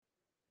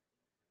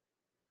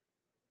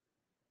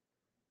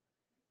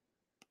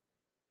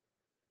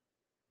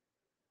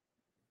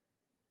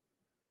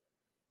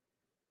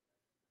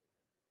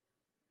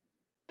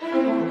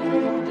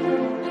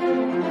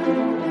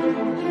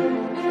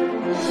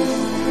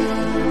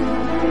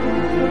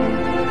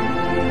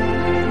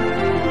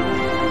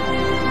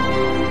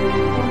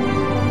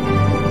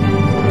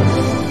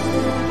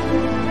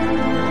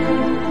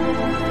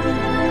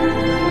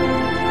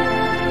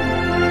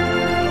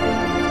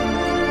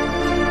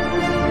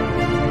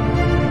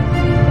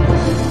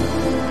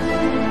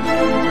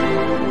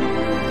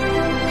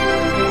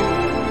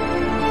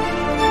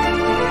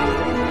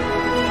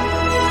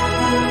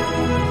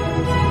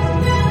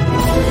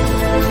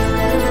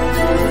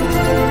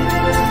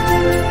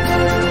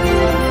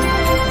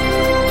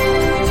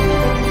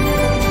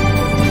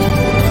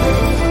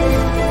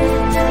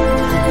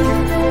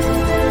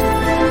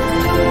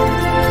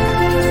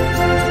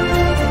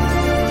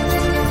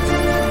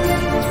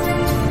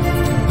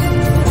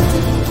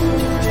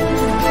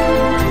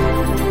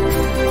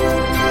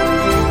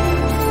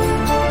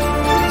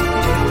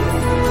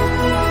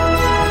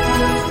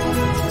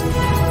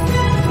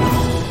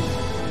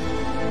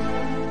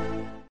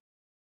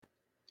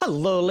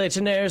Hello,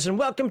 Legionnaires, and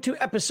welcome to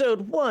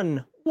episode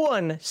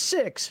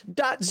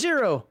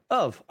 116.0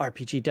 of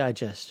RPG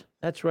Digest.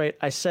 That's right,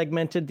 I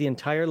segmented the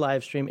entire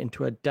live stream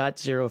into a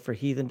 .0 for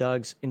Heathen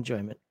Dog's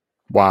enjoyment.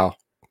 Wow.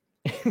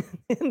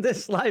 In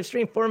this live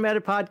stream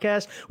formatted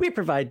podcast, we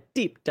provide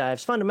deep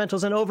dives,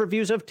 fundamentals, and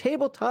overviews of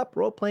tabletop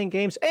role-playing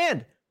games,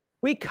 and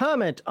we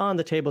comment on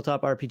the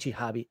tabletop RPG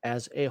hobby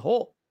as a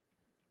whole.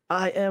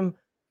 I am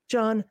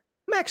John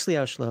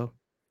Maxley-Auschlow,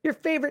 your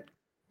favorite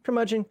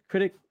curmudgeon,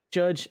 critic,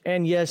 judge,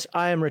 and yes,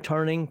 I am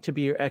returning to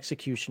be your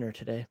executioner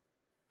today.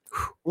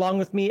 Along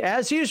with me,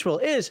 as usual,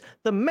 is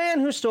the man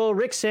who stole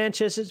Rick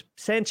Sanchez's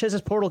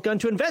portal gun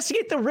to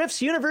investigate the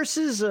Rifts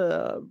universe's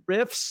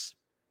Rifts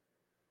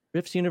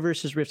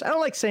universe's Rifts. I don't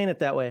like saying it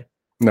that way.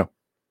 No.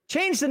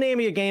 Change the name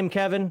of your game,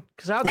 Kevin,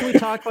 because how can we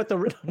talk about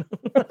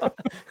the...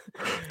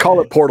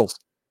 Call it Portals.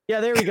 Yeah,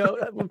 there we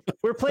go.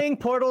 We're playing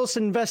Portals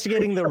and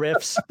investigating the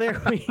Rifts.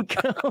 There we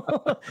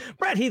go.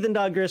 Brett Heathen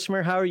Dog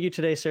Grismer, how are you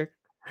today, sir?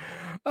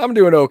 I'm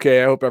doing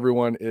okay. I hope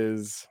everyone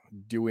is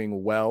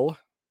doing well.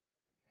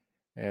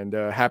 And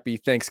happy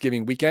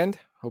Thanksgiving weekend.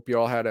 Hope you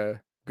all had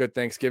a good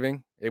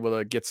Thanksgiving. Able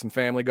to get some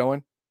family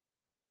going.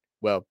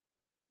 Well,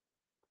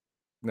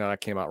 no,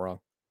 that came out wrong.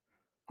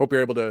 Hope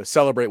you're able to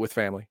celebrate with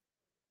family.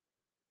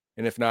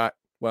 And if not,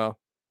 well,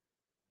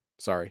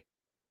 sorry.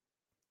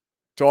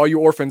 To all you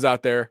orphans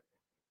out there,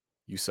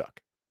 you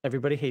suck.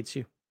 Everybody hates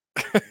you.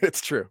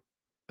 It's true.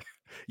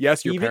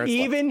 Yes, your parents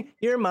left. Even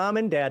your mom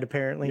and dad,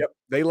 apparently. Yep,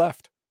 they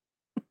left.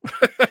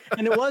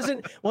 And it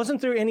wasn't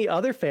through any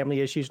other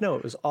family issues. No,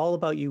 it was all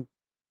about you.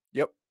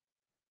 Yep.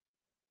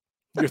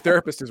 Your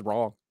therapist is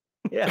wrong.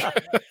 Yeah.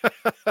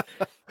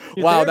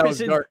 Wow, that was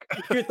dark.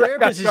 Your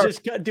therapist is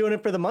just doing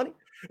it for the money.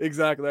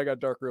 Exactly. I got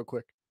dark real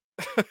quick.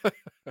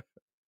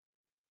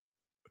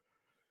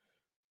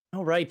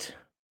 All right.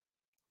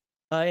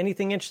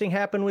 Anything interesting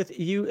happened with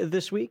you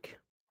this week?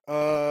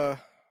 Well,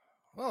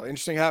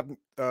 interesting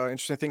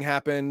thing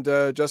happened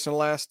just in the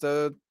last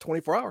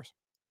 24 hours.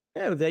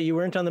 Yeah, that you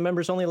weren't on the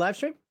members only live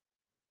stream?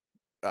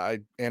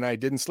 I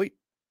didn't sleep.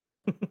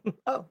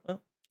 Oh,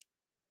 well.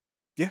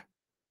 Yeah.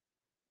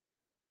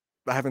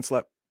 I haven't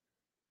slept.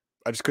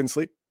 I just couldn't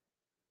sleep.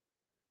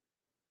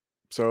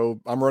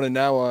 So I'm running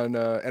now on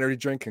energy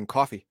drink and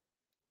coffee.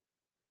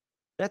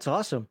 That's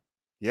awesome.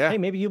 Yeah. Hey,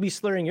 maybe you'll be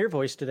slurring your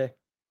voice today.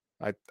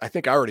 I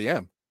think I already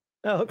am.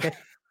 Oh, okay.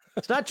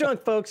 It's not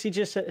drunk, folks. He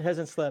just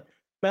hasn't slept.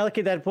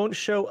 Maliki, that won't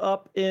show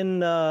up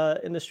in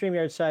the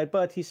StreamYard side,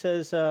 but he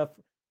says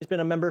he's been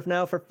a member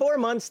now for 4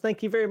 months.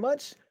 Thank you very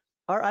much.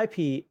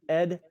 R.I.P.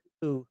 Ed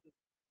Hu,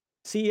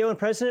 CEO and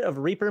president of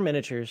Reaper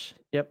Miniatures.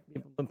 Yep,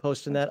 we've been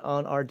posting that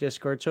on our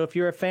Discord. So if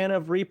you're a fan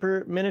of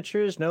Reaper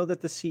Miniatures, know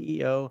that the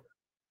CEO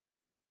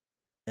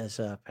has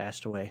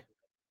passed away.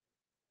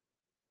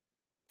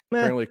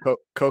 Apparently,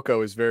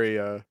 Coco is very.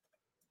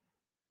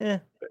 Yeah.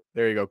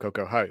 There you go,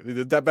 Coco. Hi.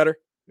 Is that better?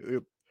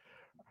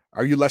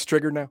 Are you less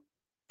triggered now?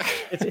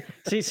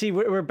 See,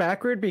 we're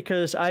backward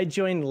because I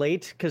joined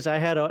late because I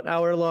had an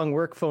hour-long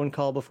work phone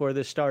call before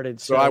this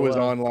started. So I was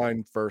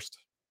online first.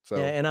 So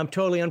yeah, and I'm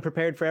totally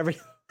unprepared for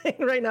everything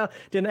right now.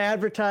 Didn't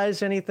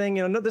advertise anything.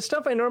 You know, the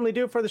stuff I normally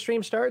do before the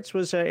stream starts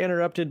was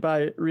interrupted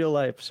by real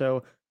life.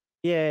 So,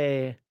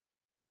 yay.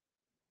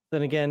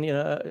 Then again, you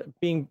know,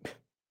 being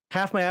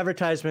half my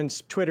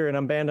advertisements Twitter, and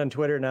I'm banned on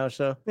Twitter now.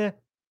 So, yeah.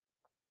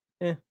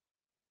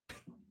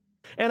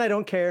 And I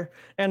don't care.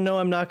 And no,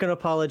 I'm not going to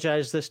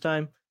apologize this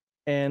time.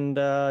 And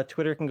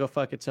Twitter can go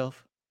fuck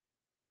itself.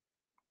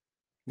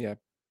 Yeah.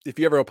 If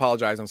you ever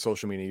apologize on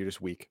social media, you're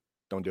just weak.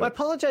 Don't do it. I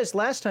apologized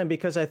last time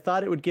because I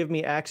thought it would give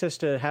me access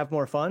to have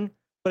more fun,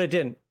 but it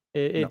didn't.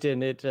 It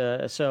didn't.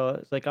 So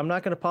it's like, I'm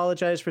not going to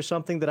apologize for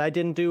something that I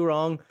didn't do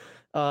wrong,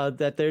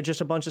 that they're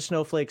just a bunch of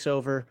snowflakes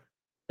over.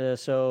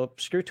 So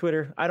screw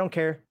Twitter. I don't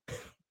care.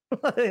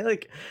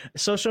 Like,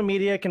 social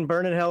media can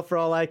burn in hell for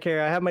all I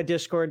care. I have my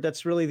Discord.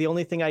 That's really the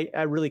only thing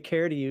I really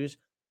care to use.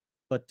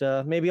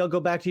 But maybe I'll go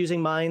back to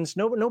using Minds.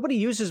 Nobody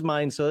uses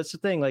Minds, so that's the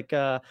thing. Like,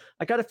 I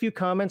got a few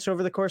comments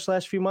over the course of the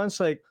last few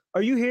months, like,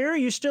 "Are you here? Are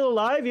you still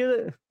alive?"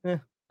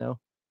 No.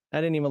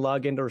 I didn't even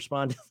log in to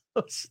respond to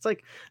those. It's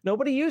like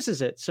nobody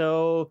uses it.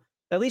 So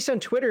at least on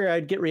Twitter,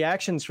 I'd get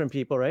reactions from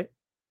people, right?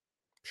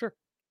 Sure.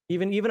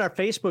 Even our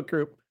Facebook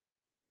group.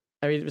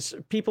 I mean,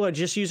 people are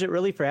just use it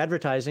really for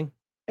advertising.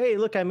 Hey,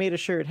 look, I made a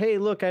shirt. Hey,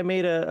 look, I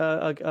made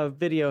a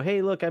video.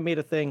 Hey, look, I made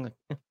a thing.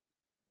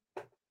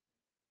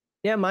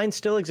 Yeah, mine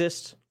still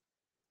exists.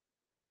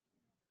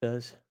 It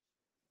does.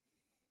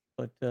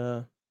 But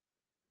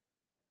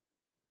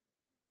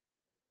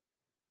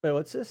wait,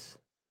 what's this?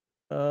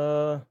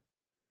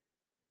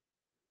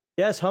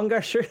 Yes,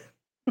 Hungar shirt.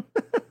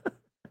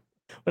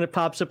 When it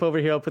pops up over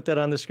here, I'll put that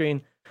on the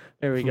screen.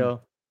 There we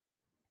go.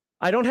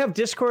 I don't have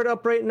Discord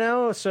up right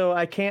now, so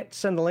I can't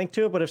send the link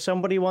to it. But if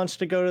somebody wants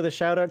to go to the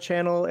shout out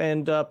channel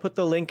and put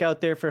the link out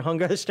there for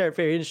Hungar Start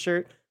Variant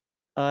shirt,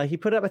 he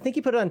put up, I think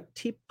he put it on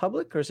T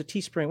Public or is it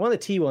Teespring? One of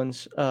the T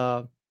ones.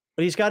 But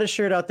he's got his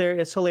shirt out there.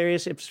 It's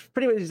hilarious. It's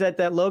pretty much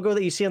that logo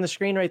that you see on the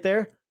screen right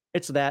there.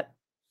 It's that.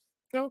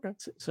 Oh, okay.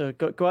 So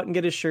go out and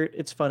get his shirt.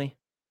 It's funny.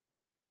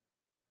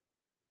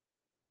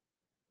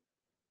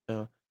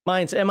 So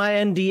mine's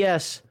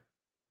MINDS.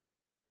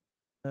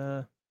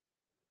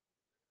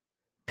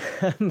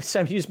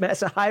 Some use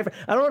massive Hive.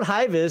 I don't know what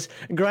Hive is.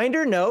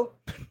 Grinder, no,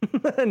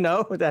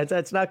 no,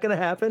 that's not going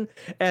to happen.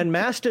 And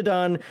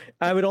Mastodon,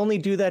 I would only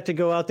do that to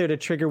go out there to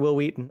trigger Will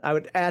Wheaton. I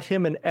would at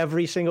him in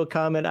every single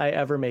comment I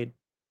ever made.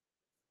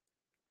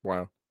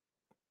 Wow.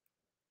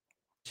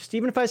 Just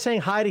even if I was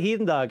saying hi to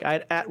Heathen Dog,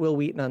 I'd at Will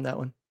Wheaton on that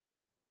one.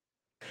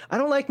 I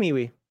don't like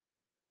MeWe.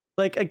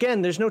 Like,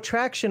 again, there's no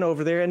traction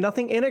over there and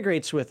nothing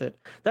integrates with it.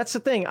 That's the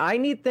thing. I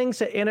need things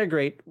that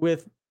integrate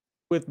with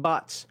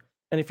bots.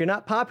 And if you're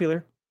not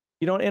popular,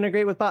 you don't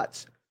integrate with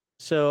bots.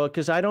 So,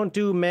 because I don't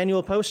do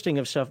manual posting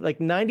of stuff. Like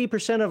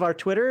 90% of our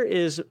Twitter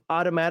is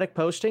automatic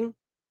posting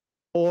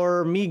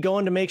or me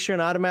going to make sure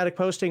an automatic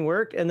posting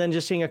work and then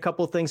just seeing a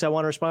couple of things I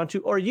want to respond to.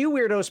 Or you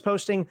weirdos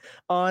posting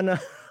on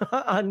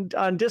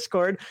on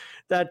Discord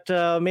that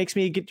makes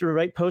me get to the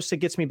right post that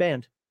gets me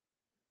banned.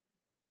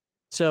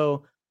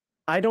 So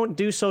I don't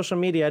do social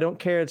media. I don't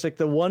care. It's like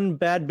the one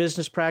bad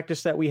business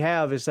practice that we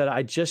have is that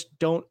I just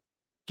don't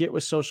get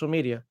with social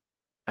media.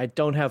 I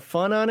don't have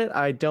fun on it.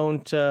 I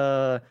don't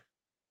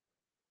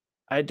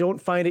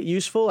find it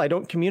useful. I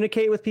don't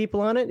communicate with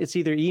people on it. It's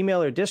either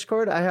email or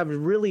Discord. I have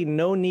really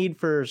no need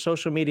for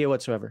social media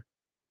whatsoever.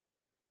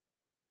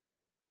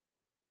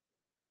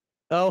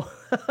 Oh,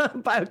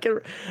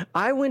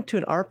 I went to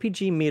an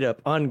RPG meetup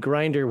on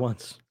Grindr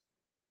once.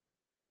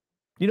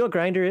 You know what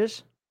Grindr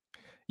is?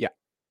 Yeah.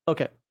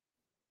 Okay.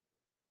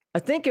 I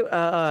think it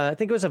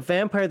was a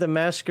Vampire the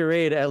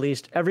Masquerade. At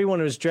least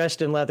everyone was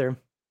dressed in leather.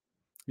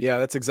 Yeah,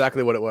 that's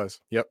exactly what it was.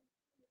 Yep.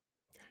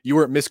 You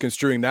weren't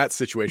misconstruing that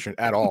situation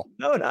at all.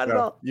 No, not at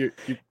all. You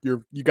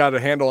got a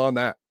handle on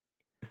that.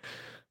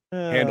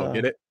 Handle,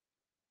 get it?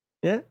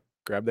 Yeah.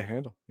 Grab the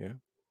handle. Yeah.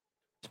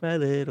 It's my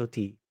little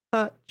tea.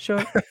 Hot,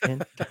 short,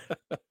 and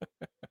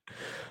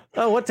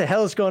oh, what the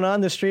hell is going on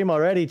this stream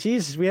already?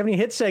 Jesus, we haven't even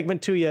hit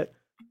segment 2 yet.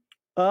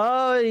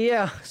 Oh,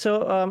 yeah.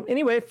 So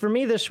anyway, for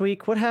me this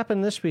week, what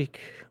happened this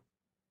week?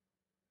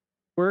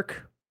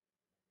 Work,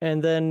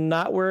 and then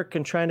not work,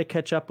 and trying to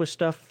catch up with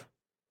stuff.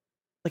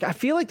 Like, I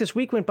feel like this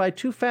week went by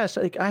too fast.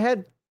 Like,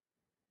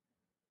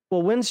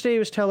 Wednesday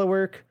was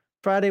telework,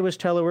 Friday was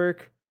telework,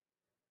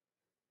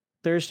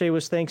 Thursday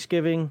was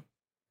Thanksgiving.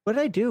 What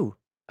did I do?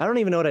 I don't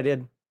even know what I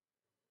did.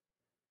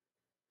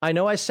 I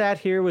know I sat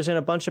here, was in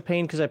a bunch of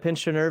pain because I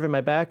pinched a nerve in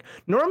my back.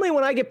 Normally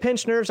when I get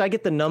pinched nerves, I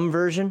get the numb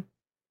version,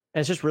 and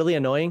it's just really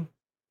annoying.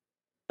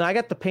 I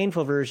got the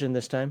painful version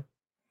this time.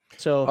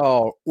 So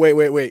oh,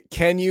 wait.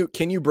 Can you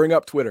bring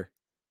up Twitter?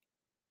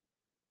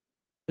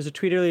 There's a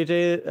tweet earlier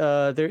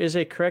today. There is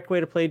a correct way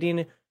to play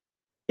D&D.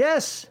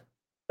 Yes.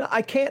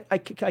 I can't. I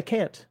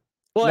can't.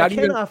 Well, I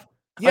can on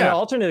an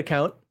alternate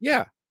account.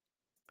 Yeah.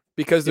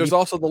 Because there's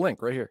also the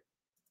link right here.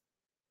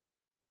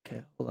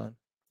 Okay, hold on.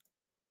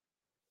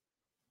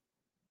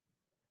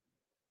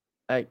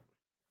 I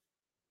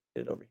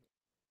get it over here.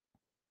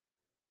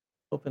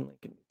 Open link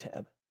in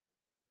tab.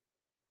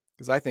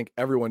 Because I think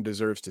everyone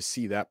deserves to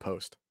see that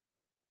post.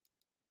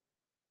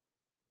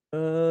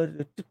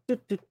 I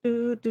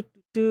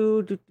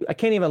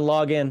can't even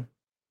log in.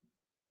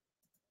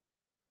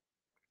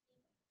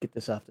 Get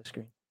this off the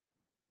screen.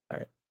 All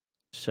right.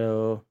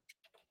 So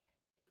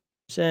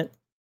sent.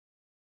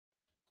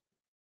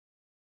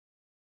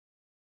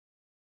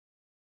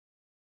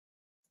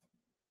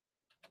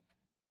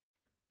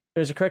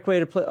 There's a correct way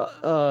to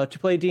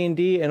play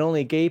D&D, and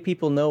only gay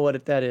people know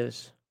what that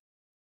is.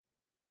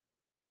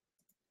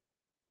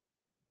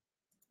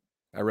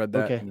 I read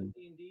that. Okay.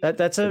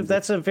 That's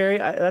a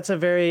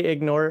very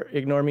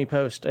ignore me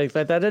post. Like,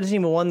 that isn't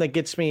even one that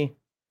gets me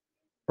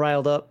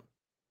riled up.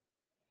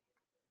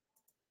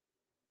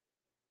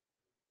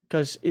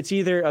 Because it's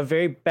either a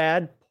very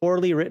bad,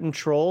 poorly written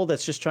troll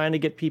that's just trying to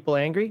get people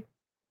angry,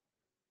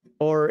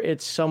 or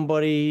it's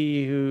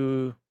somebody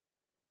who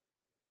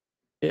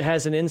it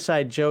has an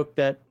inside joke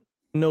that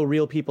no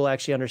real people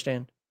actually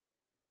understand.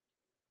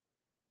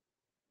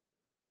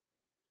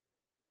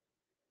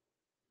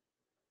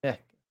 Yeah.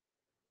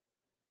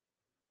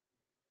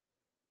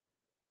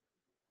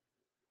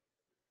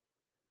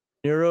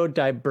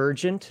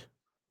 Neurodivergent.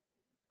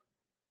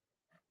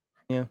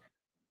 Yeah.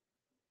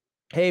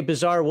 Hey,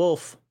 Bizarre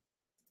Wolf.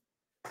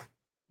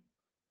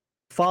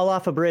 Fall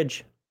off a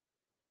bridge.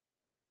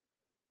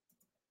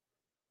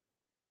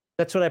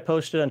 That's what I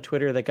posted on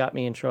Twitter that got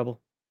me in trouble.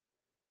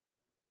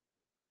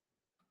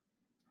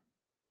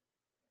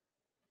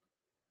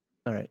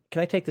 All right.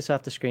 Can I take this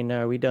off the screen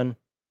now? Are we done?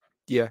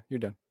 Yeah, you're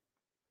done.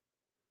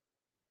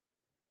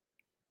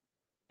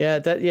 Yeah,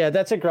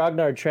 that's a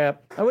grognard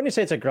trap. I wouldn't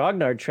say it's a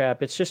grognard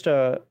trap. It's just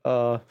a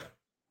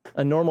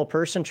normal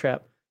person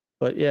trap.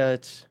 But yeah,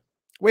 it's.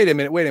 Wait a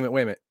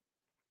minute.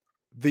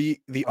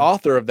 The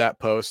author of that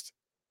post,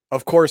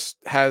 of course,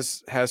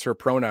 has her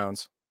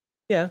pronouns.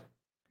 Yeah,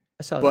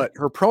 I saw but that.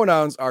 her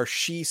pronouns are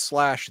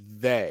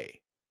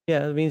she/they.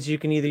 Yeah, it means you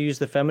can either use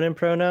the feminine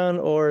pronoun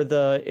or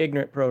the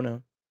ignorant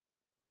pronoun.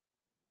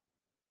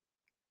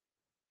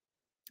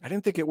 I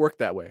didn't think it worked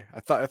that way. I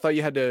thought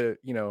you had to,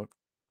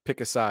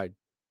 pick a side.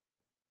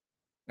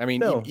 I mean,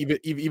 No.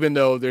 even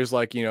though there's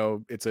like,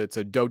 it's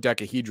a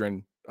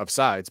dodecahedron of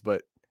sides,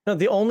 but No,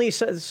 the only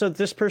so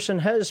this person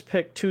has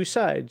picked two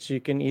sides.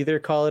 You can either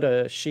call it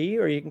a she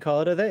or you can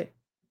call it a they.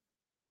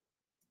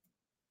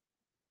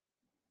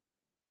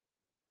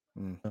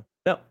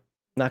 No,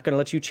 not going to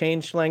let you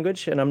change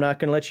language, and I'm not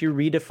going to let you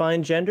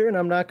redefine gender, and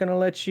I'm not going to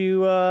let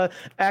you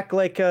act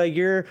like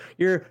you're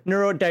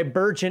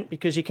neurodivergent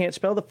because you can't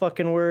spell the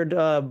fucking word.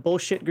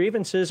 Bullshit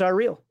grievances are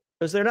real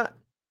because they're not.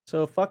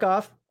 So fuck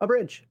off a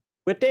bridge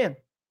with Dan.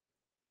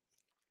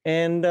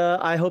 And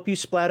I hope you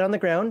splat on the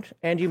ground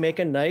and you make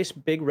a nice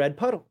big red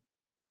puddle.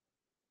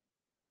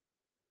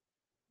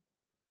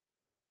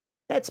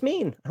 That's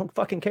mean. I don't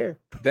fucking care.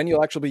 Then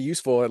you'll actually be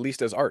useful, at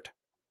least as art.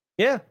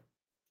 Yeah,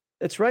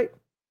 that's right.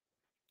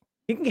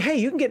 You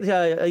can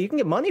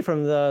get money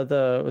from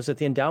the was it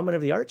the Endowment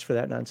of the Arts for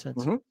that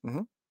nonsense? Mm-hmm,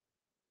 mm-hmm.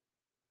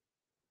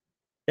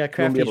 Yeah,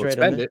 You won't be able Crafty's to right on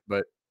spend that. it,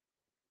 but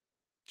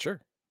sure.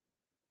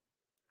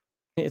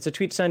 It's a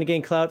tweet designed to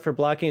gain clout for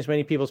blocking as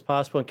many people as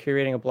possible and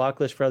curating a block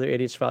list for other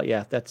idiots to follow.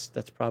 Yeah, that's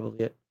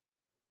probably it.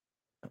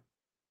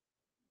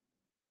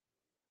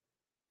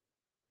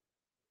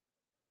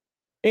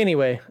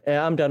 Anyway,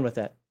 I'm done with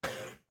that.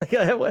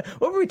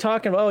 What were we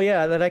talking about? Oh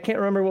yeah, that I can't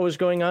remember what was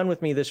going on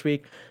with me this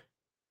week.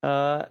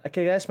 I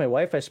could ask my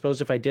wife, I suppose,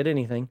 if I did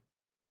anything.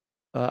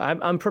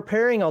 I'm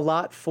preparing a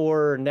lot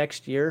for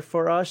next year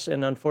for us,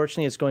 and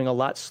unfortunately, it's going a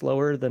lot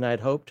slower than I'd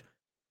hoped.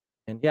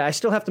 And yeah, I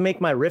still have to make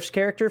my Rifts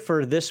character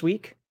for this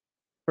week,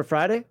 for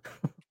Friday.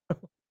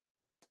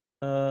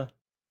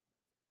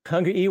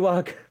 Hungry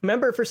Ewok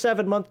member for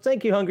 7 months.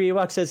 Thank you, Hungry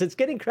Ewok says it's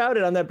getting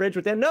crowded on that bridge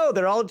with them. No,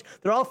 they're all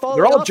falling.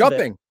 They're all off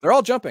jumping. Of it. They're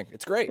all jumping.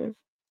 It's great. Yeah.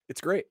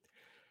 It's great.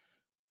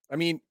 I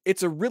mean,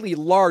 it's a really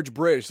large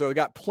bridge, so it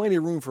got plenty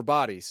of room for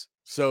bodies.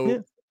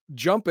 So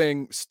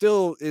jumping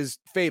still is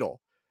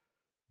fatal.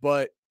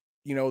 But,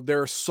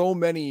 there are so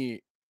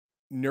many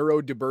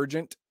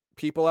neurodivergent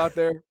people out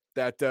there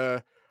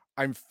that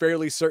I'm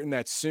fairly certain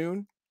that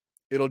soon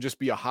it'll just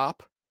be a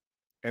hop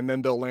and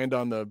then they'll land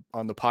on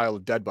the pile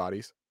of dead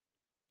bodies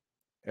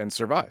and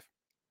survive.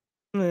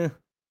 It's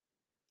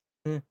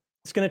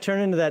going to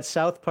turn into that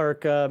South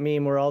Park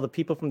meme where all the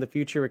people from the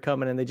future were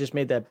coming and they just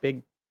made that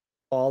big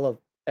ball of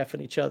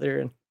effing each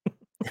other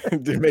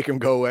and to make them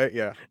go away.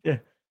 Yeah. Yeah.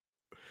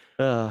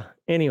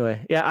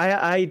 Anyway, yeah,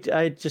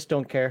 I just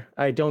don't care.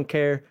 I don't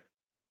care.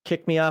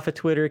 Kick me off of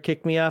Twitter,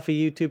 kick me off of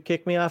YouTube,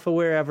 kick me off of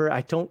wherever.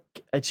 I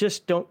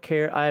just don't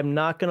care. I'm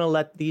not going to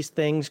let these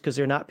things, because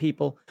they're not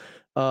people,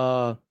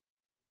 own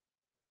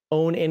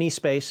any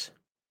space,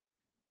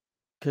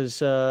 because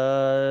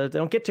they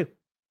don't get to,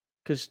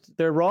 because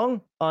they're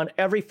wrong on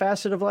every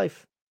facet of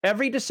life.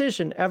 Every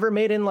decision ever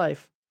made in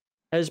life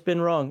has been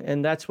wrong,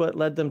 and that's what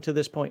led them to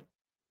this point.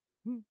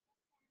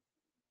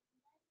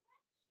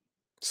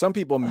 Some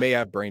people may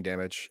have brain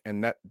damage,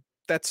 and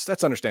that's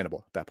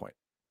understandable at that point.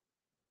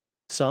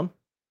 Some?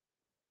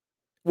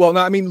 Well,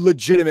 no, I mean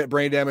legitimate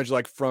brain damage,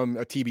 like from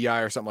a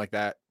TBI or something like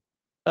that.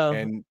 Oh.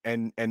 And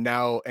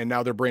now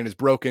their brain is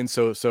broken,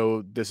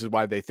 so this is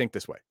why they think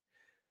this way.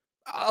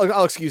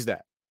 I'll excuse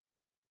that.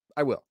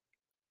 I will.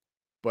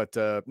 But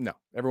no,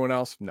 everyone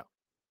else, no.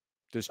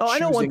 Just I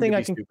know one thing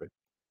I can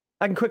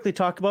quickly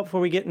talk about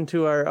before we get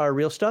into our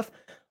real stuff.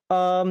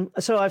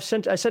 So I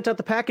sent out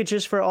the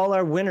packages for all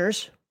our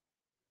winners.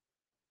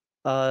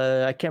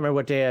 I can't remember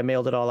what day I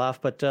mailed it all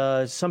off, but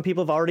some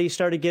people have already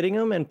started getting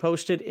them and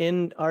posted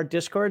in our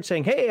Discord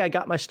saying, "Hey, I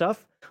got my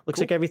stuff.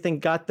 Looks like everything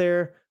got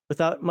there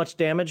without much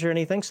damage or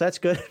anything, so that's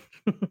good."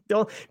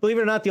 Believe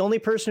it or not, the only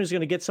person who's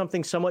going to get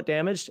something somewhat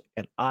damaged,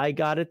 and I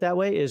got it that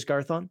way, is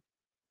Garthon.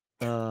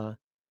 Well,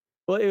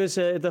 it was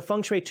the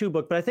Feng Shui 2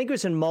 book, but I think it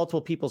was in multiple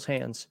people's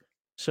hands.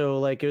 So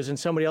like it was in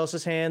somebody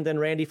else's hand, then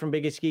Randy from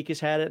Biggest Geek has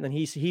had it, and then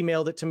he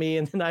mailed it to me,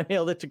 and then I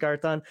mailed it to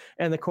Garthon,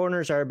 and the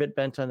corners are a bit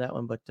bent on that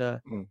one, but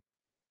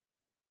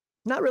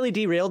not really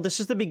derailed. This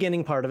is the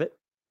beginning part of it.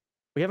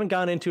 We haven't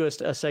gone into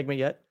a segment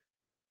yet.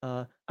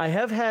 I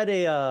have had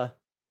a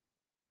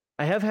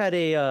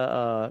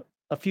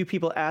few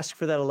people ask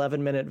for that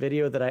 11-minute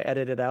video that I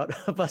edited out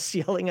of us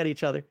yelling at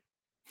each other.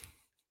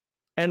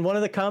 And one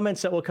of the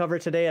comments that we'll cover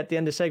today at the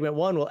end of segment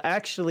 1 will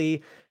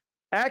actually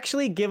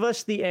give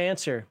us the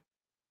answer.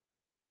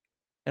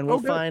 And we'll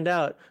find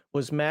out,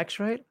 was Max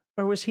right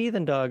or was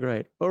Heathen Dog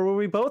right? Or were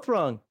we both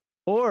wrong?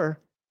 Or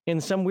in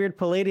some weird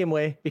Palladium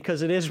way,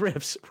 because it is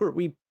Riffs, were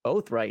we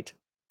both right?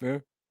 Yeah.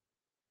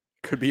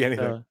 Could be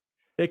anything.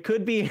 It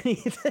could be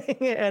anything.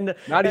 And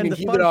not even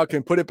Heathen Dog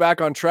can put it back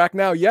on track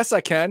now. Yes,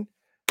 I can.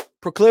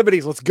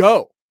 Proclivities, let's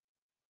go.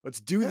 Let's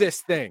do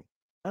this thing.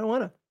 I don't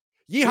want to.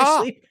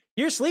 Yeehaw!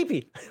 You're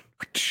sleepy.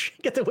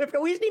 Get the whip.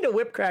 We just need a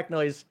whip crack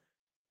noise.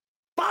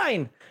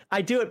 Fine.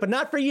 I do it, but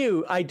not for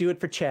you. I do it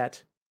for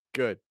chat.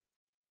 Good.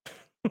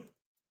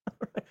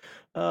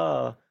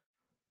 Oh,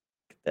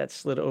 that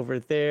slid over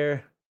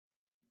there.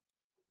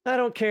 I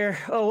don't care.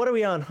 Oh, what are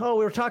we on? Oh,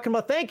 we were talking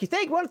about thank you.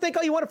 I want to thank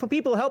all you wonderful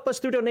people who help us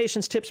through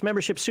donations, tips,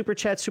 memberships, super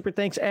chats, super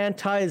thanks, and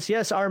tithes.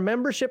 Yes, our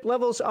membership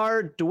levels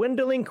are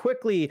dwindling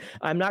quickly.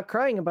 I'm not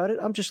crying about it.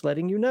 I'm just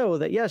letting you know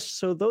that, yes.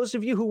 So those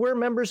of you who were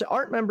members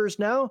aren't members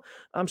now.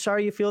 I'm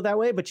sorry you feel that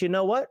way, but you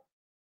know what?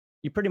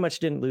 You pretty much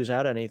didn't lose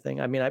out on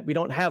anything. I mean, we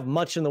don't have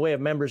much in the way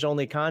of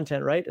members-only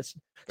content, right?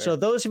 So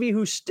those of you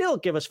who still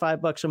give us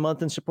 $5 a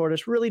month and support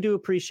us, really do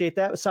appreciate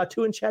that. I saw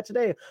two in chat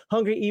today,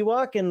 Hungry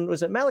Ewok, and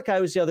was it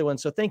Malachi was the other one.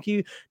 So thank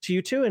you to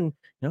you too. And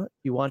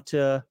you want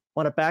to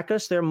back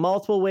us, there are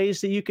multiple ways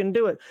that you can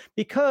do it,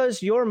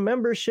 because your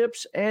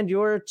memberships and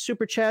your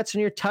super chats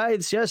and your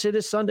tithes, yes, it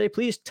is Sunday,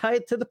 please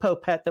tithe to the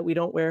Pope hat that we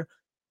don't wear,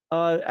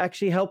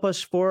 actually help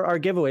us for our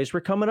giveaways. We're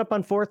coming up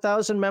on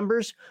 4,000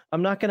 members.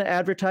 I'm not going to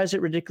advertise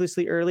it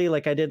ridiculously early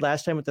like I did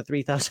last time with the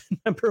 3,000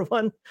 member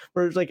one,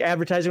 where it's like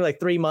advertising like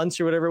 3 months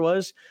or whatever it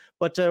was.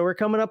 But we're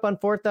coming up on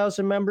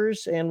 4,000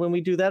 members. And when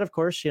we do that, of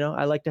course,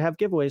 I like to have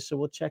giveaways. So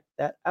we'll check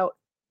that out.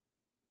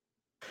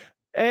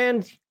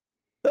 And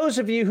those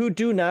of you who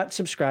do not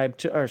subscribe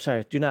to, or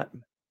sorry, do not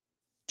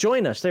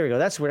join us. There we go.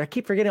 That's the word. I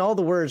keep forgetting all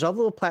the words. All the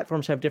little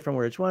platforms have different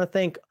words. I want to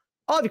thank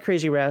all of you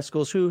crazy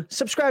rascals who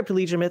subscribe to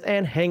Legion Myth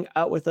and hang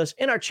out with us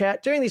in our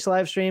chat during these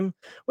live stream,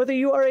 whether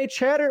you are a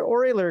chatter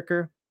or a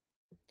lurker.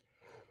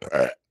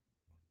 Sorry.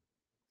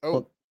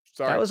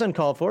 That was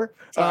uncalled for.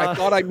 I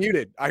thought I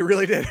muted. I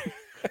really did.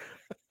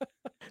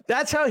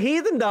 That's how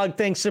Heathen Dog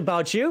thinks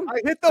about you. I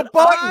hit the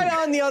button.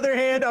 I, on the other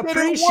hand,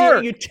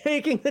 appreciate you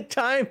taking the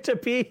time to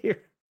be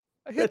here.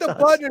 I hit the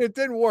button and it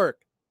didn't work.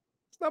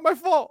 It's not my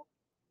fault.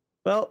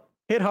 Well,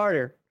 hit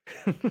harder.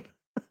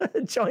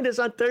 Join us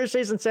on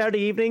Thursdays and Saturday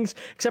evenings,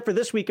 except for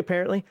this week,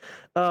 apparently,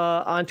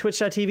 on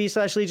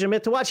twitch.tv/Legion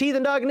Myth to watch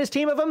Heathen Dog and his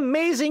team of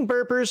amazing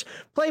burpers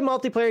play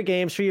multiplayer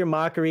games for your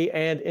mockery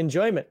and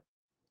enjoyment.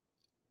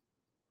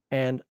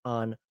 And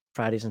on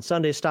Fridays and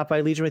Sundays, stop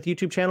by Legion Myth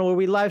YouTube channel, where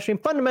we live stream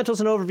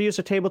fundamentals and overviews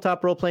of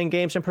tabletop role-playing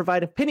games and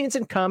provide opinions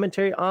and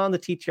commentary on the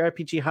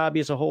TTRPG hobby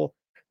as a whole.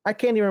 I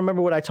can't even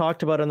remember what I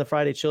talked about on the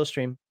Friday chill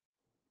stream.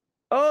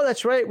 Oh,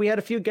 that's right. We had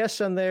a few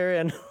guests on there,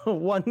 and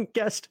one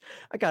guest,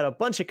 I got a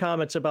bunch of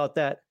comments about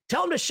that.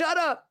 Tell him to shut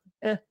up.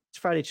 It's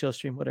Friday chill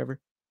stream, whatever.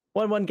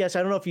 One guest,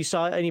 I don't know if you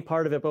saw any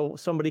part of it, but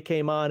somebody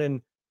came on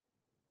and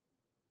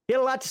he had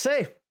a lot to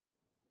say.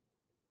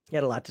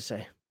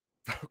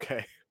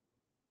 Okay.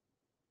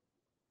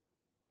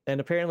 And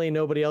apparently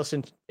nobody else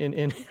in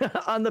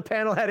on the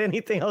panel had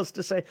anything else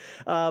to say.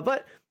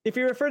 But if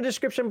you refer to the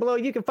description below,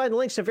 you can find the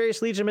links to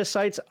various Legion Myth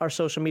sites, our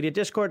social media,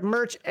 Discord,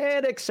 merch,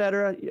 and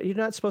etc. You're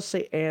not supposed to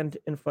say "and"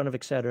 in front of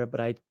etc., but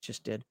I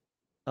just did.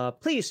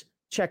 Please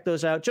check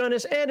those out. Join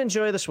us and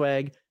enjoy the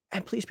swag.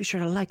 And please be sure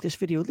to like this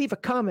video, leave a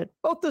comment.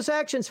 Both those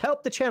actions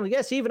help the channel.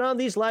 Yes, even on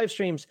these live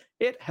streams,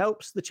 it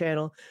helps the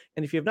channel.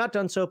 And if you have not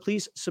done so,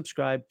 please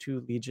subscribe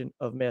to Legion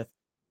of Myth.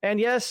 And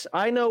yes,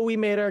 I know we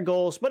made our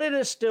goals, but it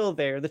is still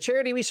there. The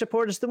charity we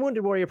support is the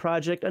Wounded Warrior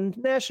Project, a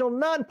national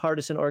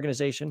nonpartisan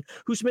organization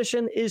whose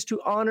mission is to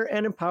honor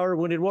and empower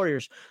wounded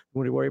warriors. The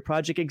Wounded Warrior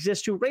Project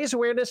exists to raise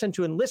awareness and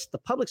to enlist the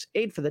public's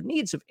aid for the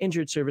needs of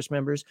injured service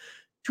members,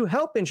 to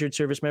help injured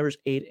service members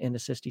aid and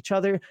assist each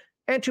other,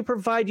 and to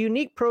provide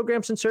unique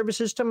programs and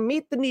services to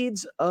meet the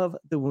needs of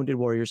the wounded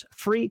warriors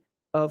free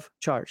of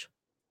charge.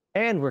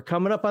 And we're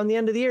coming up on the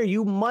end of the year.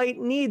 You might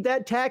need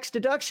that tax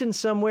deduction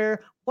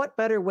somewhere. What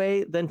better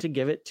way than to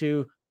give it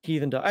to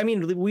Heathen Dog? I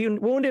mean, the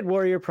Wounded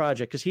Warrior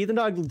Project, because Heathen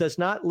Dog does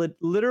not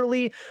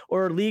literally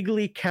or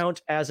legally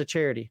count as a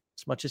charity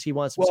as much as he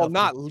wants himself. Well,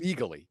 not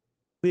legally.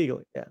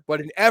 Legally, yeah. But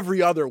in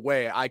every other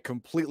way, I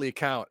completely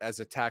count as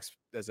a tax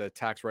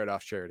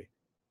write-off charity.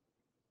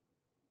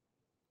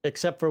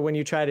 Except for when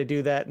you try to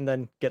do that and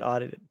then get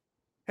audited.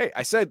 Hey,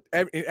 I said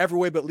in every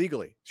way but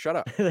legally. Shut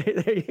up.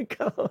 There you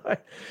go.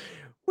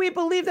 We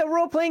believe that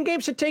role-playing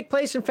games should take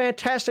place in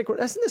fantastic...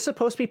 Isn't this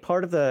supposed to be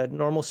part of the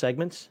normal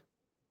segments?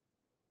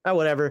 Oh,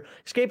 whatever.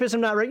 Escapism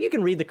not right. You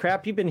can read the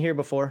crap. You've been here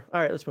before. All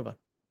right, let's move on.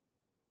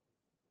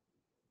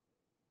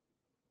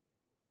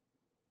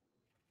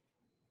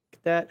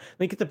 Get that. Let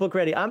me get the book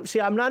ready. I'm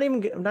not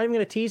even going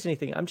to tease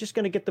anything. I'm just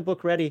going to get the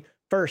book ready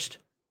first,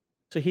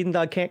 so Heathen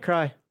Dog can't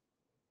cry.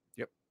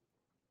 Yep.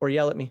 Or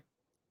yell at me.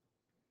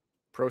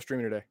 Pro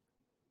streaming today.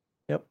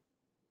 Yep.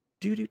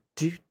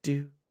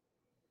 Do.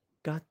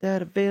 Got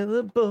that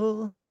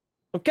available.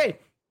 Okay.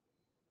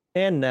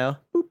 And now,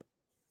 boop,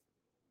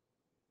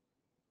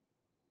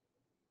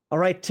 All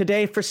right,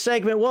 today for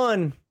segment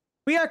 1,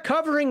 we are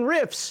covering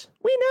riffs.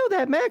 We know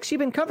that, Max. You've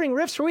been covering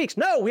riffs for weeks.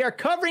 No, we are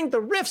covering the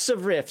riffs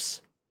of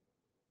riffs.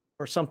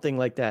 Or something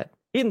like that.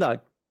 Eden Dog,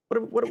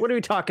 what are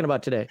we talking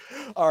about today?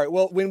 All right,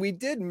 well, when we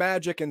did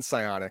Magic and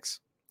Psionics,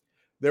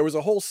 there was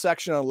a whole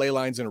section on ley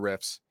lines and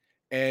riffs,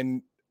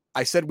 and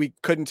I said we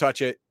couldn't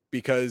touch it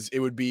because it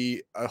would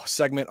be a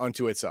segment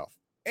unto itself.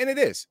 And it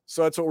is.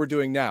 So that's what we're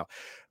doing now.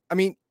 I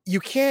mean, you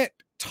can't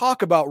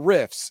talk about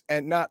riffs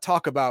and not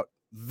talk about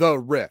the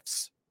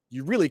riffs.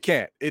 You really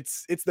can't.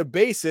 It's the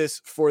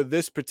basis for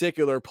this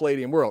particular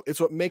Palladium world. It's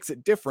what makes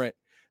it different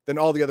than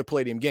all the other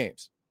Palladium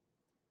games.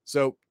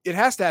 So it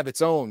has to have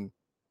its own,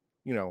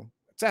 it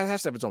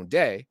has to have its own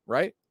day,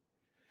 right?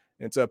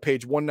 It's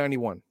page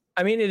 191.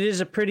 I mean, it is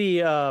a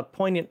pretty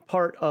poignant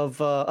part of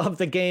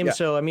the game. Yeah.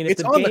 So I mean, if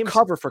it's on the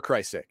cover, for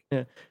Christ's sake.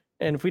 Yeah.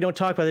 And if we don't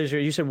talk about this,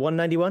 you said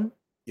 191.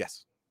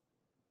 Yes.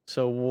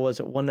 So was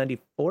it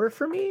 194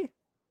 for me?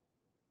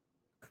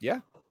 Yeah,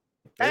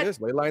 it is.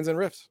 Ley lines and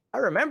riffs. I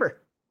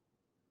remember.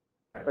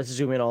 All right, let's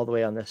zoom in all the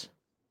way on this.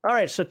 All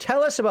right, so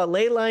tell us about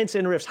ley lines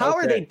and riffs. How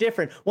are they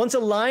different? One's a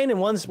line and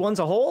one's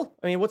a hole?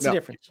 I mean, what's the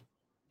difference?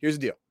 Here's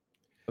the deal.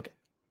 Okay.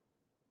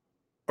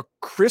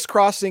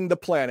 Crisscrossing the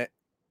planet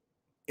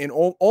in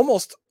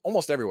almost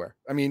everywhere.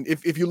 I mean,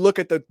 if you look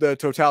at the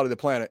totality of the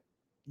planet,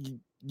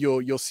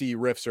 you'll see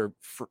riffs or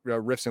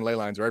riffs and ley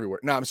lines are everywhere.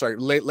 No, I'm sorry,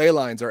 ley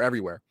lines are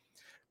everywhere.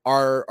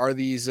 Are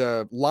these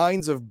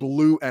lines of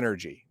blue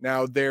energy?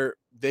 Now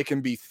they can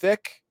be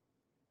thick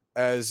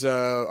as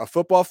a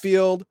football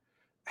field,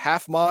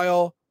 half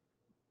mile.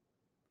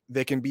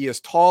 They can be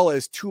as tall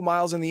as 2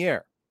 miles in the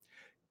air.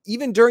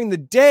 Even during the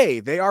day,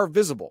 they are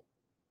visible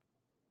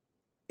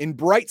in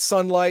bright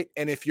sunlight.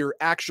 And if you're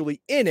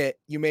actually in it,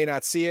 you may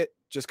not see it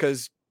just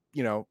because,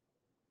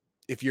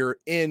 if you're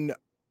in,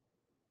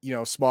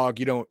 smog,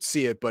 you don't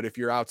see it. But if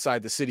you're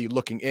outside the city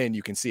looking in,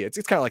 you can see it.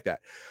 It's kind of like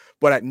that.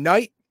 But at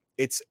night,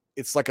 it's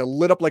like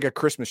lit up like a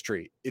Christmas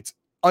tree. It's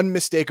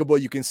unmistakable.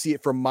 You can see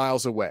it from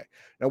miles away.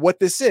 Now, what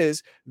this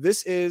is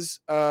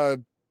a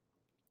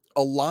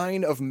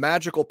line of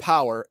magical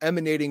power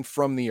emanating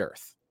from the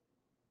earth.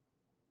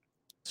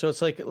 So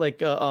it's like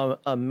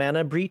a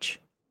mana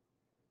breach?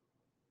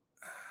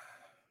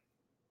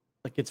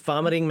 Like it's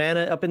vomiting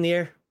mana up in the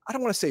air? I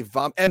don't want to say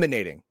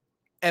emanating.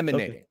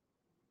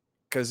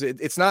 Because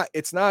it's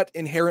not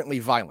inherently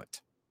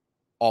violent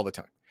all the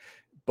time.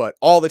 But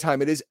all the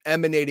time it is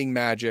emanating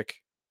magic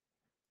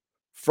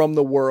from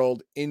the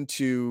world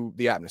into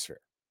the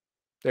atmosphere.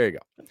 There you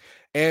go.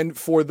 And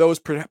for those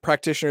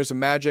practitioners of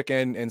magic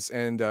and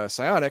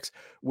psionics,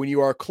 when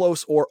you are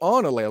close or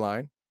on a ley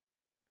line,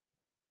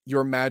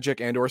 your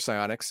magic and or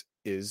psionics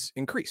is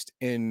increased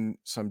in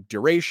some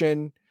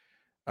duration,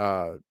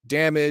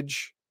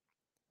 damage,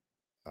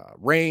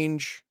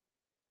 range.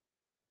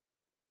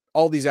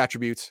 All these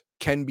attributes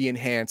can be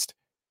enhanced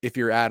if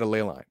you're at a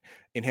ley line.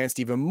 Enhanced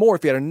even more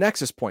if you had a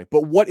nexus point.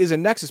 But what is a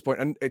nexus point?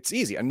 And it's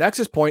easy. A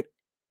nexus point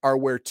are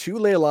where two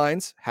ley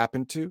lines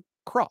happen to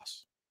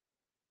cross.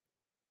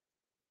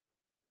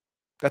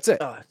 That's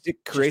it. It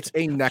creates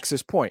a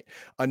nexus point.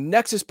 A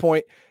nexus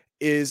point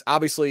is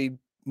obviously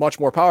much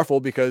more powerful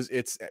because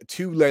it's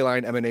two ley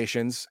line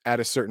emanations at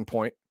a certain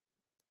point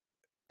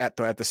at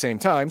the same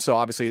time. So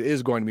obviously it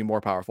is going to be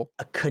more powerful.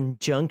 A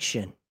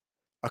conjunction.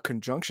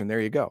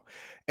 There you go.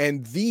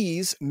 And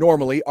these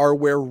normally are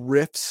where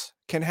rifts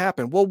can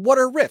happen. Well, what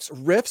are rifts?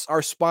 Rifts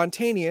are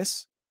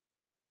spontaneous,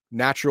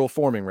 natural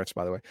forming rifts,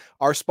 by the way,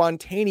 are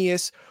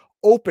spontaneous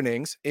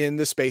openings in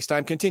the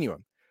space-time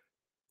continuum.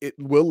 It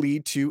will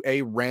lead to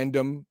a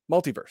random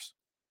multiverse.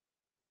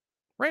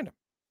 Random.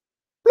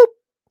 Bloop.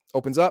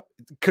 Opens up.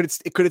 Could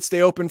it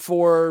stay open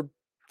for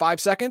 5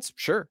 seconds?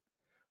 Sure.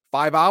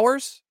 5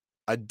 hours?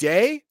 A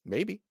day?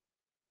 Maybe.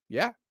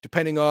 Yeah.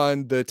 Depending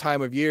on the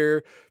time of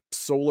year,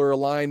 solar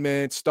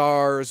alignment,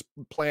 stars,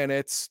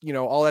 planets,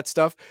 all that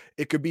stuff.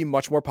 It could be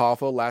much more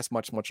powerful, last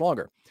much, much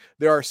longer.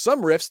 There are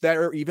some rifts that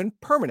are even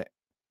permanent.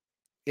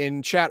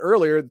 In chat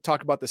earlier,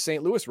 talked about the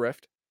St. Louis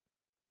rift.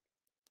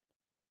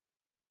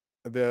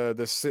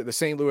 The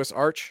St. Louis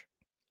Arch.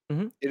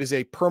 Mm-hmm. It is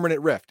a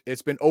permanent rift.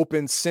 It's been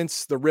open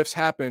since the rifts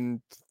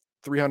happened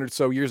 300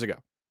 so years ago.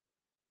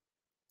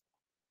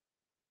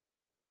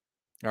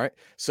 All right.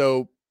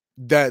 So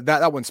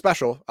that one's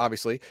special,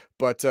 obviously,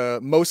 but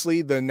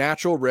mostly the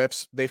natural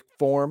rifts, they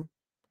form,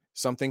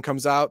 something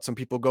comes out, some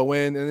people go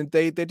in, and then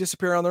they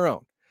disappear on their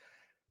own.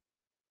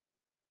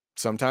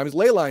 Sometimes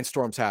ley line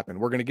storms happen.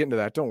 We're going to get into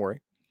that. Don't worry.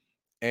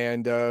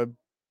 And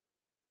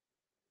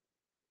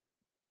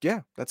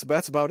yeah, that's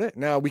about it.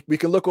 Now we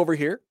can look over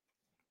here.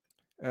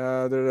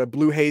 The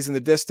blue haze in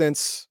the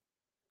distance.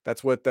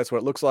 That's what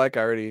it looks like.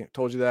 I already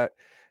told you that.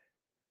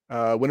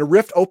 When a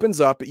rift opens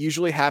up, it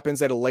usually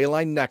happens at a ley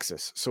line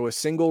nexus. So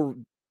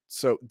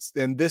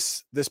and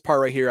this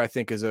part right here, I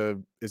think is a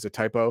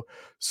typo.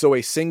 So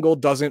a single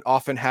doesn't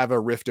often have a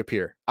rift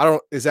appear.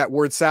 Is that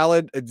word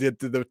salad? Did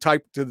the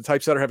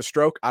typesetter have a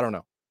stroke? I don't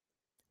know.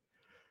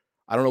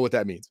 I don't know what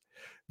that means.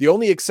 The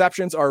only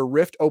exceptions are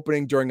rift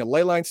opening during a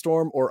ley line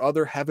storm or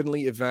other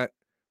heavenly event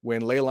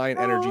when ley line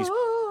energies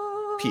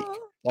peak.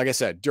 like I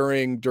said,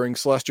 during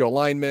celestial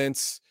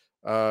alignments,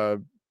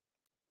 during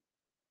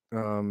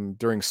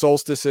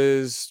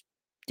solstices,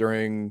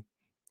 during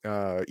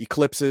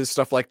eclipses,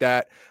 stuff like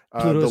that. The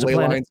Pluto's a ley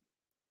planet. lines.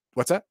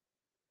 What's that?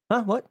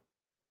 Huh? What?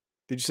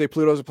 Did you say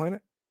Pluto's a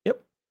planet?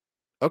 Yep.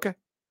 Okay.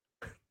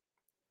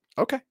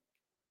 Okay.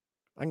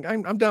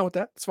 I'm down with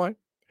that. It's fine.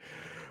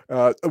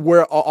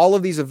 Where all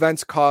of these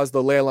events cause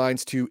the ley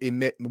lines to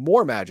emit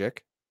more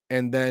magic,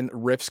 and then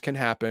rifts can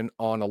happen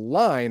on a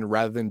line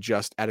rather than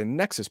just at a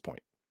nexus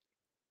point.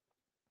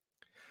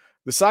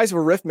 The size of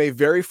a rift may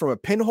vary from a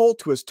pinhole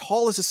to as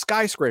tall as a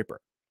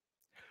skyscraper.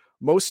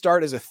 Most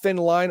start as a thin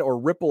line or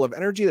ripple of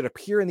energy that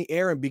appear in the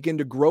air and begin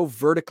to grow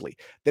vertically.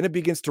 Then it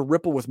begins to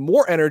ripple with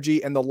more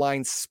energy, and the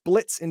line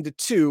splits into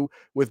two,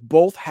 with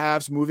both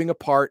halves moving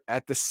apart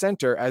at the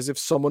center as if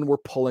someone were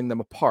pulling them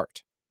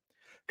apart.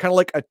 Kind of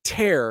like a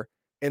tear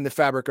in the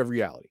fabric of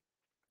reality.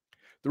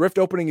 The rift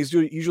opening is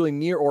usually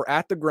near or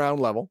at the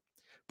ground level,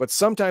 but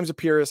sometimes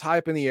appears high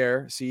up in the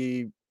air.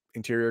 See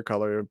interior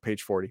color,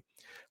 page 40.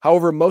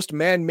 However, most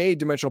man-made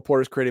dimensional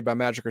portals created by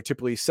magic are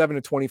typically 7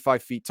 to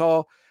 25 feet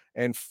tall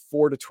and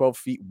 4 to 12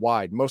 feet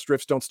wide. Most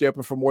rifts don't stay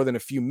open for more than a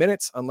few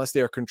minutes unless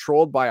they are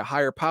controlled by a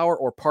higher power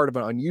or part of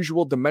an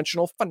unusual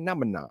dimensional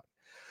phenomenon.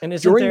 And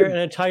isn't there an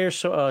entire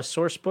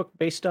source book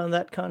based on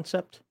that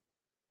concept?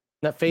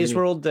 That Phase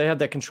World, they have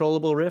that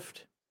controllable rift?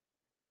 Isn't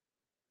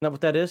that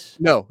what that is?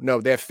 No,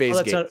 they have phase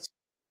gates.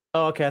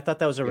 Oh, okay. I thought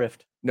that was a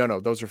rift.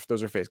 No, those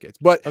are phase gates.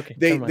 But okay,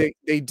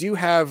 they do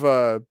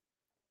have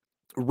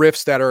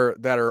rifts that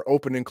are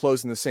open and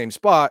closed in the same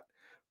spot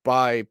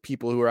by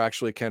people who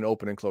actually can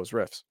open and close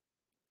rifts.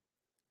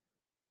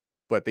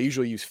 But they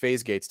usually use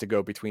phase gates to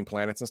go between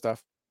planets and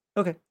stuff.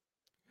 Okay.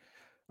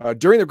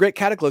 During the Great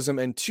Cataclysm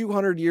and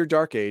 200-year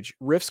Dark Age,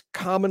 rifts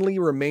commonly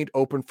remained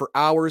open for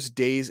hours,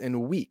 days,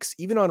 and weeks.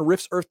 Even on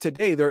Rifts Earth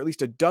today, there are at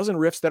least a dozen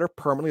rifts that are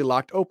permanently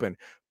locked open.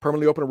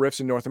 Permanently open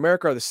rifts in North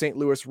America are the St.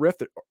 Louis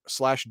Rift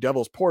 /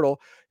 Devil's Portal,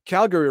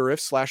 Calgary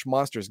Rift /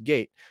 Monsters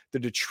Gate. The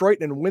Detroit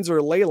and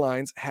Windsor ley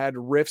lines had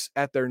rifts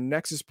at their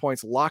nexus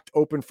points locked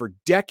open for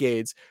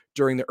decades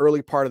during the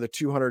early part of the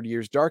 200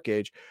 years Dark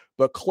Age,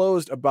 but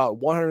closed about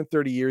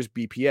 130 years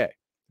BPA,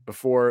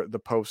 before the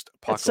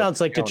post-apocalyptic. That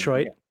sounds like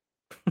Detroit.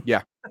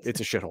 Yeah, it's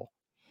a shithole.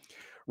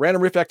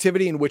 Random rift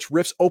activity in which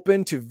rifts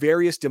open to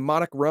various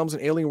demonic realms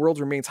and alien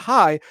worlds remains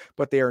high,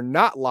 but they are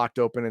not locked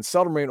open and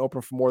seldom remain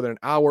open for more than an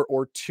hour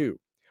or two.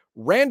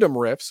 Random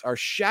rifts are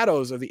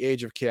shadows of the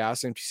Age of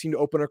Chaos and seem to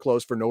open or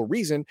close for no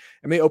reason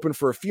and may open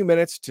for a few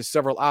minutes to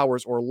several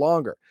hours or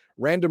longer.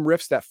 Random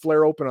rifts that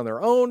flare open on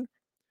their own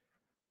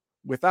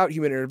without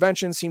human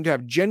intervention seem to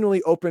have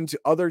genuinely opened to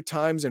other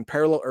times and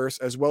parallel Earths,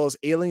 as well as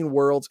alien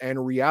worlds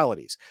and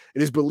realities.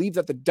 It is believed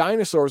that the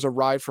dinosaurs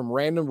arrived from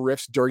random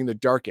rifts during the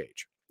Dark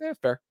Age.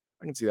 Fair.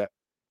 I can see that.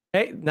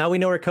 Hey, now we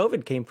know where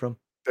COVID came from.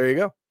 There you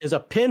go. There's a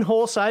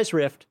pinhole-sized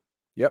rift.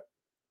 Yep.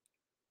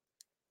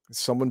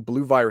 Someone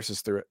blew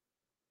viruses through it.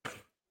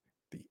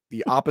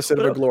 The opposite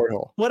of a glory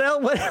hole. What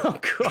else? Oh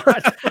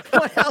God!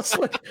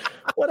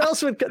 What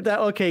else would that?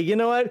 Okay, you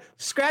know what?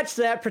 Scratch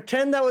that.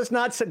 Pretend that was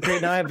not so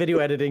great. Now I have video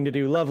editing to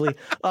do. Lovely.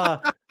 I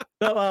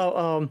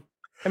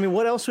mean,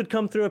 what else would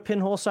come through a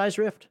pinhole-sized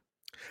rift?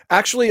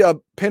 Actually, a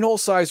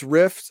pinhole-sized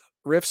rifts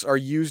are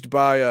used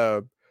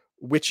by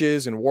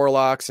witches and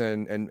warlocks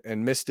and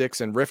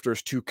mystics and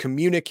rifters to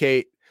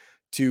communicate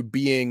to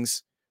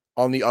beings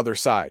on the other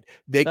side.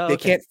 They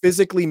can't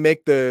physically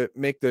make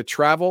the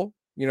travel,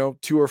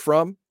 to or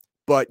from,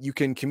 but you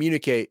can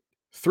communicate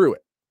through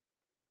it.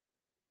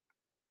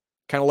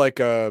 Kind of like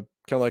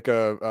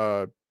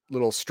a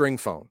little string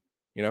phone,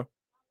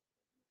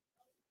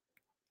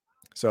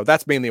 So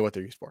that's mainly what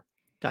they're used for.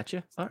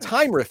 Gotcha. All right.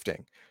 Time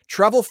rifting.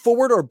 Travel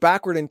forward or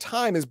backward in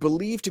time is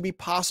believed to be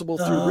possible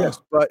through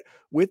rifts, but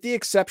with the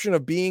exception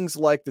of beings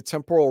like the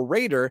Temporal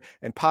Raider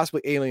and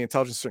possibly alien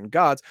intelligence, certain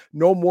gods,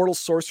 no mortal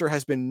sorcerer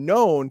has been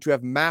known to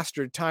have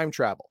mastered time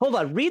travel. Hold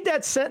on, read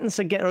that sentence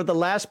again, or the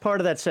last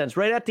part of that sentence,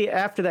 right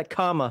after that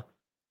comma.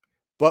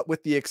 But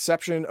with the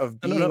exception of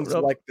beings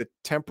like the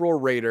Temporal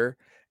Raider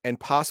and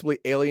possibly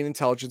alien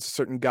intelligence,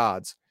 certain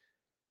gods,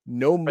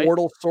 no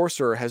mortal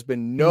sorcerer has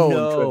been known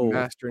to have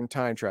mastered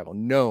time travel.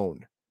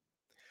 Known.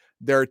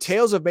 There are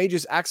tales of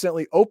mages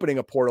accidentally opening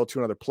a portal to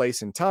another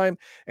place in time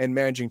and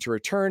managing to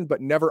return, but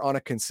never on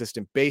a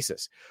consistent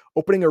basis.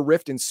 Opening a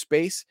rift in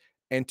space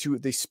and to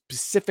the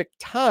specific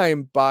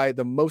time by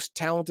the most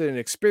talented and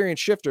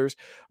experienced shifters,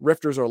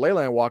 rifters, or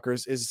leyline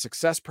walkers is a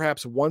success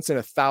perhaps once in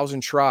 1,000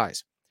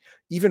 tries.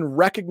 Even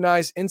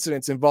recognized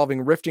incidents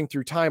involving rifting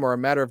through time are a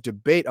matter of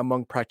debate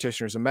among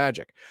practitioners of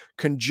magic.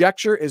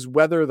 Conjecture is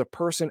whether the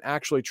person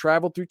actually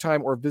traveled through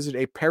time or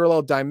visited a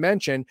parallel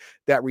dimension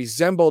that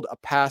resembled a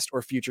past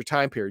or future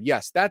time period.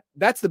 Yes,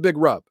 that's the big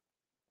rub.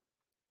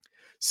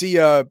 See,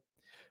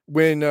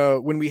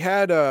 when we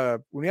had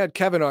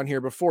Kevin on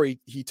here before,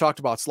 he talked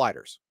about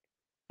Sliders,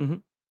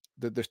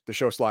 the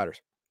show Sliders,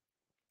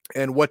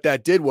 and what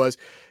that did was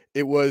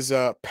it was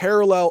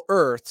parallel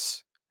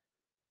Earths,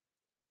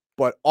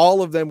 but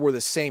all of them were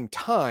the same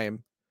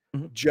time,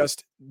 Mhm.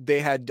 just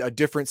they had a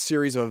different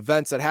series of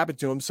events that happened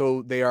to them,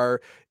 so they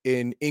are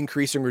in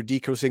increasing or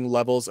decreasing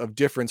levels of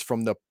difference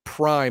from the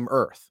prime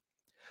Earth.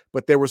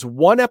 But there was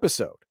one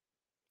episode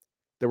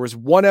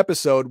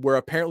where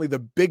apparently the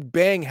Big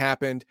Bang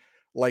happened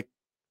like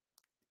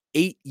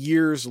 8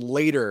 years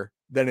later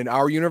than in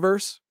our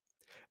universe,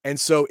 and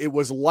so it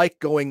was like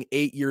going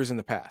 8 years in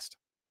the past.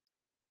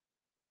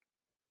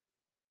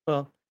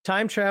 Well,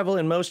 time travel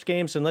in most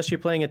games, unless you're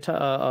playing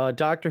a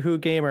Doctor Who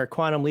game or a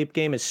Quantum Leap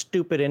game, is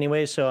stupid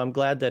anyway. So I'm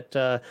glad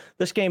that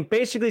this game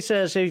basically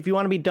says, hey, if you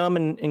want to be dumb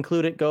and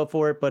include it, go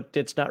for it, but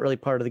it's not really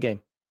part of the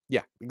game.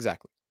 Yeah,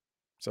 exactly.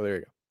 So there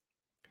you go.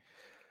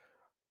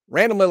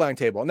 Random leyline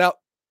table. Now,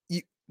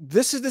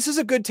 this is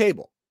a good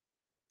table.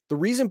 The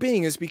reason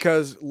being is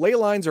because ley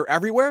lines are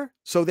everywhere,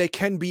 so they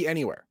can be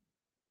anywhere.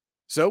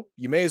 So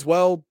you may as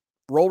well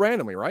roll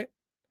randomly, right?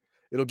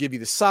 It'll give you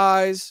the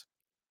size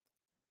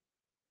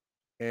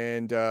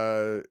and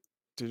about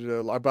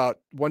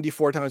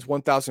 1d4 times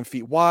 1,000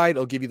 feet wide.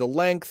 It'll give you the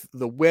length,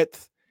 the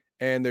width,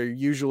 and they're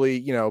usually,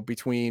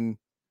 between,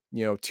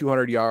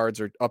 200 yards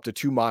or up to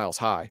 2 miles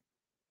high.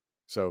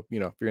 So,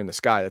 if you're in the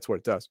sky, that's what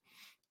it does.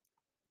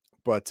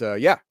 But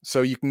yeah,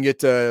 so you can get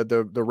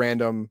the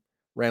random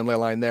ley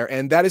line there.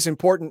 And that is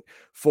important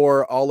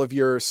for all of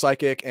your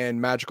psychic and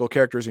magical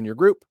characters in your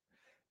group,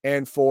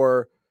 and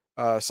for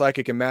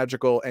psychic and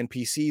magical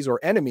NPCs or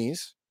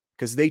enemies,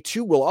 because they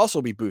too will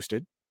also be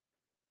boosted.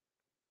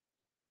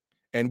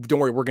 And don't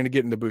worry, we're going to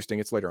get into boosting.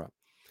 It's later on.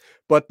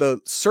 But the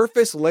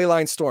surface ley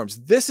line storms,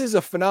 this is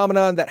a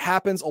phenomenon that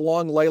happens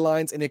along ley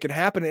lines, and it can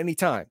happen at any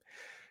time.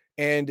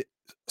 And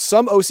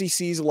some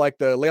OCCs, like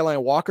the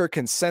Leyline Walker,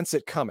 can sense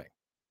it coming.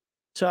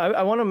 So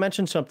I want to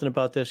mention something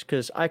about this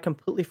because I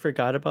completely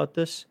forgot about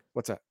this.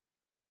 What's that?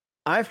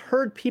 I've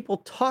heard people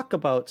talk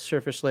about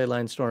surface ley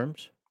line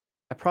storms.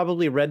 I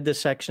probably read this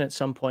section at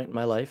some point in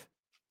my life.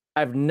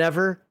 I've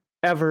never,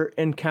 ever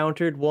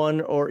encountered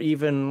one or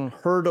even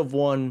heard of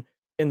one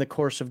in the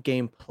course of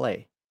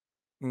gameplay.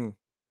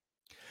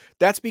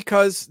 That's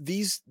because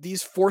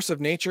these force of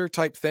nature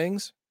type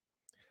things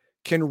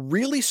can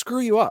really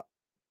screw you up.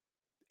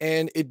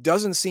 And it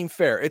doesn't seem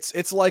fair.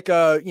 It's like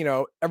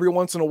every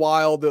once in a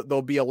while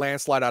there'll be a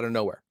landslide out of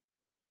nowhere.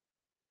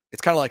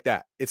 It's kind of like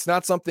that. It's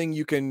not something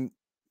you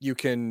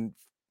can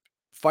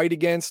fight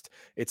against.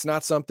 It's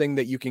not something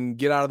that you can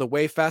get out of the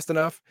way fast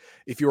enough.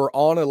 If you're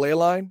on a ley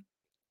line,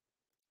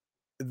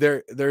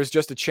 there's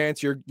just a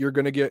chance you're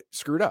going to get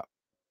screwed up.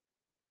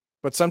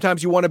 But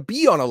sometimes you want to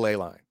be on a ley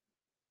line.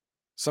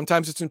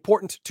 Sometimes it's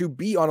important to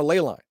be on a ley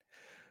line.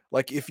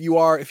 Like if you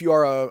are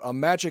a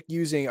magic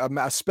using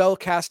a spell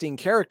casting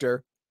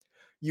character,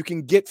 you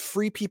can get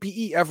free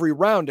PPE every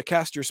round to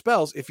cast your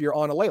spells if you're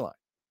on a ley line.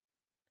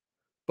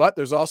 But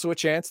there's also a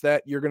chance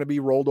that you're going to be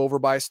rolled over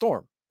by a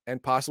storm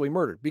and possibly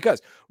murdered,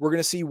 because we're going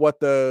to see what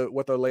the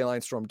ley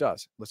line storm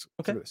does. Let's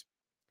do this.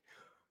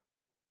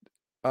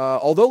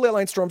 Although ley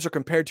line storms are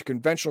compared to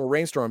conventional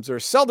rainstorms,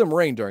 there's seldom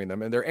rain during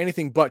them, and they're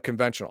anything but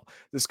conventional.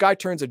 The sky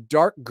turns a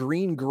dark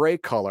green-gray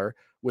color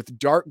with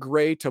dark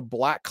gray to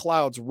black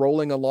clouds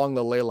rolling along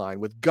the ley line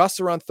with gusts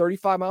around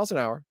 35 miles an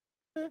hour,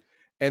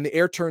 and the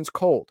air turns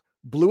cold.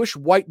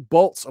 Bluish-white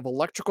bolts of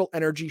electrical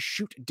energy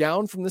shoot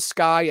down from the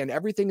sky, and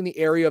everything in the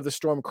area of the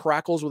storm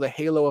crackles with a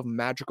halo of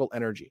magical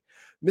energy.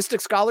 Mystic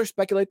scholars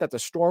speculate that the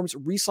storms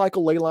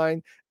recycle ley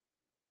line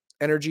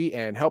energy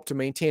and help to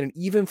maintain an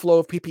even flow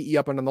of PPE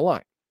up and down the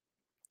line.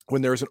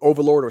 When there is an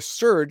overload or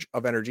surge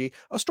of energy,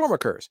 a storm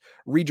occurs,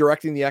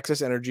 redirecting the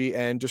excess energy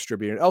and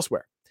distributing it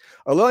elsewhere.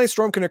 A ley line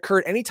storm can occur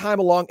at any time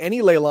along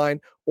any ley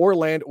line, or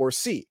land or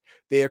sea.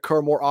 They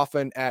occur more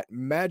often at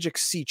magic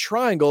sea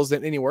triangles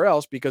than anywhere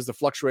else because the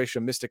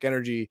fluctuation of mystic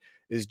energy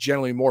is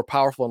generally more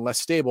powerful and less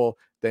stable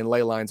than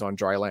ley lines on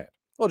dry land.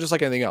 Well, just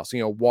like anything else,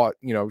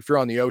 if you're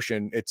on the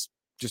ocean, it's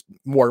just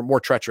more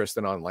treacherous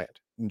than on land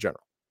in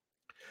general.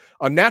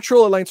 A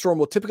natural ley line storm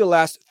will typically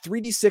last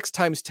 3d6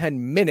 times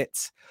 10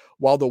 minutes,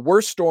 while the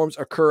worst storms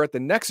occur at the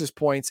nexus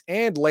points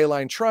and ley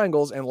line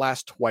triangles and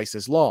last twice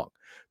as long.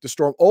 The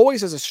storm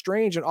always has a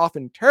strange and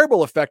often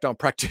terrible effect on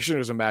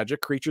practitioners of magic,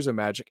 creatures of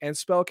magic, and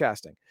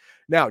spellcasting.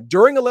 Now,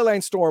 during a ley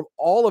line storm,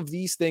 all of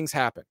these things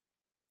happen.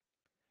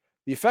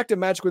 The effect of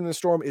magic within the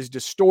storm is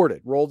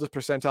distorted. Roll the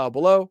percentile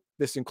below.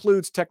 This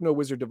includes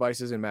techno-wizard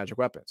devices and magic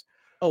weapons.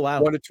 Oh,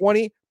 wow. 1 to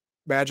 20,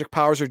 magic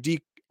powers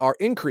are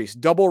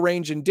increased. Double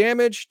range and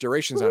damage,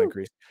 duration's not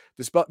increased.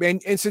 The spell,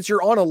 and since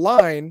you're on a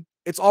line,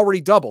 it's already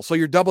double. So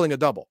you're doubling a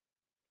double.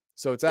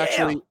 So it's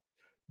actually...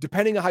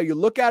 Depending on how you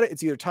look at it,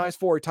 it's either times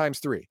 4 or times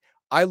 3.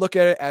 I look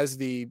at it as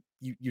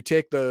you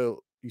take the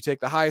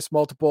highest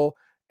multiple,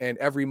 and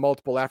every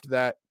multiple after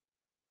that,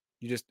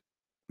 you just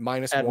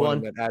minus add 1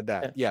 and then add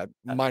that. Yeah,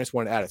 minus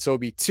 1 and add it. So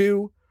it'd be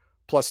 2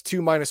 plus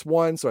 2 minus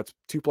 1. So it's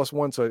 2 plus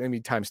 1. So it'd be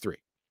times 3.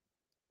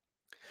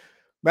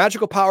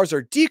 Magical powers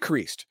are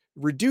decreased,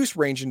 reduce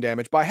range and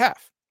damage by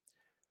half.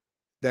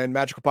 Then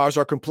magical powers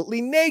are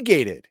completely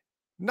negated.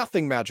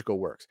 Nothing magical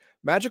works.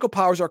 Magical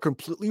powers are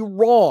completely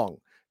wrong.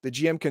 The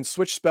GM can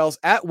switch spells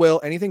at will.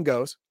 Anything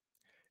goes.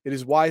 It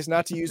is wise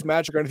not to use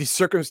magic under these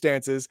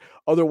circumstances.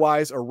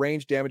 Otherwise, a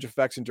range, damage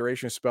effects, and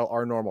duration of spell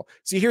are normal.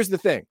 See, here's the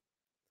thing.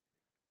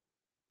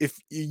 If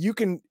you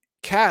can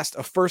cast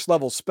a first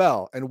level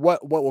spell, and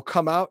what will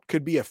come out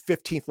could be a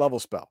 15th level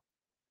spell.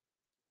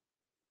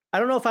 I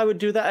don't know if I would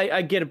do that.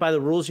 I get it by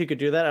the rules. You could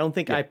do that. I don't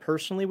think I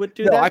personally would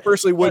do No, that. I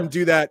personally wouldn't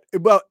do that.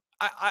 Well,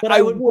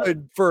 I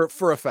would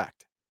for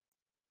effect.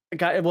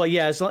 Well,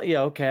 yeah,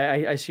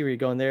 okay. I see where you're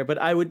going there, but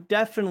I would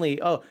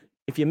definitely. Oh,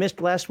 if you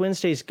missed last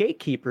Wednesday's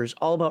Gatekeepers,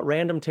 all about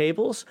random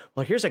tables.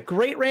 Well, here's a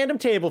great random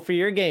table for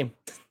your game.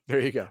 There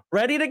you go.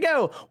 Ready to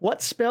go.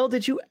 What spell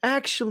did you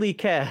actually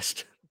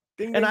cast?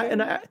 Ding, and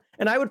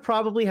ding, I would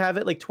probably have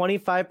it like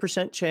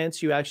 25%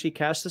 chance you actually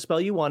cast the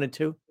spell you wanted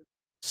to.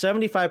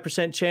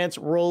 75% chance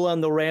roll on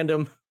the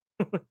random.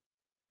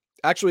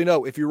 Actually,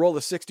 no. If you roll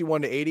the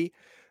 61 to 80,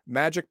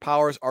 magic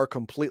powers are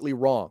completely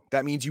wrong.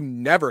 That means you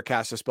never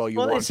cast a spell you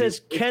want. Well, it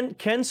says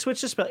can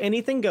switch the spell.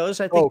 Anything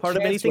goes. I think part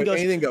of anything goes.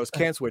 Anything goes.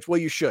 Can switch. Well,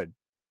 you should.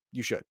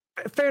 You should.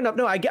 Fair enough.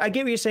 No, I get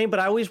what you're saying, but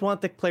I always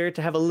want the player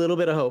to have a little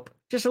bit of hope.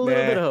 Just a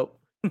little bit of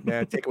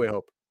hope. Take away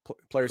hope.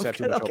 Players have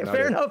too much hope.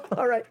 Fair enough.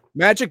 All right.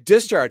 Magic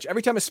discharge.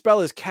 Every time a spell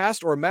is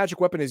cast or a magic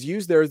weapon is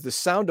used, there is the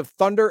sound of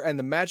thunder, and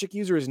the magic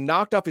user is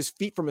knocked off his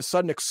feet from a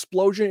sudden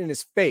explosion in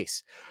his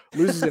face.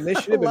 Loses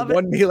initiative in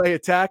one melee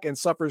attack and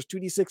suffers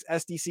 2d6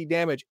 SDC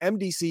damage,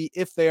 MDC,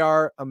 if they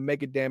are a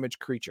mega damage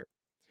creature.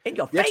 In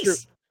your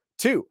face.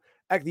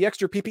 The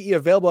extra PPE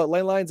available at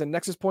ley lines and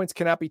nexus points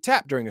cannot be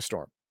tapped during a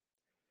storm.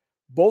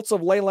 Bolts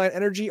of ley line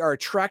energy are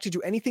attracted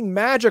to anything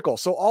magical.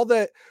 So all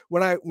that,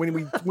 when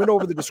we went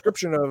over the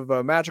description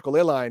of magical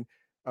ley line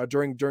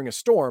during a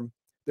storm,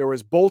 there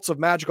was bolts of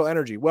magical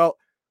energy. Well,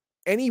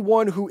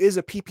 anyone who is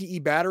a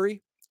PPE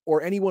battery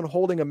or anyone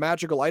holding a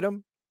magical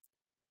item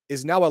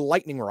is now a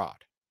lightning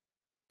rod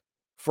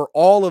for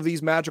all of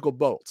these magical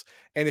bolts.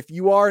 And if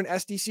you are an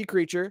SDC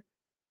creature,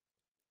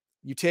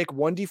 you take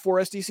 1d4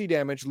 SDC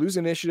damage, lose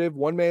initiative,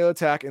 1 melee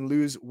attack, and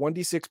lose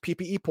 1d6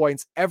 PPE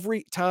points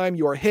every time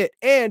you are hit.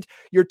 And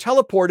you're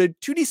teleported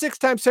 2d6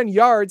 times 10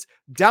 yards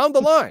down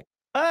the line.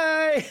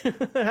 Hi!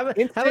 have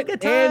a good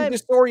time. And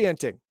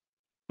disorienting.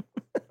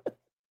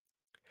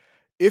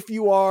 If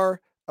you are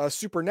a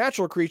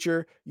supernatural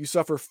creature, you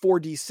suffer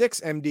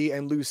 4d6 MD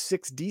and lose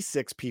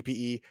 6d6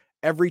 PPE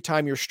every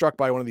time you're struck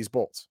by one of these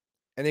bolts.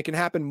 And it can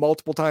happen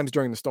multiple times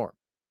during the storm.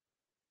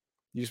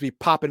 You just be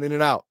popping in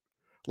and out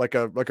like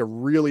a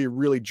really,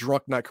 really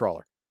drunk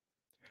nightcrawler.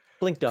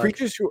 Blink dog.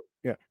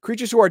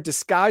 Creatures who are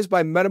disguised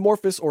by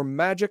metamorphosis or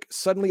magic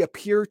suddenly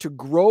appear to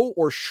grow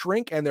or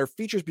shrink, and their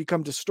features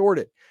become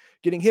distorted.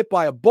 Getting hit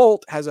by a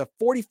bolt has a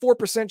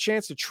 44%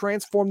 chance to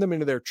transform them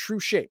into their true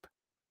shape.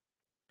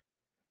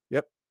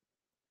 Yep.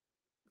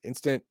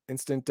 Instant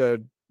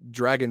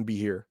dragon be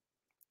here.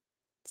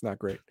 It's not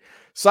great.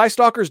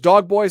 Psystalkers,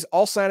 dog boys,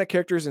 all Sonic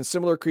characters and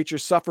similar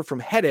creatures suffer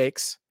from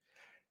headaches,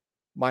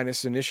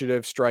 minus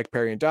initiative, strike,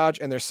 parry, and dodge,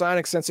 and their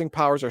sonic sensing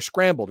powers are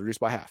scrambled,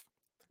 reduced by half.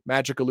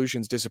 Magic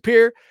illusions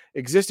disappear.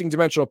 Existing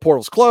dimensional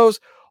portals close.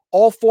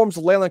 All forms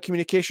of leyline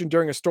communication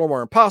during a storm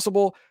are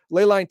impossible.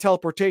 Leyline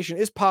teleportation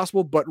is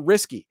possible, but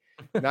risky.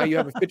 Now you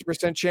have a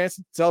 50% chance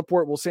to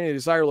teleport will send you to a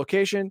desired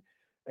location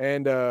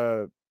and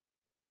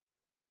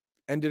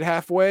end it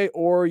halfway,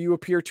 or you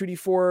appear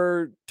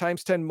 2d4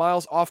 times 10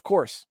 miles off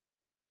course.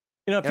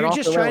 You know, if you're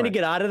just trying to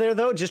get out of there,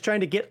 though, just trying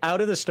to get out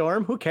of the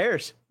storm, who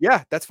cares?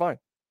 Yeah, that's fine.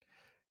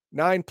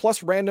 9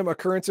 plus random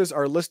occurrences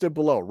are listed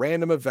below.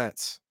 Random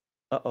events.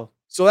 Uh-oh.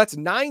 So that's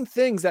 9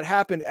 things that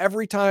happen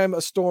every time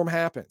a storm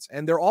happens,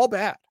 and they're all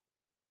bad.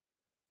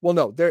 Well,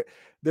 no,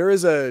 there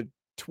is a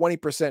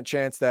 20%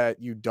 chance that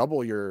you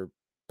double your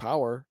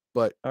power,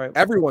 but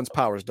everyone's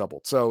power is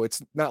doubled, so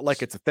it's not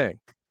like it's a thing.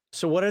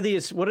 So what are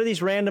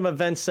these random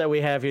events that we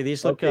have here?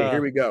 These look. Okay,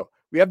 here we go.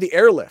 We have the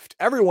airlift.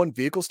 Everyone,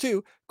 vehicles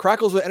too,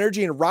 crackles with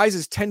energy and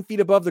rises 10 feet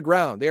above the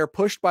ground. They are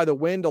pushed by the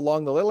wind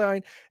along the ley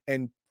line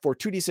and for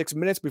 2d6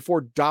 minutes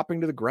before dropping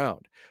to the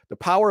ground. The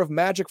power of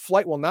magic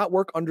flight will not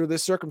work under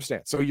this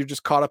circumstance. So you're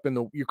just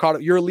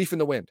you're a leaf in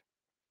the wind.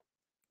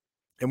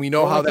 And we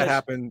know how that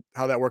happened,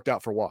 how that worked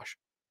out for Wash.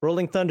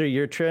 Rolling Thunder,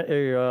 you're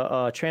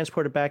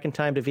transported back in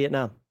time to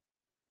Vietnam.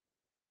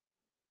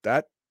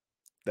 That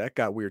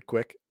got weird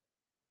quick.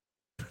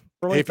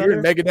 Rolling if you're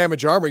in mega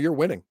damage armor, you're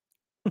winning.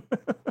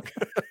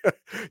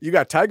 You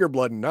got tiger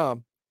blood and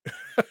Nam.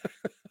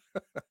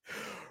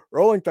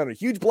 Rolling Thunder.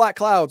 Huge black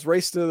clouds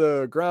race to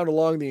the ground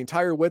along the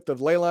entire width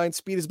of ley line.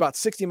 Speed is about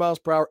 60 miles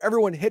per hour.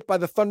 Everyone hit by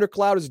the thunder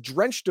cloud is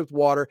drenched with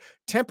water,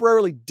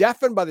 temporarily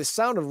deafened by the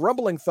sound of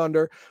rumbling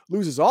thunder,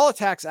 loses all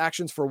attacks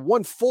actions for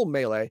 1 full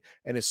melee,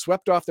 and is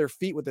swept off their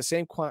feet with the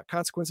same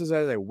consequences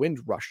as a wind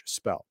rush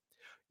spell.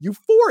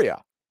 Euphoria.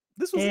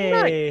 This was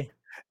nice.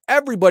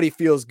 Everybody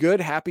feels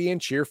good, happy, and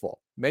cheerful.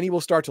 Many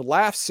will start to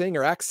laugh, sing,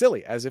 or act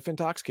silly, as if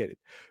intoxicated.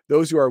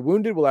 Those who are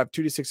wounded will have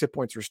 2d6 hit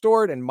points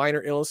restored, and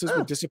minor illnesses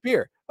will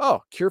disappear.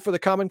 Oh, cure for the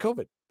common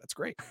COVID. That's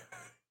great.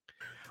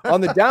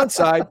 On the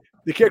downside,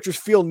 the characters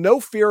feel no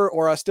fear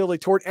or hostility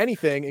toward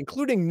anything,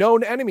 including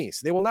known enemies.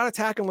 They will not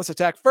attack unless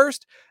attacked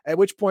first, at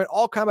which point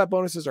all combat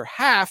bonuses are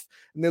half,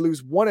 and they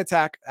lose 1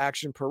 attack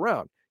action per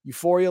round.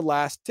 Euphoria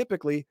lasts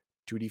typically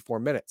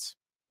 2d4 minutes.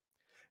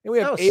 And we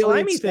have Oh, alien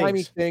slimy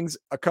slimy things. things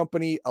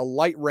accompany a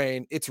light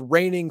rain. It's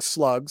raining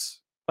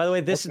slugs. By the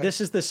way, this Okay.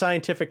 is the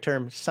scientific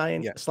term.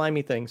 Yeah.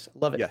 Slimy things.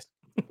 Love it. Yes.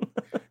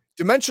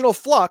 Dimensional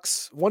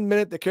flux. 1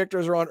 minute the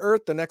characters are on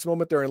Earth, the next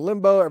moment they're in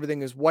limbo.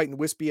 Everything is white and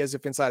wispy as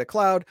if inside a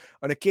cloud.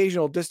 An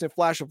occasional distant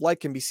flash of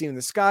light can be seen in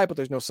the sky, but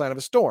there's no sign of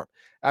a storm.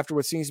 After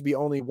what seems to be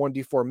only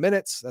 1d4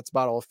 minutes, that's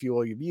about all the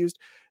fuel you've used,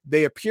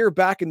 they appear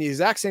back in the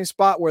exact same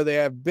spot where they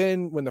have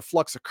been when the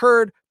flux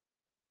occurred.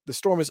 The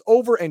storm is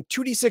over and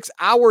 2d6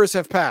 hours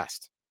have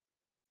passed.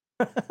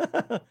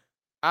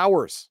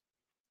 Hours.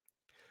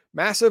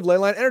 Massive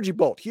leyline energy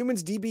bolt.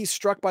 Humans DB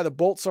struck by the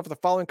bolt suffer the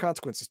following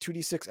consequences: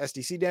 2d6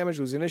 SDC damage,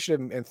 lose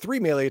initiative, and 3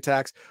 melee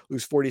attacks,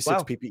 lose 46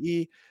 Wow.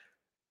 PPE,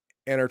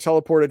 and are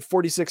teleported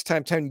 46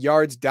 times 10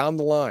 yards down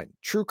the line.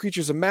 True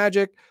creatures of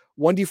magic,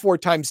 1d4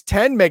 times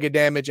 10 mega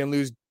damage, and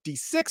lose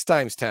d6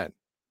 times 10,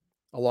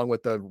 along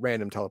with the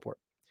random teleport.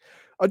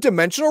 A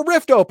dimensional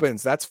rift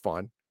opens. That's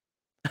fun.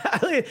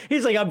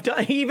 He's like, I'm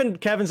done. Even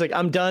Kevin's like,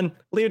 I'm done.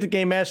 Leave it to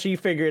Game Master. You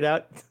figure it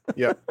out.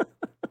 Yep.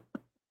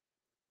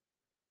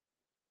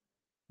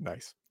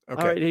 Nice.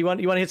 Okay. All right. You want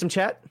to hit some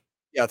chat,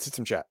 Yeah, let's hit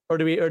some chat. or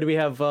do we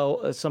have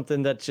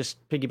something that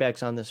just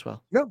piggybacks on this?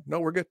 Well, No,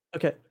 we're good.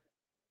 okay.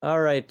 All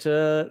right.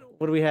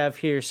 What do we have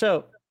here?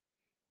 So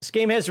this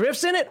game has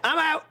rifts in it. I'm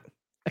out.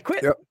 I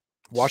quit. Yep.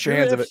 Wash your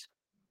hands of it.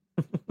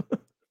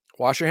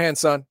 Wash your hands,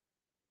 son.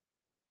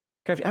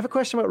 Okay, I have a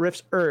question about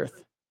Rifts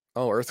Earth.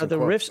 Oh, Earth. Are the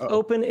rifts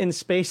open in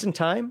space and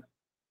time?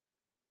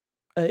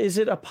 Is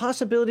it a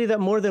possibility that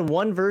more than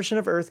one version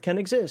of Earth can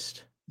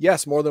exist?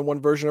 Yes, more than one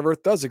version of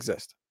Earth does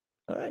exist.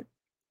 All right.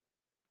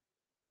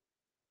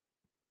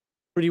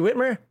 Rudy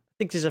Whitmer, I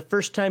think he's a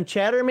first-time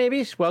chatter,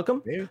 maybe.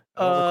 Welcome. Maybe.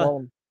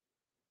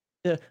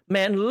 Yeah,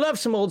 man, love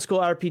some old school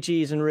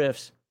RPGs and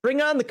riffs.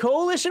 Bring on the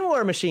Coalition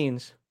war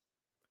machines.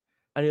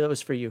 I knew that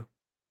was for you.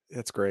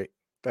 That's great.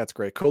 That's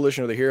great.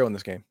 Coalition are the hero in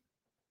this game.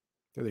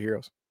 They're the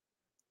heroes.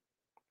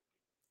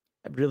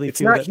 I really It's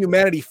feel not that.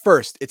 humanity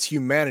first. It's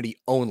humanity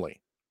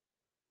only.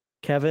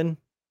 Kevin,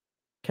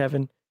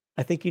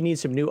 I think you need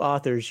some new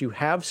authors. You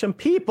have some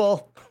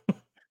people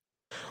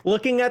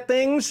looking at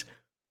things,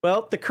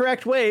 well, the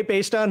correct way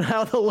based on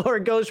how the lore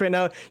goes right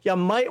now. You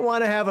might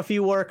want to have a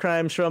few war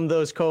crimes from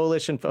those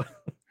Coalition folks.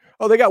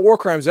 Oh, they got war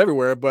crimes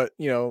everywhere, but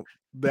you know,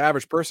 the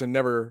average person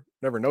never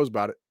knows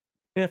about it.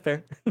 Yeah,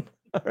 fair.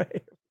 All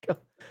right. Go.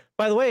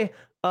 By the way,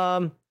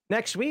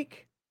 next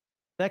week,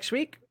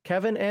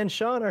 Kevin and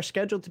Sean are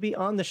scheduled to be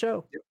on the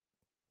show. Yep.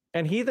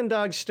 And Heathen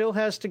Dog still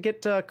has to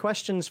get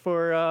questions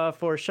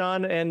for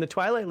Sean and the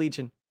Twilight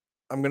Legion.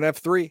 I'm gonna have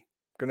three.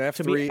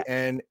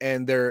 And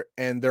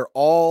they're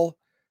all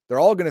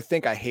gonna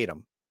think I hate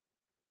them.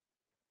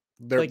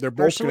 They're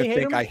both gonna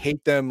think I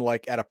hate them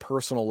like at a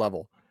personal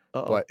level.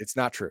 But it's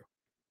not true.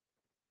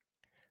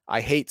 I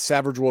hate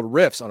Savage World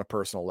Rifts on a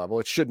personal level.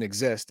 It shouldn't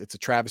exist. It's a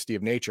travesty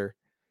of nature.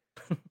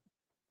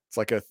 It's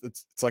like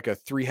a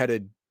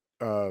three-headed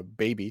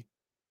baby.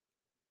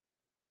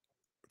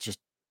 It's just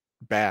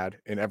bad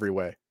in every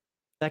way.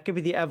 That could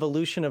be the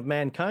evolution of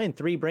mankind.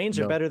 3 brains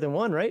are better than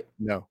 1, right?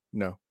 No.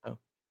 Oh.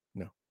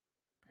 No.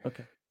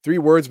 Okay. 3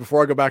 words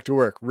before I go back to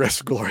work.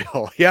 Rift Glory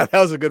Hole. Yeah, that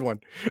was a good one.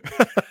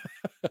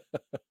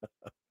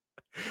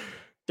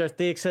 Darth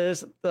Theik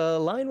says the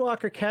Line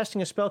Walker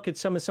casting a spell could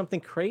summon something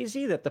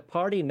crazy that the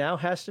party now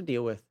has to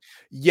deal with.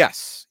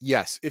 Yes.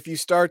 If you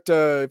start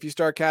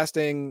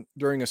casting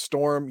during a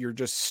storm, you're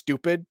just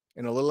stupid.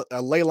 And a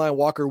Leyline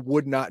Walker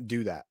would not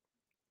do that.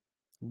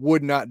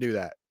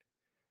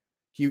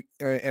 He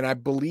and I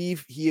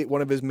believe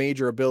one of his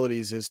major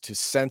abilities is to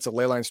sense a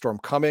leyline storm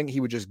coming. He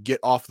would just get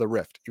off the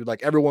rift. He would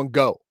like, everyone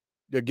go,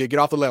 get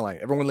off the leyline.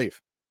 Everyone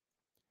leave.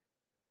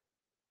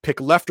 Pick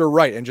left or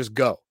right and just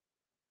go.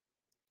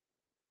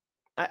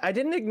 I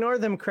didn't ignore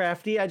them,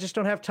 Crafty. I just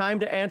don't have time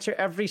to answer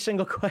every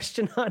single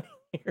question on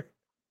here.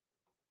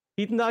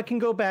 Heathen Dog can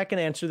go back and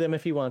answer them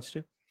if he wants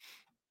to.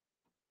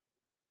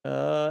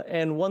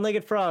 And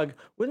One-Legged Frog,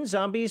 wouldn't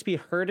zombies be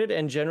herded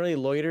and generally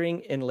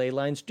loitering in ley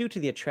lines due to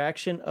the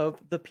attraction of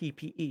the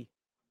PPE?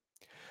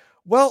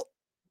 Well,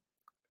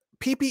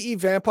 PPE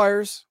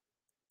vampires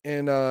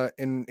in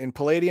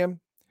Palladium,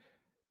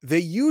 they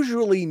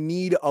usually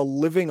need a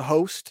living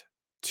host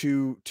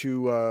to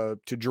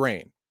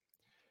drain.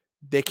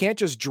 They can't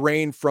just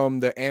drain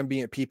from the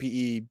ambient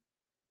PPE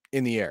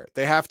in the air.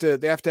 They have to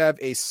have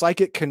a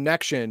psychic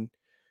connection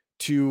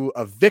to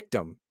a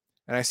victim.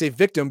 And I say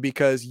victim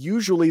because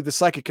usually the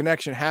psychic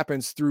connection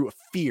happens through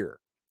fear.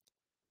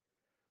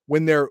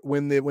 When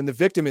the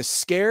victim is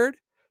scared,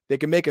 they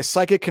can make a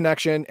psychic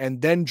connection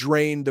and then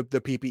drain the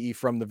PPE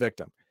from the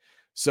victim.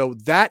 So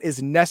that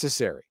is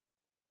necessary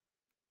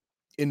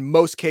in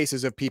most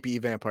cases of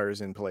PPE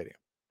vampires in Palladium.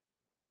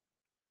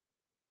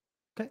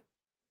 Okay.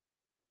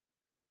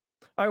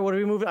 All right, what are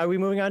we moving? Are we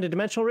moving on to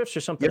dimensional rifts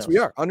or something else? Yes, we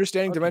are.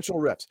 Understanding dimensional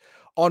rifts.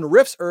 On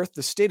Rifts Earth,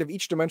 the state of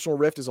each dimensional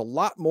rift is a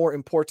lot more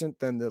important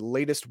than the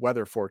latest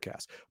weather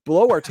forecast.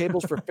 Below are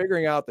tables for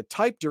figuring out the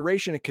type,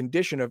 duration, and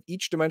condition of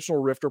each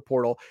dimensional rift or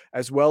portal,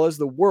 as well as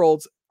the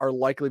worlds are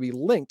likely to be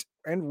linked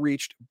and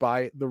reached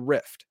by the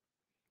rift.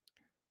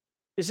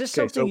 Is this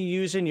Okay, something so you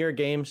use in your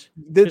games?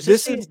 'Cause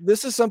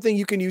this is something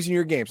you can use in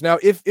your games. Now,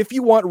 if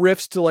you want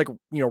rifts to like,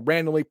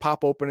 randomly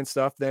pop open and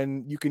stuff,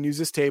 then you can use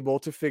this table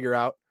to figure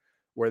out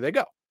where they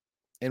go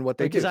and what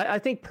they because do. I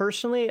think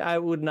personally, I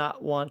would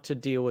not want to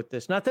deal with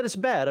this. Not that it's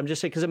bad. I'm just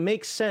saying because it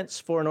makes sense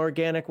for an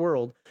organic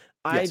world.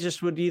 I Yes.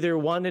 just would either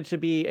want it to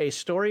be a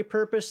story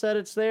purpose that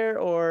it's there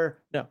or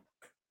no.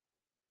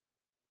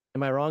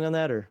 Am I wrong on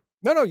that or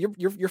No,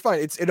 you're fine.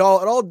 It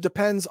all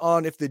depends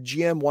on if the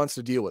GM wants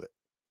to deal with it.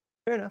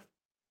 fair enough?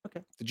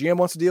 If the GM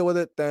wants to deal with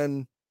it,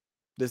 then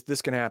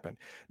this can happen.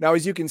 Now,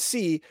 as you can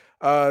see,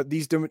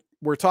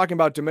 we're talking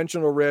about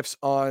dimensional rifts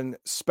on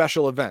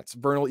special events: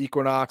 vernal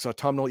equinox,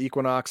 autumnal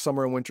equinox,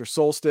 summer and winter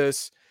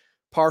solstice,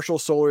 partial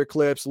solar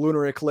eclipse,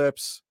 lunar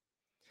eclipse,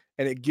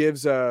 and it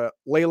gives a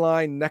ley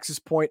line, nexus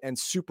point, and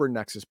super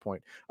nexus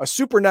point. A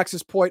super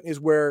nexus point is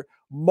where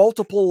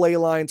multiple ley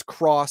lines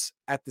cross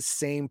at the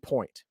same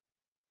point.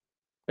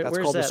 Wait, That's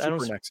where's called the that? I don't.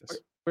 super nexus.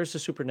 Where's the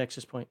super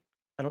nexus point?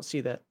 I don't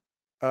see that.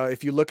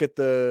 If you look at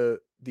the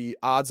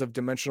odds of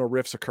dimensional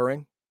rifts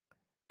occurring,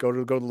 go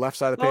to the left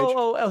side of the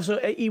page.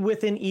 So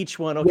within each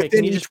one. Okay, Within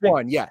can you each just pick?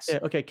 one, yes. Yeah,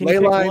 okay, can you Ley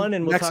pick line, one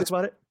and we'll talk nexus,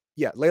 about it?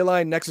 yeah, ley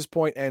line, nexus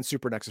point, and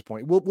super nexus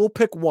point. We'll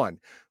pick one.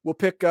 We'll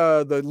pick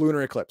the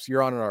lunar eclipse.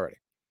 You're on it already.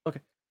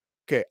 Okay.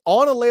 Okay.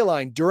 On a ley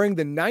line during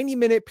the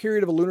 90-minute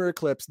period of a lunar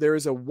eclipse, there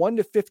is a 1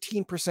 to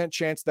 15%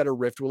 chance that a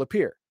rift will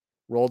appear.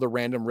 Roll the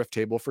random rift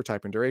table for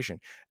type and duration.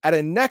 At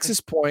a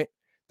nexus point,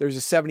 there's a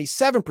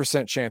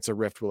 77% chance a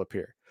rift will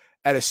appear.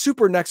 At a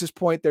super nexus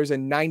point, there's a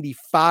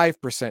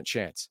 95%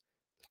 chance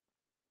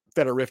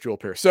that a rift will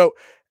appear. So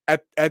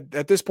at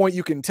this point,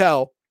 you can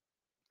tell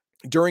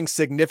during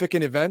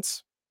significant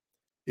events,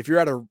 if you're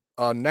at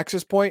a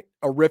nexus point,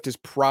 a rift is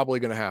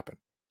probably going to happen.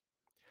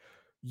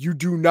 You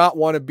do not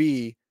want to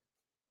be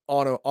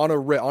on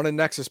a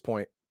nexus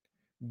point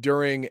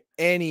during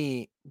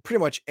pretty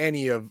much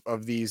any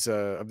of these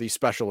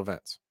special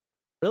events.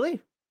 Really?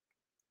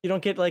 You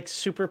don't get like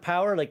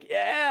superpower? Like,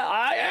 yeah,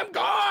 I am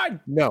God.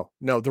 No,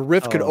 the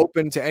rift could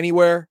open to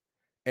anywhere,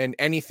 and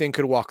anything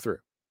could walk through.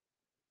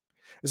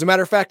 As a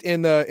matter of fact,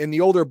 in the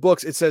older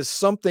books, it says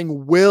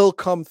something will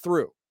come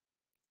through.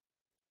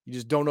 You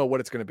just don't know what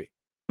it's going to be.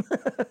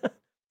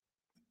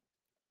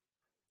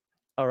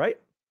 All right.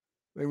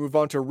 We move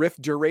on to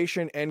rift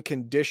duration and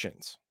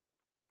conditions.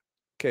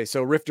 Okay,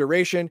 so rift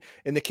duration.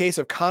 In the case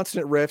of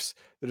constant rifts,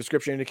 the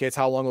description indicates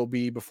how long it will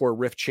be before a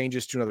rift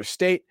changes to another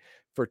state.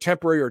 For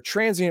temporary or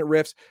transient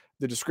rifts,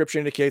 the description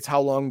indicates how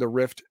long the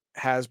rift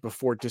has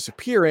before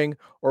disappearing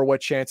or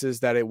what chances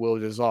that it will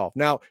dissolve.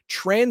 Now,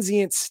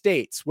 transient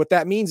states, what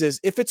that means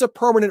is if it's a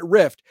permanent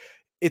rift,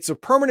 it's a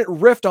permanent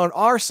rift on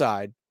our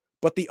side,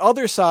 but the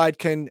other side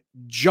can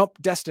jump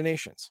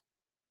destinations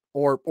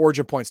or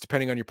origin points,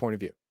 depending on your point of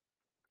view.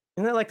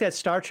 Isn't that like that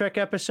Star Trek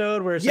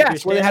episode where it's yes,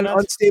 like where they had an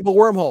unstable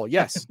wormhole.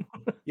 Yes.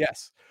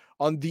 Yes.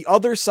 On the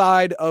other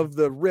side of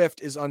the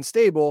rift is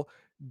unstable,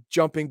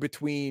 jumping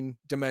between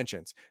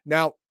dimensions.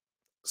 Now,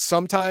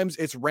 sometimes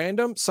it's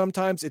random.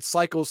 Sometimes it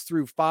cycles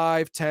through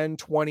 5, 10,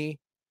 20,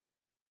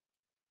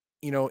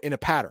 in a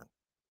pattern.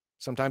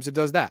 Sometimes it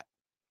does that.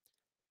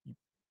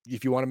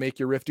 If you want to make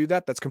your rift do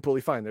that, that's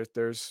completely fine.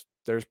 There's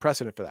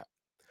precedent for that.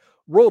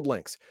 World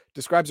links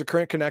describes a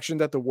current connection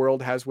that the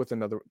rift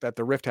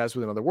has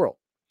with another world.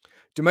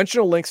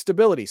 Dimensional link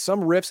stability.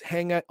 Some rifts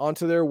hang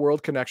onto their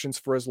world connections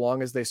for as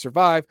long as they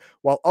survive,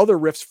 while other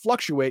rifts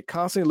fluctuate,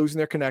 constantly losing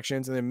their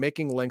connections and then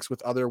making links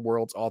with other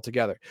worlds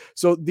altogether.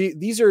 So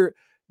these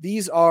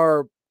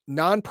are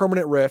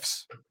non-permanent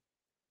rifts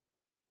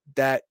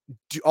that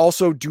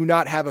also do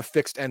not have a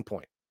fixed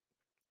endpoint.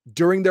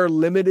 During their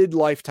limited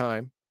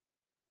lifetime,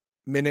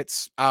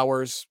 minutes,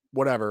 hours,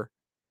 whatever,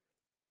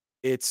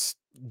 it's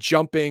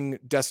jumping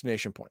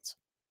destination points.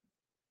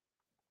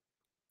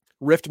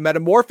 Rift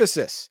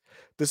metamorphosis.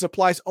 This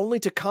applies only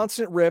to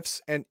constant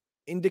rifts and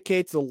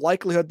indicates the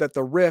likelihood that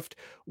the rift,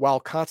 while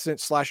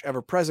constant /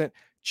 ever present,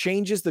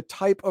 changes the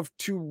type of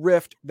to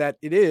rift that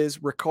it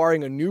is,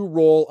 requiring a new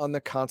role on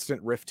the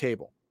constant rift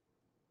table.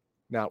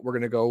 Now we're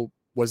going to go,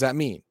 what does that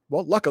mean?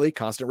 Well, luckily,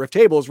 constant rift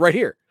table is right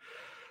here.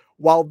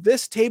 While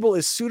this table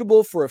is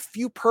suitable for a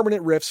few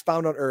permanent rifts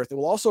found on Earth, it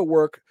will also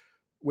work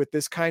with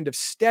this kind of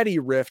steady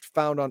rift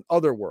found on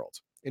other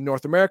worlds. In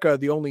North America,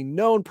 the only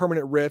known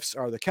permanent rifts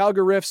are the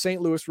Calgary Rift,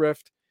 St. Louis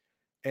Rift,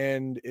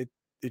 and it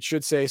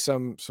should say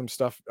some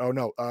stuff. Oh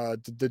no,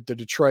 the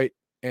Detroit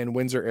and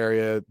Windsor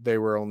area, they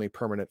were only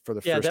permanent for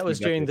the first. Yeah, that was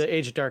during decades. the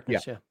Age of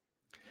Darkness. Yeah.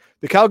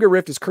 The Calgary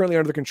Rift is currently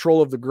under the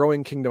control of the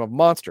growing kingdom of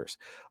monsters.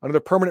 Another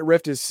permanent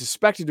rift is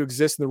suspected to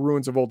exist in the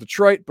ruins of Old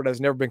Detroit, but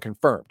has never been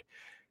confirmed.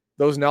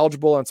 Those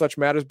knowledgeable on such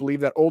matters believe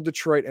that Old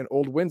Detroit and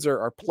Old Windsor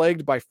are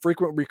plagued by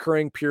frequent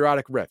recurring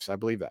periodic rifts. I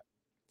believe that.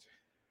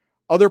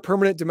 Other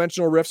permanent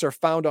dimensional rifts are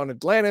found on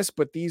Atlantis,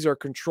 but these are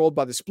controlled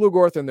by the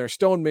Splugorth and their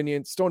stone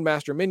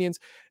master minions,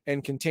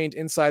 and contained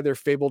inside their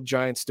fabled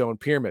giant stone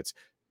pyramids.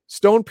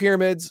 Stone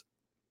pyramids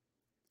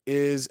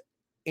is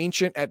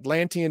ancient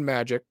Atlantean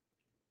magic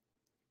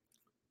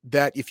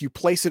that if you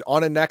place it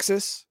on a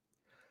nexus,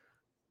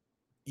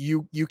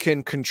 you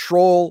can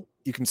control,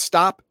 you can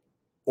stop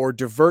or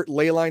divert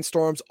ley line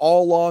storms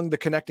all along the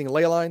connecting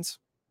ley lines.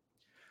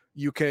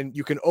 You can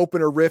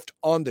open a rift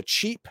on the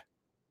cheap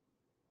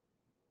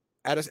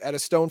at a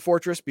stone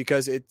fortress,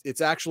 because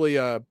it's actually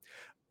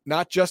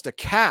not just a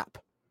cap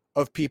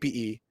of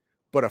PPE,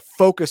 but a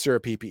focuser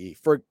of PPE.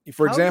 For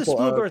example,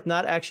 how is Smoogorth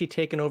not actually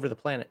taken over the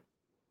planet?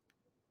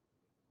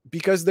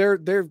 Because they're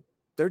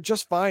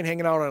just fine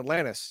hanging out on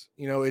Atlantis.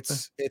 You know,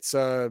 it's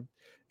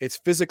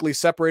physically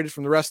separated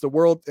from the rest of the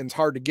world, and it's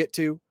hard to get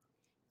to,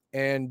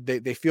 and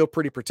they feel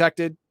pretty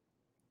protected.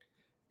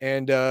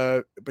 And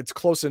it's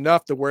close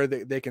enough to where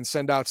they can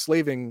send out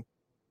slaving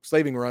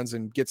runs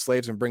and get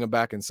slaves and bring them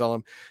back and sell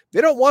them.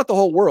 They don't want the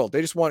whole world. They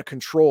just want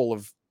control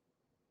of,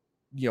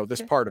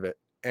 this part of it,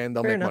 and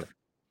they'll make money.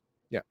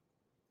 Yeah.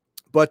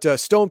 But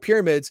stone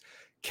pyramids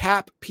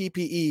cap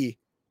PPE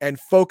and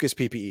focus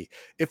PPE.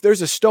 If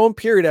there's a stone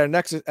pyramid at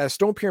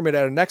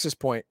a nexus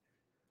point,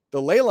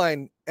 the ley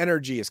line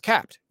energy is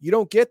capped. You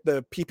don't get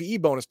the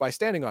PPE bonus by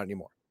standing on it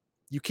anymore.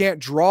 You can't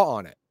draw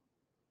on it.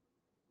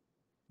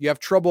 You have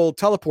trouble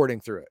teleporting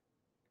through it.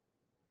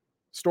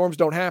 Storms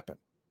don't happen.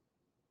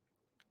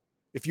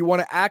 If you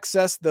want to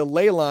access the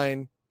ley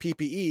line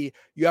PPE,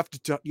 you have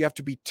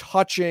to be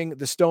touching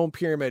the stone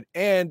pyramid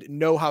and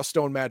know how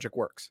stone magic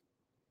works.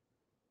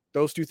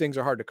 Those two things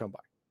are hard to come by.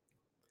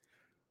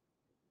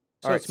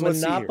 So it's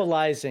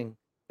monopolizing.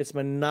 It's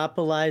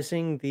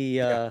monopolizing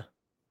the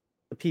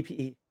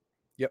PPE.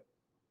 Yep,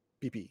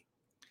 PPE.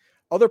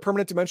 Other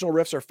permanent dimensional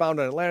rifts are found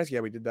on Atlantis.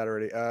 Yeah, we did that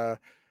already.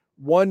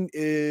 One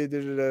is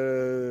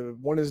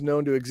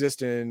known to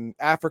exist in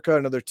Africa.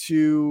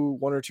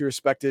 One or two are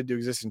expected to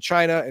exist in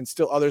China, and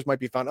still others might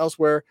be found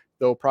elsewhere,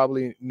 though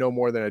probably no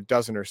more than a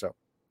dozen or so.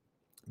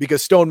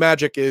 Because stone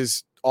magic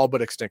is all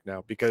but extinct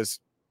now, because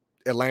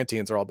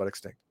Atlanteans are all but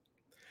extinct.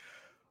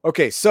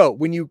 Okay, so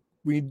when you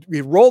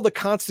roll the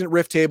constant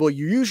rift table,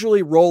 you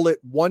usually roll it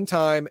one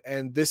time,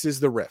 and this is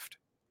the rift.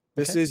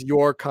 This is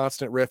your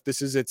constant rift.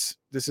 This is its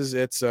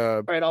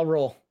all right, I'll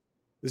roll.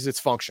 This is its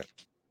function.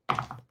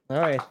 All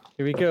right,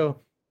 here we go.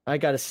 I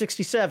got a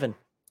 67.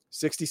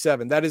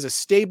 67. That is a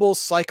stable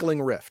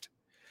cycling rift.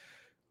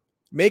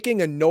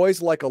 Making a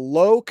noise like a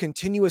low,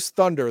 continuous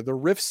thunder, the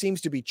rift seems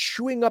to be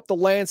chewing up the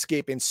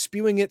landscape and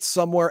spewing it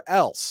somewhere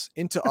else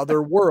into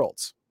other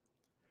worlds.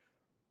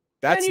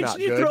 That's not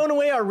good. You're throwing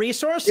away our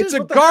resources? It's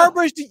a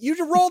garbage. You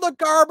rolled a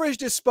garbage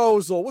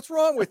disposal. What's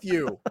wrong with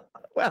you?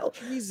 Well,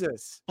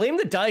 Jesus. Blame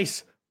the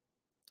dice.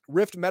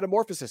 Rift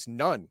metamorphosis,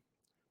 none.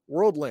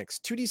 World links.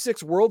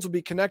 2d6 worlds will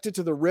be connected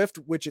to the rift,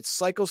 which it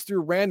cycles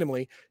through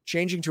randomly,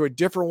 changing to a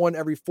different one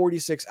every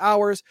 46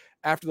 hours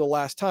after the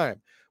last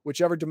time.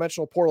 Whichever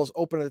dimensional portal is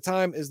open at the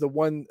time is the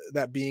one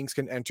that beings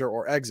can enter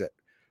or exit.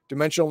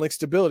 Dimensional link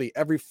stability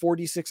every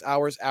 46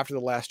 hours after the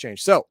last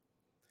change. So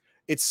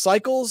it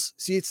cycles.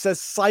 See, it says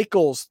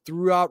cycles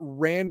throughout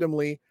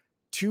randomly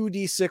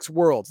 2d6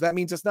 worlds. That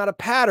means it's not a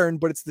pattern,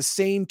 but it's the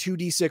same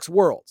 2d6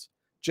 worlds,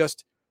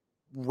 just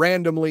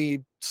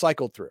randomly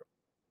cycled through.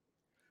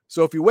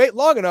 So if you wait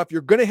long enough,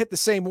 you're going to hit the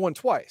same one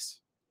twice.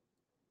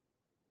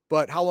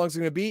 But how long is it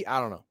going to be?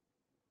 I don't know.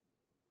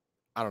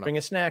 Bring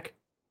a snack.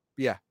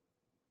 Yeah.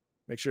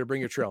 Make sure to bring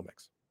your trail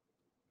mix.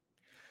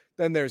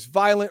 Then there's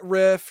violent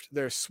rift.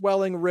 There's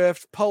swelling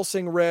rift,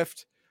 pulsing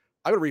rift.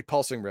 I'm going to read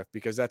pulsing rift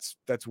because that's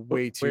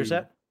way too Where's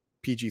that?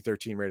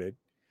 PG-13 rated.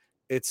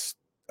 It's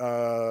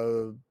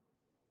second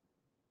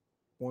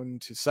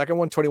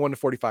one, 21 to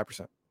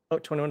 45%. Oh,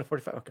 21 to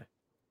 45. Okay.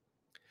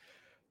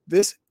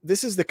 This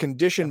is the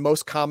condition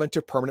most common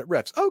to permanent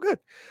rifts. Oh, good.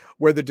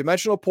 Where the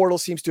dimensional portal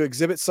seems to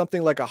exhibit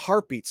something like a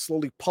heartbeat,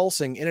 slowly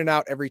pulsing in and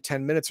out every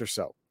 10 minutes or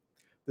so.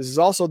 This is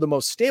also the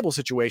most stable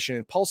situation,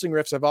 and pulsing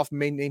rifts have often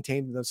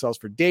maintained themselves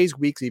for days,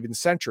 weeks, even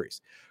centuries.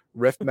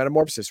 Rift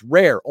metamorphosis,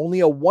 rare,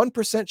 only a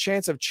 1%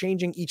 chance of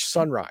changing each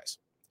sunrise.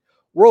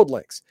 World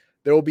links.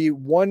 There will be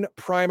one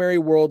primary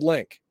world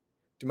link.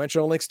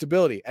 Dimensional link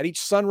stability. At each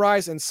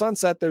sunrise and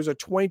sunset, there's a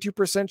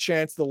 22%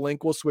 chance the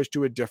link will switch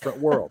to a different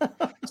world.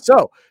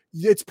 So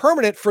it's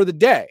permanent for the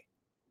day.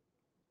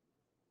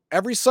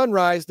 Every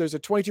sunrise, there's a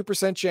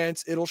 22%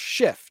 chance it'll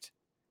shift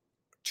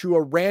to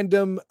a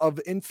random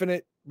of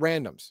infinite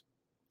randoms.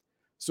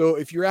 So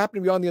if you happen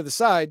to be on the other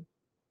side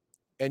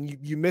and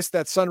you miss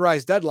that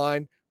sunrise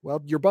deadline, well,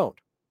 you're boned.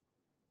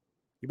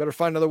 You better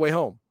find another way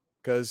home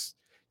because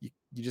you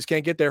just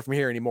can't get there from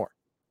here anymore.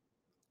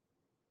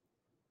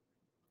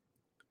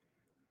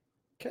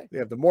 Okay. They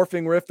have the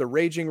morphing rift, the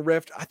raging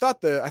rift. I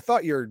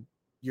thought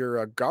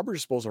your garbage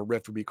disposal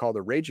rift would be called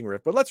the raging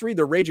rift, but let's read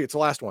the raging. It's the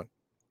last one.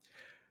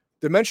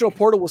 Dimensional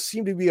portal will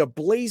seem to be a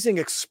blazing,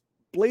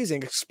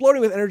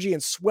 exploding with energy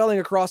and swelling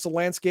across the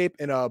landscape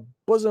in a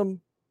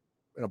blossom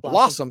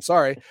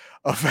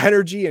of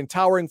energy and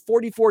towering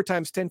 44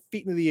 times 10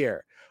 feet into the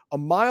air, a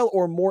mile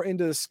or more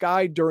into the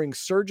sky during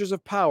surges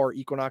of power,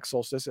 equinox,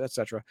 solstice,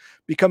 etc.,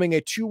 becoming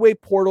a two-way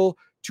portal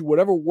to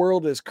whatever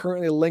world it is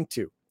currently linked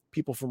to.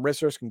 People from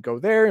Rissos can go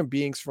there, and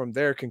beings from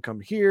there can come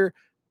here.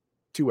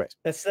 Two ways.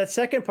 That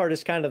second part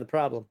is kind of the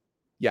problem.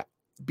 Yeah.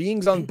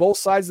 Beings on both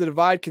sides of the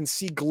divide can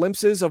see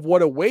glimpses of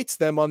what awaits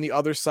them on the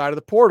other side of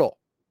the portal.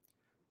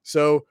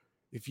 So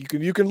if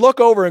you can look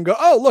over and go,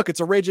 oh, look, it's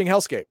a raging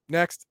hellscape.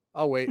 Next,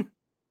 I'll wait.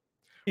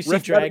 You see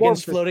Rift dragons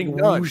Metamorphosis, floating.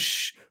 none.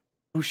 Whoosh,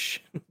 whoosh.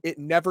 It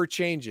never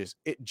changes.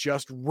 It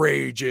just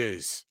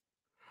rages.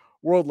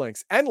 World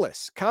links,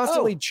 endless,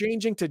 constantly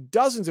changing to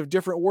dozens of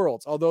different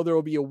worlds, although there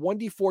will be a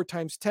 1d4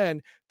 times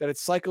 10 that it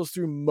cycles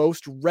through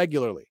most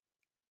regularly.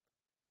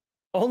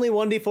 Only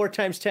 1d4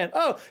 times 10.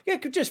 Oh, yeah,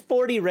 just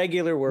 40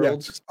 regular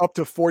worlds. Yeah, just up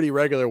to 40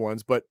 regular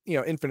ones, but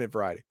infinite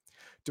variety.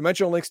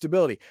 Dimensional link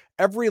stability.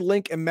 Every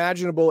link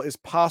imaginable is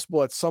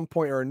possible at some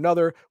point or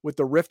another, with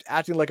the Rift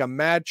acting like a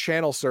mad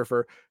channel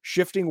surfer,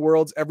 shifting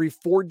worlds every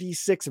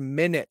 4d6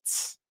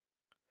 minutes.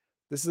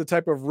 This is the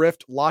type of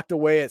rift locked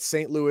away at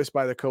St. Louis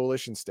by the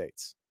coalition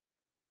states.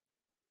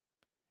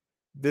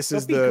 This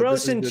is the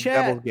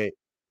Devil's Gate.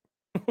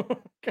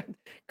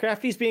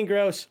 Crafty's being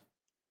gross.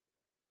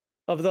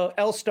 Although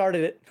L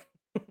started it.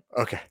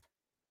 Okay.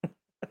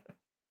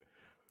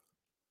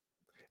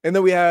 And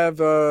then we have,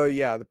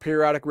 the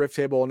periodic rift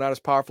table, not as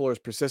powerful or as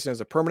persistent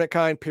as a permanent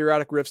kind.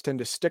 Periodic rifts tend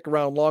to stick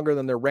around longer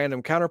than their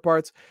random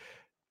counterparts.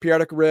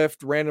 Periodic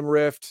rift, random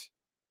rift.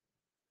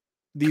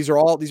 These are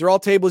all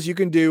tables you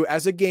can do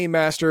as a game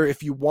master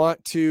if you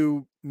want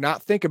to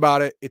not think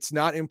about it. It's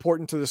not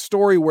important to the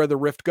story where the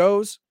rift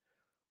goes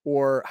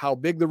or how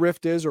big the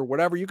rift is or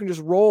whatever. You can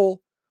just roll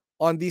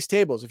on these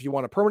tables. If you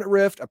want a permanent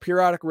rift, a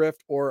periodic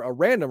rift, or a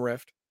random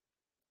rift,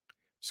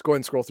 just go ahead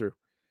and scroll through.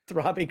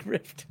 Throbbing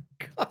rift.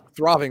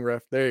 Throbbing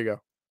rift. There you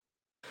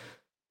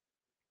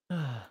go.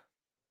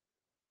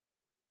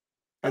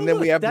 And then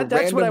we have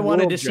that's what I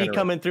wanted to see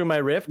coming through my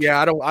rift. Yeah,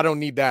 I don't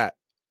need that.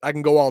 I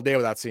can go all day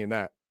without seeing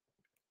that.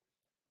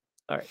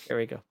 All right, here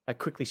we go. I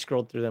quickly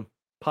scrolled through them.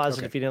 Pause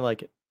it if you didn't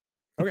like it.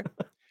 Okay.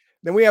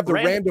 Then we have the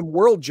random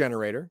world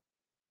generator.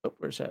 Oh,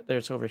 where's that?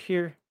 There's over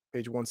here.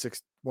 Page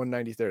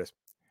 190. There it is.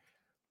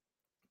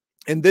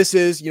 And this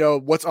is,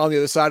 what's on the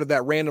other side of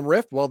that random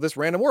rift? Well, this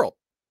random world.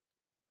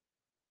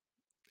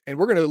 And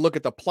we're going to look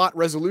at the plot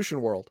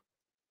resolution world.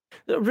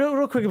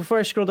 Real quick before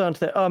I scroll down to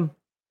that.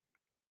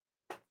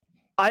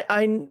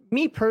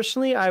 Me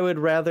personally, I would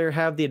rather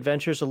have the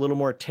adventures a little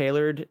more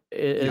tailored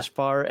as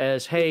far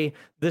as, hey,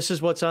 this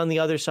is what's on the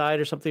other side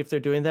or something if they're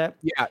doing that.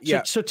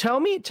 Yeah. So tell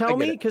me,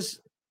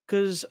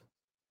 because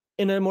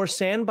in a more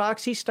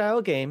sandboxy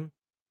style game,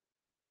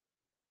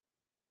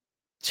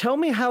 tell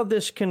me how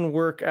this can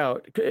work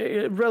out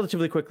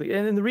relatively quickly.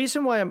 And the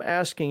reason why I'm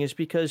asking is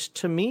because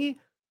to me,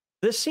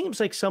 this seems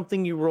like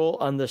something you roll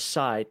on the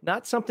side,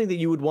 not something that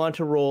you would want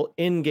to roll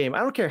in game. I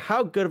don't care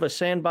how good of a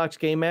sandbox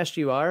game master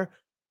you are.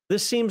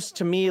 This seems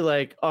to me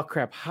like, oh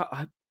crap,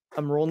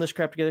 I'm rolling this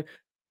crap together.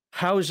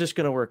 How is this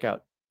going to work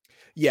out?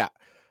 Yeah.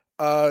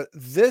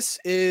 This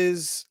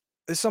is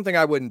something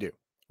I wouldn't do.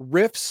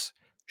 Rifts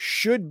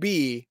should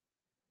be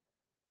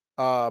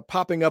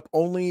popping up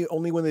only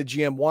when the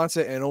GM wants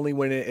it and only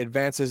when it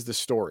advances the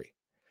story.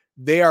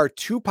 They are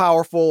too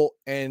powerful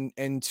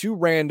and too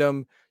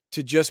random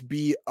to just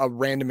be a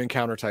random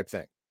encounter type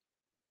thing.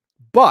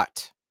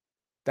 But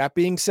that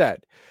being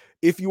said,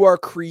 if you are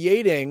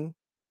creating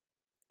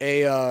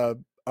a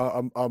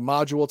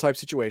module type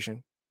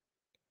situation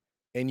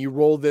and you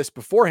roll this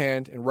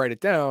beforehand and write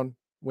it down,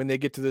 when they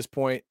get to this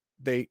point,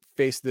 they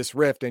face this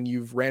rift and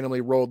you've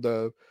randomly rolled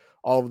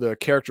all of the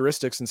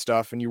characteristics and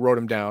stuff and you wrote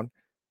them down.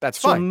 That's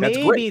fine. That's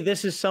great. Maybe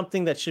this is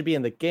something that should be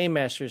in the Game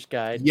Master's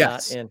Guide.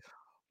 Yes. Not in.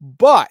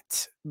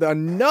 But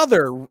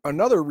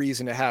another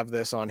reason to have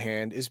this on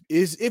hand is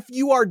if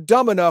you are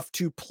dumb enough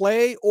to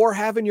play or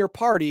have in your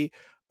party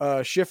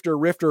shifter,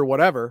 rifter,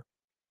 whatever,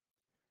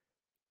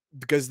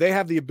 because they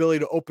have the ability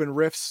to open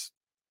rifts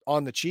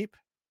on the cheap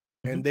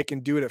and they can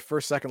do it at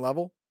first, second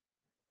level,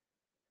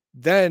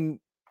 then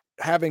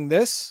having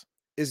this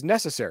is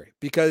necessary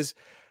because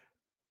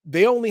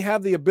they only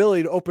have the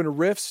ability to open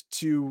rifts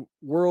to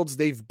worlds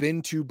they've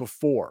been to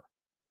before.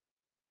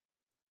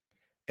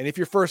 And if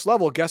you're first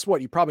level, guess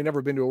what? You've probably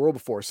never been to a world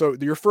before. So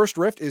your first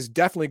rift is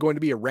definitely going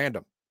to be a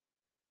random.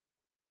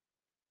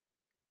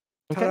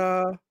 Okay.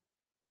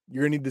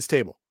 You're going to need this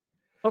table.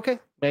 Okay.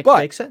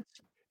 Makes sense.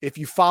 If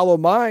you follow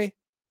my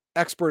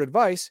expert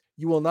advice,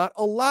 you will not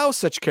allow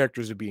such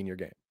characters to be in your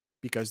game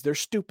because they're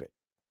stupid.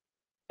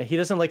 He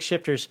doesn't like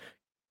shifters.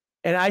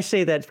 And I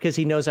say that because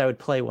he knows I would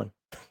play one.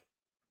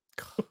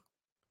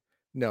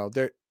 No,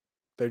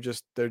 they're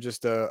just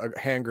a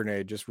hand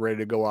grenade just ready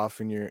to go off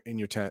in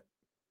your tent.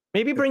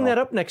 Maybe bring that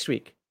up next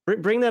week.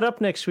 Bring that up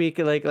next week,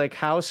 like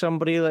how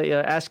somebody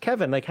ask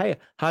Kevin, like, hey,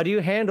 how do you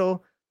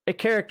handle a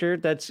character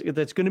that's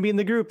going to be in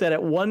the group that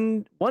at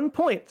one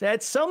point,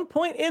 at some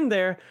point in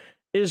there,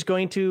 is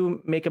going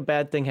to make a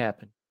bad thing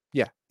happen?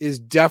 Yeah, is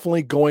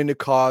definitely going to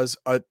cause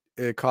a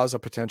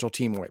potential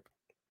team wipe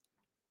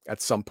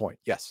at some point.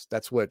 Yes,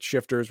 that's what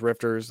shifters,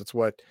 rifters. That's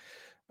what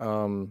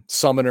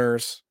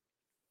summoners,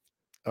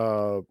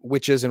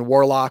 witches, and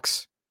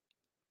warlocks.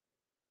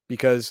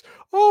 Because,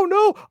 oh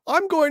no,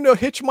 I'm going to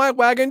hitch my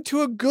wagon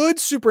to a good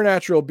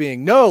supernatural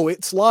being. No,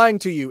 it's lying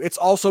to you. It's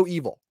also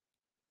evil.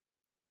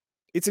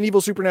 It's an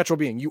evil supernatural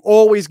being. You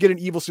always get an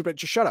evil super.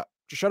 Just shut up.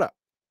 Just shut up.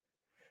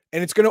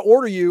 And it's going to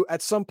order you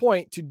at some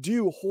point to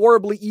do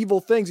horribly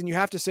evil things, and you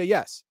have to say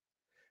yes.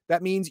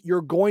 That means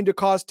you're going to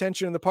cause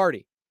tension in the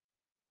party.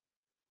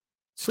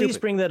 Please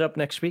bring that up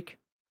next week.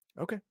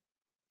 Okay.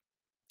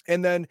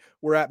 And then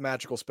we're at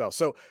magical spells.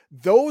 So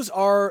that's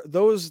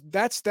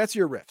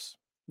your riffs.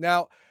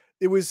 Now,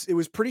 it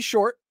was pretty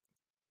short,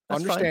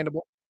 That's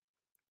understandable. Fine.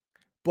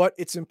 But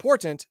it's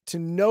important to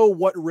know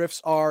what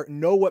riffs are,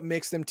 know what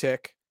makes them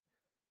tick,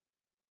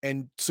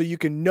 and so you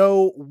can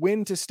know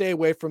when to stay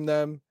away from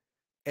them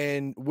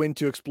and when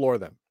to explore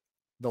them.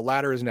 The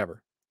latter is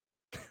never.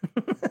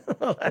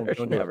 The latter is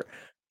never.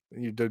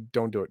 You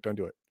don't do it. Don't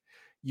do it.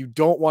 You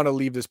don't want to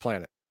leave this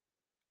planet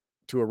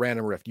to a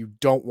random rift. You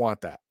don't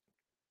want that.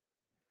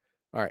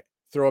 All right.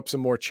 Throw up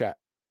some more chat.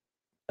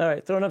 All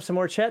right. Throwing up some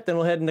more chat. Then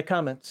we'll head into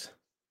comments.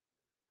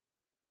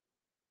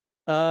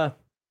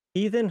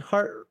 Heathen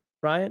Heart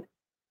Rain.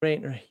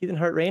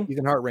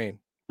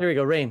 There we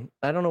go. Rain.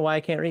 I don't know why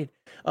I can't read.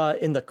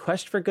 In the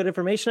quest for good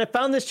information, I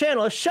found this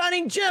channel, a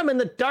shining gem in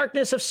the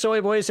darkness of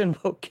soy boys, and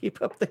will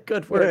keep up the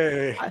good work.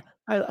 Hey.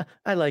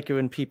 I like it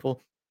when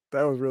people.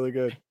 That was really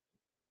good.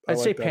 I'd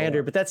say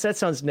pander, but that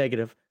sounds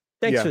negative.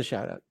 Thanks for the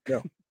shout out.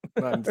 No,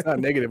 it's not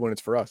negative when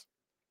it's for us.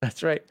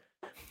 That's right.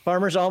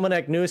 Farmer's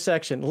Almanac news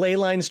section.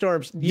 Leyline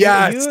storms.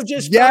 You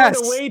just found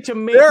a way to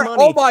make money.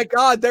 Oh my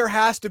God, there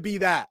has to be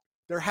that.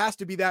 There has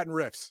to be that in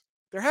riffs.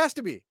 There has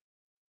to be.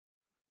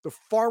 The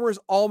Farmer's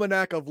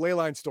Almanac of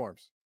Leyline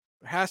storms.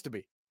 There has to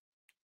be.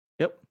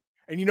 Yep.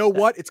 And you know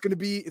what? It's gonna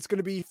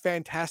be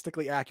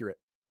fantastically accurate.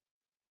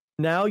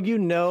 Now you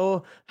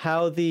know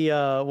how the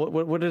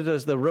what it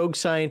is, the rogue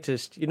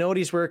scientist. You know what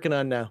he's working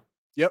on now.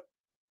 Yep.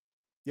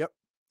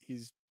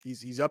 He's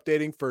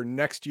updating for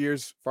next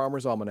year's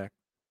Farmer's Almanac.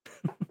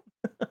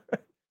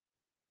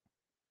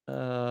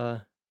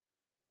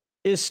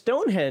 Is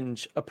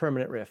Stonehenge a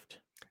permanent rift?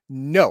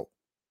 No.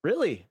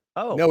 Really?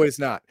 Oh. No, it's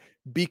not.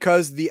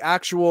 Because the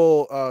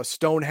actual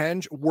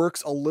Stonehenge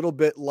works a little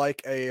bit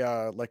like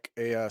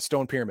a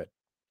stone pyramid.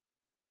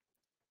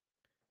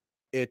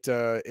 It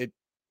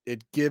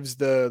gives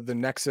the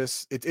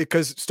nexus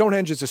because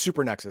Stonehenge is a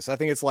super nexus. I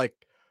think it's like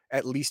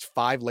at least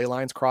 5 ley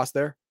lines crossed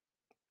there.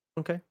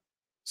 Okay.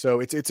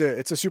 So it's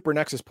a super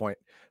nexus point,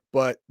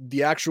 but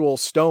the actual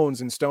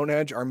stones in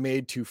Stonehenge are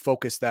made to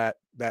focus that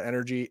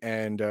energy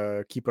and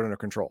keep it under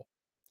control.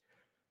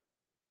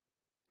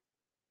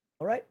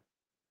 All right.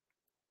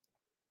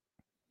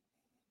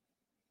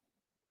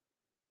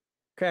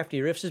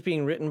 Crafty Rifts is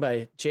being written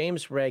by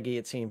James Raggy,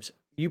 it seems.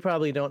 You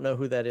probably don't know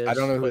who that is. I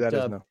don't know who that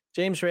is, no.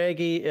 James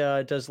Raggy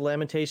does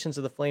Lamentations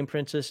of the Flame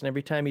Princess, and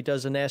every time he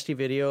does a nasty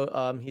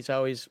video, he's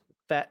always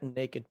fat and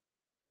naked.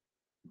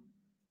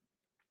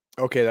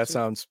 Okay, that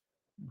sounds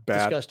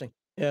bad. Disgusting.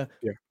 Yeah.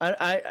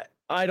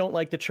 I don't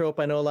like the trope.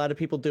 I know a lot of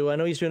people do. I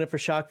know he's doing it for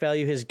shock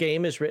value. His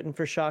game is written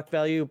for shock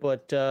value,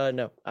 but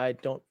no, I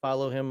don't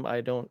follow him.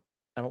 I don't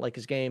like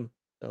his game.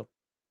 So,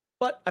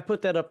 but I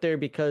put that up there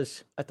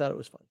because I thought it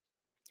was fun.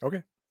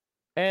 Okay.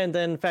 And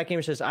then Fat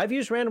Gamer says, I've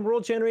used random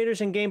world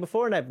generators in game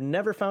before, and I've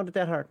never found it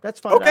that hard. That's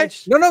fine. Okay.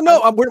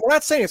 No. We're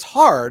not saying it's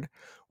hard.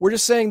 We're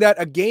just saying that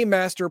a game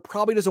master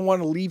probably doesn't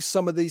want to leave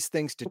some of these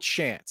things to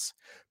chance,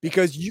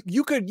 because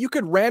you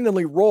could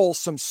randomly roll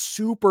some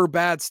super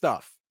bad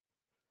stuff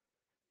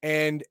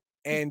and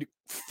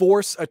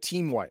force a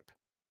team wipe.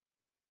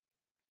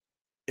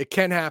 It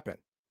can happen.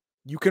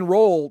 You can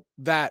roll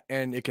that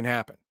and it can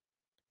happen.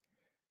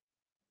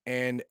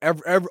 And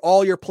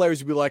all your players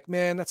would be like,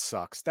 man, that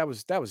sucks. That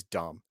was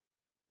dumb.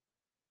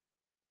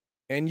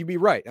 And you'd be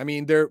right. I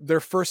mean, they're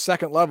first,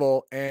 second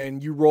level,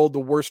 and you rolled the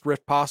worst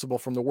rift possible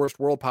from the worst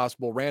world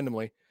possible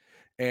randomly,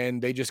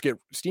 and they just get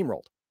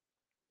steamrolled.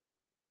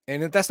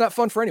 And that's not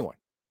fun for anyone.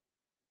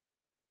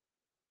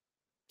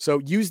 So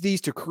use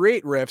these to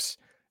create rifts,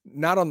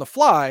 not on the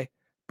fly,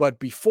 but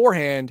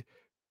beforehand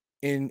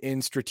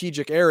in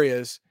strategic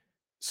areas,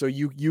 so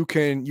you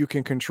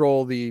can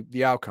control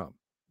the outcome.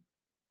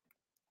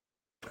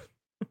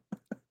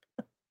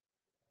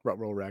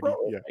 Roll Raggy.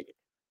 Yeah.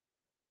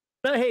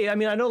 No, hey, I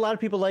mean, I know a lot of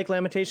people like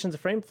Lamentations of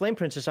Flame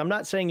Princess. I'm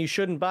not saying you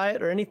shouldn't buy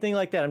it or anything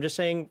like that. I'm just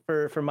saying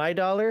for my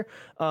dollar,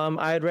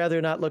 I'd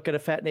rather not look at a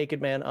fat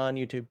naked man on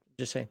YouTube.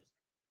 Just saying.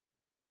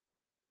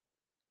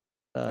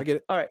 I get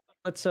it. All right,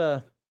 let's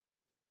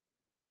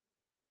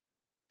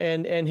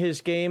and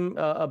his game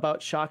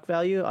about shock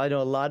value. I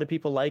know a lot of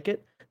people like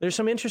it. There's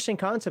some interesting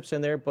concepts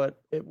in there,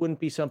 but it wouldn't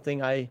be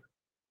something I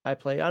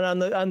play.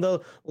 And on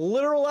the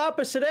literal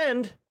opposite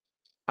end,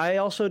 I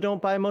also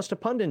don't buy most of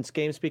Pundit's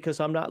games because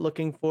I'm not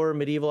looking for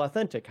medieval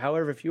authentic.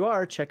 However, if you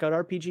are, check out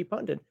RPG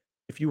Pundit.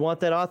 If you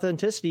want that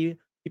authenticity,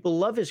 people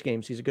love his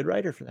games. He's a good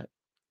writer for that.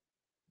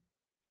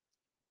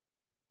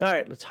 All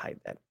right, let's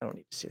hide that. I don't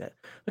need to see that.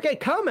 Okay,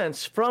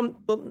 comments from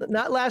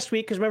not last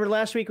week, because remember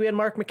last week we had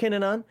Mark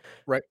McKinnon on,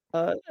 right?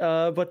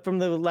 But from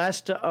the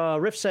last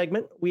Rift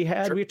segment we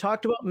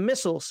talked about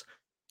missiles,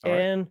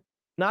 and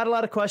not a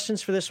lot of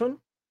questions for this one.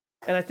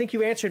 And I think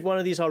you answered one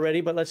of these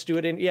already, but let's do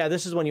it in. Yeah,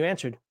 this is one you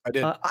answered. I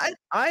did.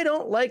 I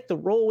don't like the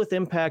roll with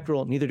impact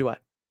rule. Neither do I.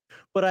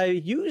 but I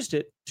used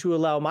it to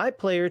allow my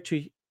player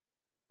to.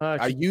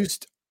 I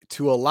used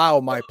to allow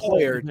my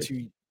player but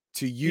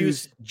to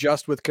use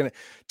just with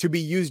to be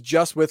used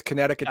just with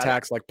kinetic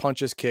attacks like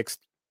punches, kicks,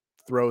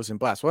 throws, and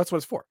blasts. Well, that's what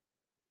it's for.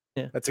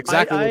 Yeah. That's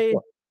exactly what it's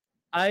for.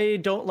 I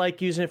don't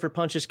like using it for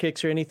punches,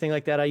 kicks, or anything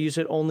like that. I use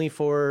it only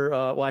for,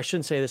 well, I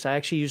shouldn't say this. I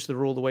actually use the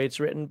rule the way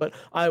it's written, but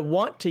I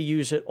want to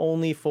use it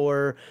only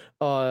for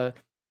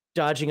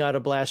dodging out a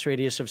blast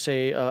radius of,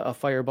 say, a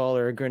fireball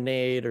or a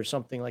grenade or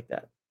something like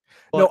that.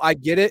 But, no, I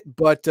get it,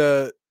 but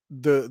the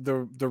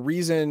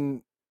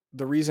reason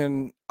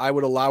I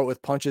would allow it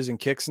with punches and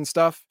kicks and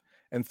stuff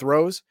and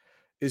throws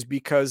is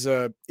because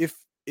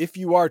if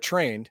you are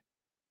trained,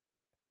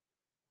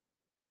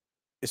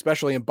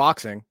 especially in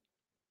boxing,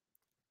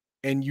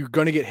 and you're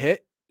going to get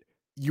hit,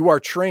 you are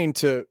trained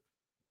to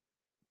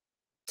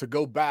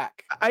go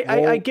back.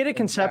 I get it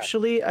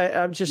conceptually.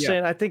 I'm just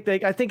saying. I think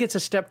it's a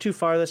step too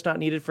far. That's not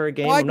needed for a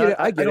game. Well,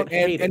 I get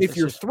it. And if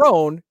you're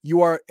thrown, you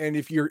are, and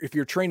if you're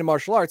trained in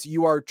martial arts,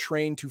 you are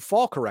trained to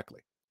fall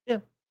correctly. Yeah,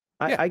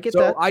 I get so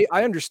that.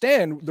 I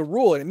understand the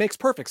rule, and it makes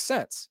perfect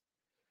sense.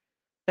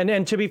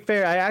 And to be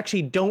fair, I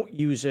actually don't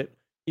use it.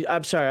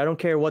 I'm sorry, I don't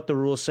care what the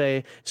rules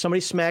say.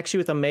 Somebody smacks you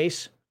with a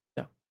mace,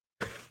 no,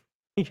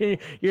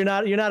 you're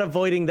not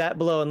avoiding that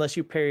blow unless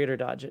you parry it or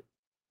dodge it.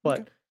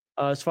 But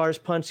as far as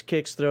punch,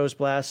 kicks, throws,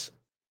 blasts,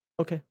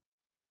 okay.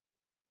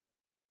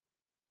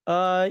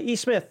 E.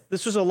 Smith,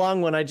 this was a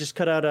long one. I just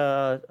cut out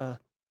a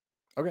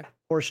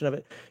portion of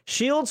it.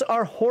 Shields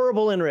are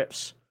horrible in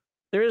Rifts.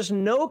 There is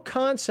no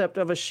concept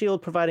of a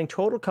shield providing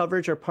total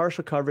coverage or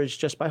partial coverage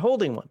just by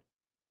holding one.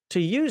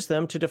 To use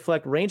them to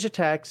deflect range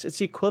attacks,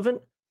 it's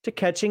equivalent to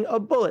catching a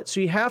bullet. So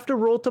you have to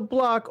roll to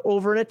block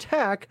over an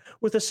attack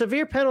with a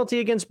severe penalty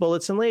against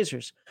bullets and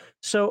lasers.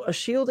 So a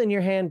shield in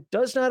your hand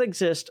does not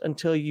exist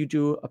until you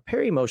do a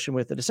parry motion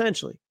with it,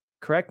 essentially.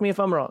 Correct me if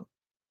I'm wrong.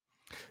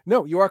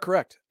 No, you are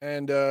correct.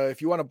 And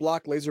if you want to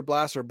block laser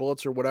blasts or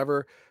bullets or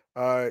whatever,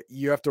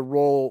 you have to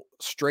roll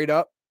straight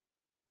up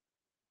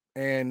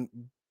and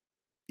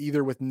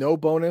either with no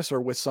bonus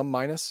or with some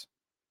minus.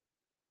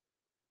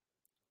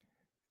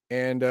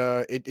 And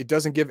it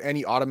doesn't give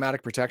any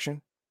automatic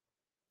protection.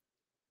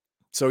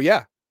 So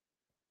yeah,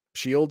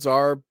 shields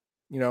are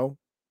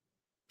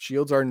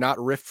not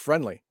Rift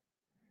friendly.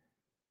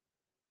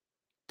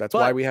 That's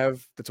why we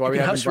have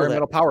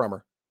environmental power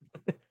armor.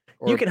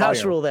 You can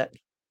house rule that.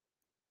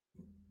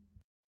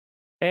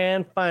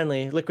 And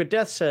finally, Liquid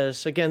Death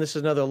says, again, this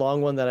is another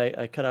long one that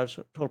I cut out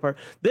total part.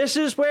 This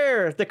is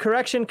where the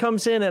correction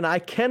comes in, and I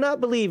cannot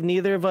believe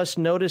neither of us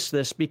noticed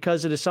this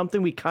because it is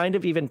something we kind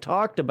of even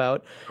talked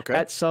about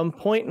at some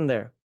point in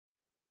there.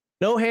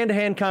 No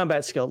hand-to-hand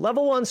combat skill.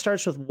 Level 1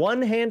 starts with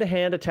one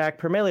hand-to-hand attack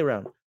per melee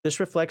round. This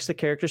reflects the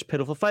character's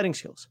pitiful fighting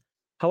skills.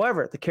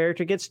 However, the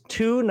character gets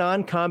 2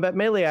 non-combat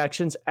melee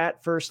actions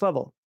at first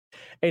level.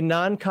 A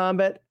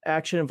non-combat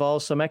action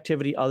involves some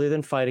activity other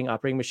than fighting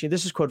operating machine.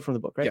 This is quoted from the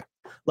book, right?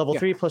 Yeah. Level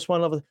 3 plus 1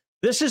 level.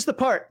 This is the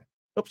part.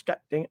 Oops, god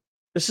dang it.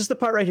 This is the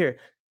part right here.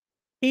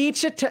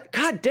 Each attack.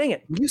 God dang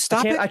it. Will you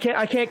stop it? I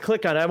can't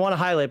click on it. I want to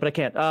highlight, but I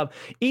can't.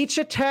 Each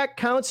attack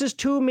counts as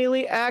 2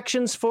 melee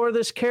actions for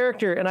this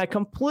character, and I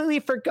completely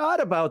forgot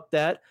about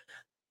that.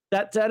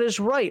 That is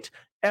right.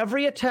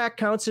 Every attack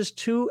counts as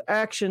 2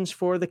 actions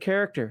for the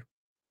character.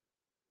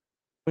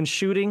 When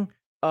shooting,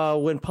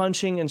 when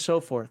punching, and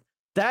so forth.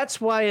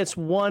 That's why it's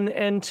 1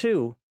 and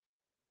 2.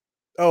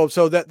 Oh,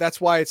 so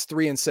that's why it's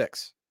 3 and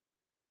 6.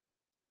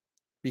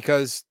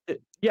 Because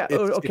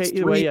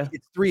either way, yeah.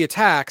 It's 3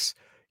 attacks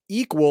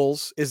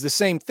equals is the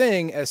same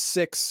thing as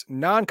 6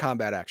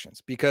 non-combat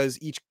actions because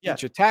each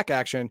attack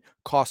action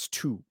costs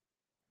 2.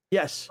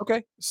 Yes.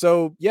 Okay.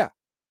 So yeah.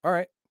 All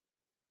right.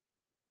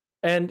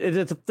 And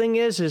the thing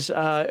is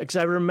because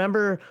I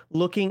remember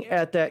looking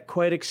at that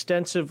quite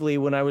extensively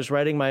when I was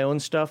writing my own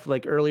stuff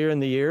like earlier in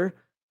the year.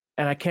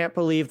 And I can't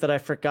believe that I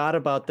forgot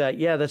about that.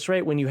 Yeah, that's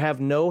right. When you have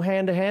no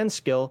hand-to-hand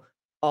skill,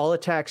 all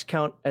attacks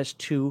count as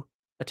 2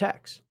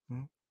 attacks.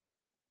 Mm-hmm.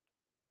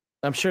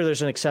 I'm sure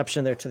there's an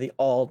exception there to the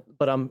all,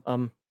 but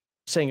I'm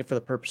saying it for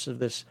the purpose of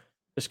this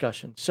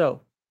discussion. So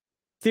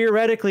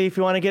theoretically, if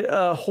you want to get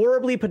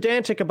horribly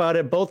pedantic about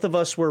it, both of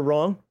us were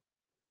wrong.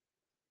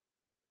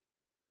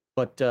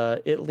 But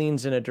it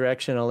leans in a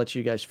direction. I'll let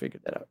you guys figure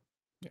that out.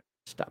 Yeah.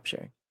 Stop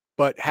sharing.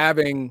 But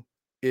having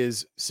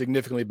is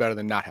significantly better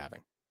than not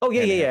having. Oh,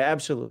 yeah,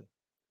 absolutely.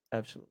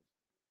 Absolutely.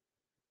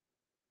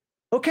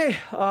 Okay,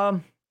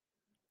 I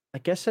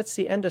guess that's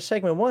the end of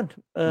segment 1.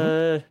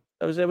 It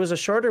was a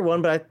shorter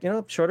one, but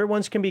shorter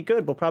ones can be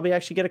good. We'll probably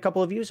actually get a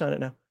couple of views on it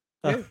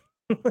now.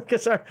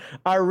 Because our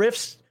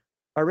riffs,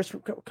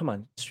 come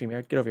on,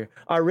 StreamYard, get over here.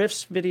 Our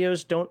riffs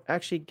videos don't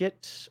actually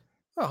get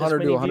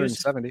 100 to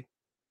 170. Views.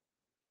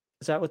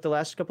 Is that what the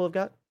last couple have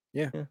got?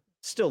 Yeah.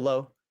 Still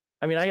low.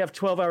 I mean, I have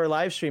 12-hour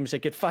live streams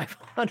that get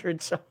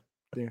 500, so.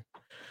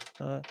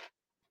 Yeah.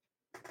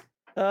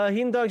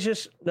 Heathen Dogs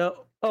just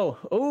no.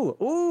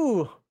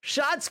 Ooh!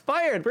 Shots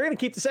fired. We're gonna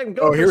keep the segment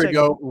going. Oh, here we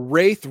go.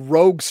 Wraith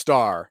Rogue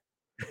Star.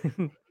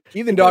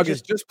 Heathen Dog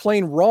is just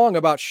plain wrong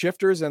about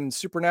shifters and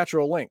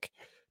Supernatural Link.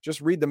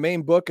 Just read the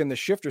main book in the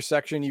shifter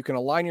section. You can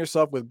align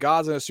yourself with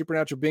gods and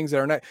supernatural beings that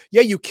are not.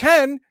 Yeah, you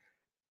can,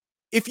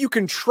 if you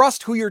can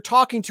trust who you're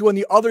talking to on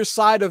the other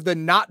side of the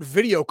not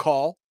video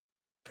call.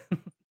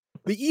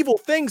 The evil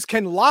things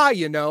can lie,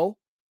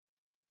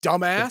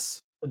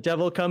 dumbass. The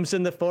devil comes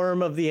in the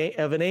form of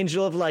an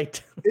angel of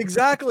light.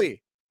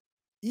 Exactly.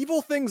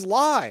 Evil things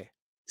lie.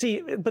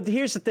 See, but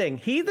here's the thing.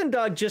 Heathen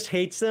Dog just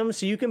hates them,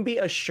 so you can be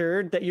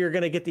assured that you're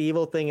going to get the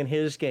evil thing in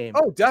his game.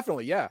 Oh,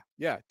 definitely. Yeah.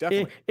 Yeah,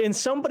 definitely. In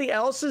somebody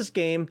else's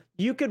game,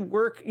 you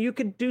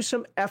could do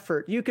some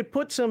effort. You could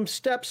put some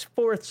steps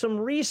forth, some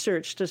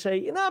research to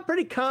say, I'm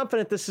pretty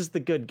confident this is the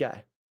good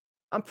guy.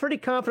 I'm pretty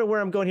confident where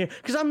I'm going here.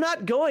 Because I'm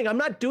not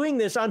doing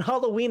this on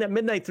Halloween at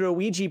midnight through a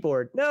Ouija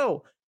board.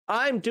 No,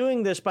 I'm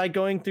doing this by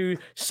going through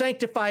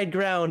sanctified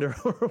ground or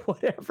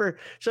whatever.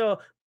 So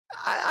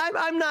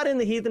I'm not in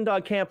the Heathen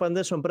Dog camp on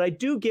this one, but I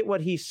do get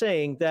what he's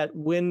saying, that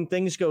when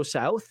things go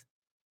south,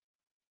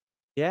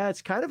 yeah,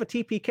 it's kind of a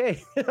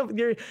TPK.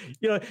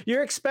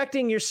 You're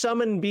expecting your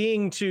summoned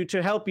being to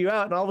help you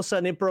out, and all of a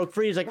sudden it broke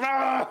free. It's like,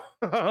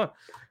 ah!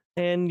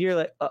 And you're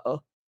like,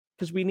 uh-oh,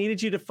 because we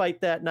needed you to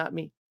fight that, not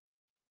me.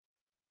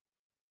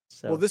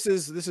 So. Well, this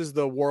is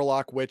the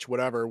warlock, witch,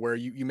 whatever, where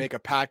you make a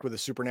pact with a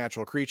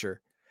supernatural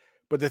creature.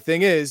 But the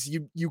thing is,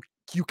 you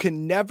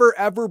can never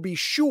ever be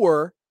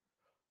sure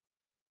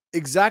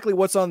exactly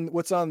what's on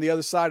the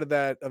other side of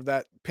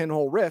that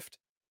pinhole rift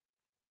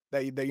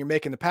that you're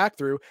making the pact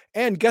through.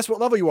 And guess what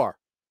level you are?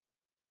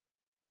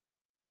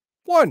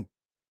 1.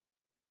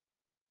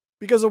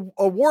 Because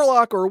a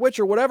warlock or a witch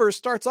or whatever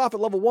starts off at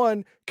level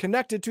 1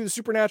 connected to the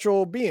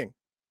supernatural being.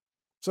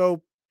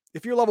 So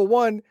if you're level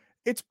 1,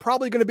 it's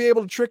probably going to be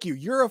able to trick you.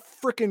 You're a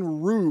freaking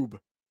rube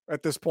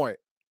at this point.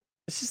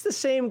 This is the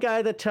same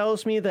guy that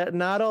tells me that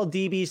not all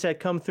DBs that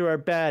come through are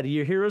bad.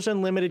 Your Heroes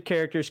Unlimited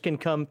characters can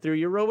come through.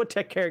 Your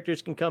Robotech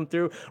characters can come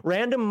through.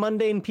 Random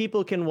mundane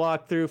people can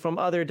walk through from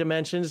other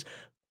dimensions.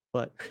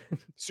 But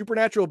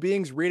supernatural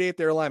beings radiate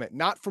their alignment,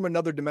 not from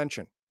another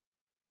dimension.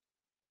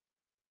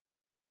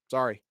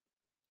 Sorry.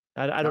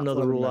 I don't know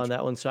the rule on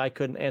that one, so I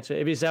couldn't answer.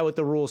 Is that what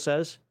the rule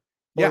says?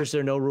 Or is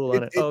there no rule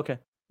on it? Oh, okay.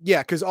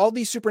 Yeah, because all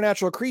these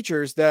supernatural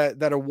creatures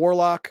that a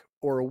warlock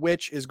or a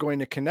witch is going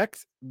to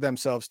connect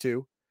themselves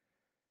to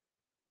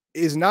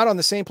is not on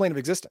the same plane of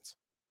existence.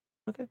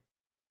 Okay.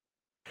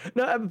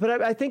 No,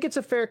 but I think it's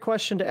a fair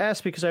question to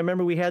ask, because I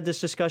remember we had this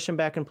discussion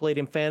back in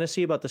Palladium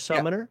Fantasy about the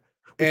summoner.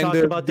 Yeah. And talked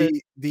about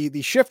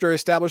the shifter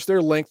established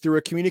their link through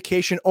a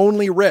communication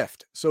only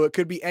rift. So it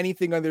could be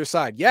anything on their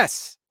side.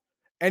 Yes.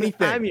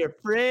 Anything. I'm your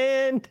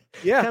friend.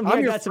 Yeah. I'm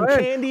your got friend. Some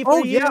candy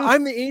for you. Yeah,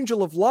 I'm the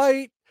angel of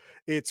light.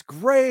 It's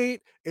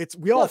great.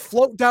 We all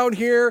float down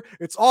here.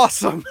 It's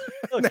awesome.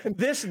 Look,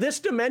 this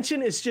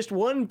dimension is just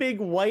one big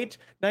white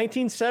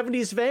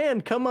 1970s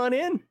van. Come on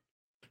in.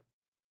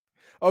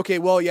 Okay,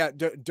 well, yeah,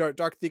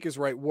 Dark Thick is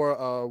right.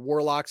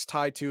 Warlock's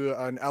tied to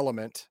an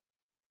element.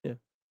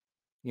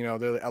 Yeah.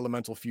 The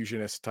elemental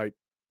fusionist type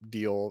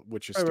deal,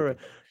 which is right.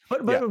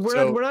 But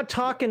we're not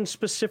talking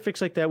specifics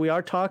like that. We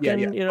are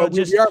talking, we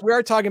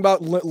are talking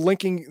about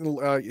linking,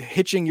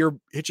 hitching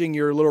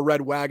your little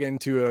red wagon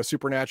to a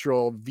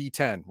supernatural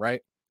V10, right?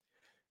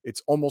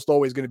 It's almost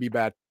always going to be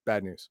bad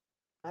news.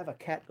 I have a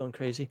cat going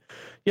crazy.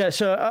 Yeah.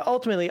 So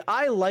ultimately,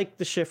 I like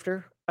the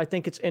shifter. I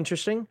think it's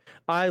interesting.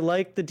 I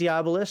like the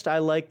Diabolist. I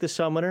like the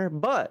summoner,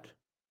 but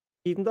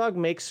Heathen Dog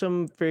makes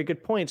some very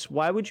good points.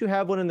 Why would you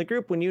have one in the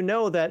group when you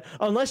know that,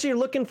 unless you're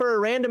looking for a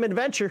random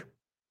adventure?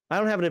 I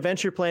don't have an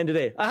adventure plan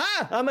today.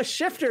 Aha! I'm a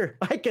shifter.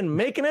 I can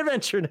make an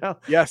adventure now.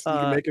 Yes, you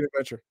can make an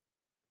adventure.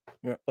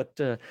 Yeah.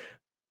 But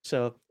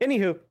so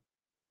anywho,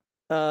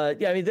 I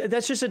mean,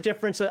 that's just a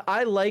difference.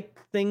 I like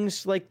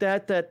things like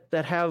that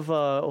have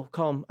I don't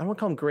want to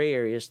call them gray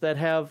areas, that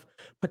have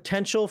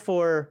potential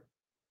for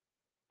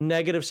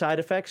negative side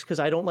effects, because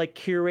I don't like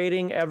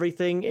curating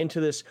everything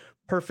into this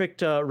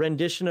perfect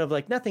rendition of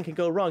like nothing can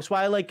go wrong. That's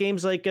why I like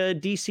games like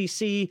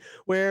DCC,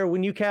 where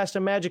when you cast a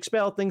magic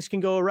spell, things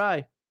can go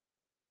awry.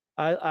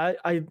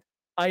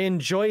 I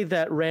enjoy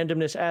that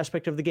randomness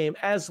aspect of the game,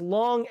 as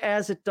long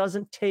as it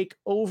doesn't take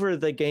over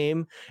the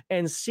game.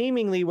 And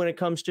seemingly, when it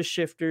comes to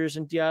shifters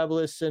and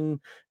Diabolists and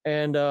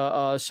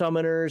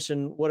summoners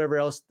and whatever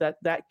else,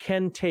 that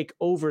can take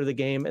over the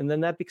game, and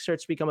then that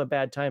starts to become a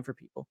bad time for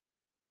people.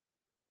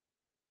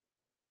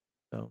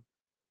 So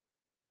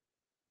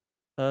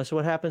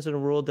what happens in a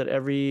world that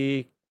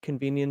every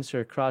convenience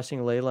or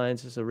crossing ley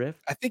lines is a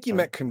rift? I think you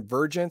meant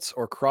convergence,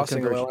 or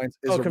crossing ley lines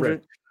is a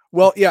rift.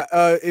 Well, yeah,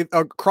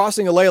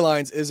 crossing a ley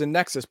lines is a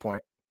nexus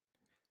point,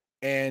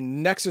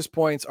 and nexus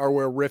points are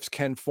where rifts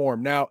can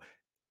form. Now,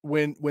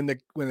 when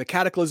the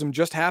cataclysm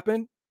just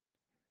happened,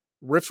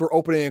 rifts were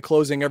opening and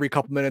closing every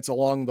couple minutes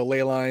along the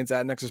ley lines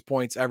at nexus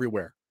points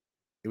everywhere.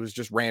 It was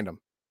just random,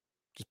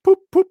 just poop,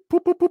 poop,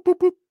 poop, poop, poop, poop,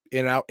 poop, in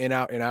and out, in and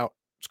out, in and out.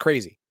 It's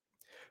crazy.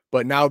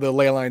 But now the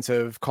ley lines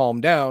have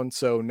calmed down,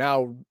 so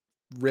now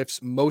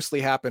rifts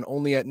mostly happen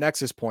only at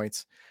nexus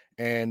points,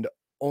 and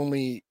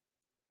only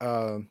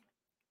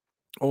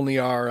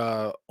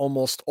are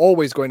almost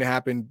always going to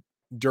happen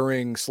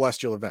during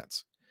celestial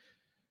events.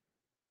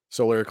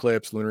 solar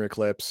eclipse, lunar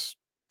eclipse,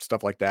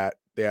 stuff like that,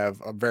 they have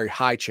a very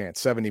high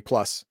chance,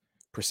 70+%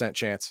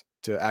 chance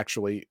to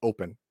actually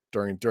open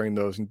during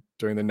the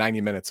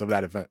 90 minutes of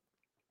that event.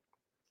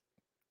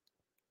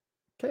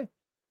 Okay.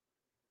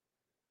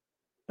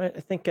 All right,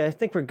 I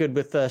think we're good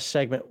with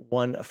segment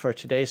 1 for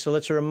today. So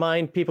let's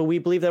remind people we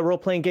believe that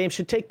role-playing games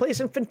should take place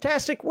in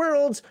fantastic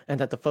worlds and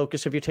that the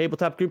focus of your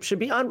tabletop group should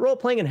be on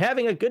role-playing and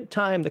having a good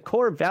time. The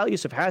core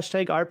values of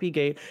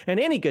 #RPGate and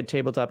any good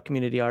tabletop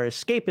community are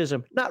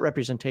escapism, not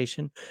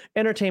representation,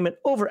 entertainment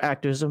over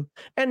activism,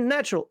 and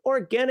natural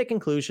organic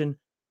inclusion,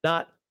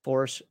 not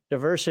forced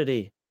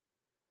diversity.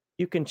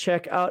 You can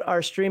check out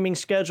our streaming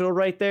schedule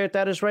right there.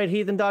 That is right.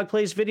 Heathen Dog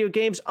plays video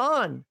games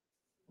on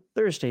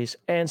Thursdays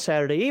and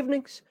Saturday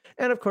evenings.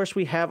 And of course,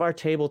 we have our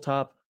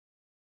tabletop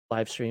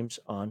live streams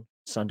on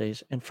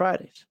Sundays and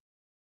Fridays.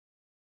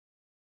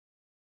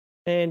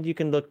 And you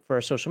can look for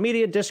our social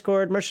media,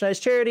 Discord, merchandise,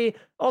 charity,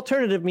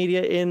 alternative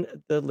media in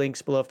the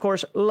links below. Of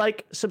course,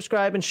 like,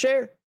 subscribe, and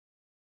share.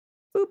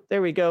 Boop,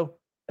 there we go.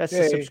 That's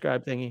the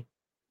subscribe thingy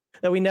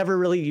that we never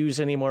really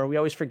use anymore. We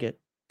always forget.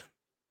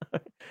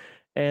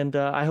 And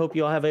I hope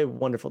you all have a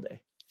wonderful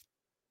day.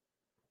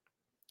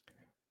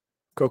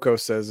 Coco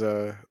says,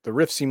 the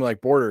rifts seem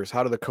like borders.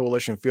 How do the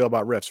coalition feel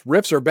about rifts?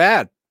 Rifts are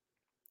bad.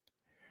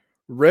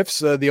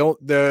 Rifts,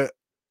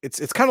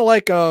 it's kind of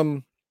like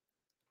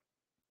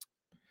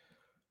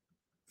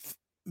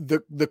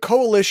the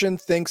coalition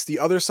thinks the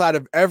other side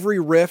of every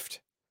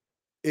rift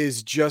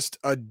is just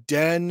a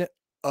den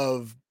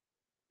of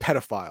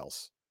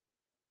pedophiles,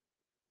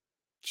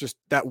 just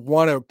that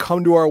want to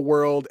come to our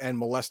world and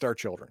molest our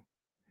children.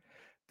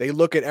 They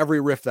look at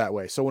every rift that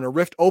way. So when a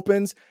rift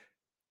opens,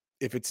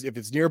 if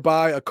it's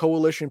nearby a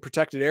coalition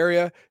protected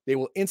area, they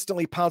will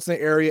instantly pounce in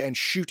the area and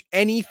shoot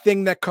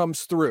anything that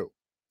comes through.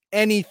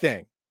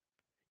 Anything.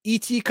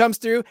 ET comes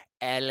through,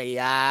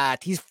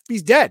 Elliot,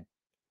 he's dead.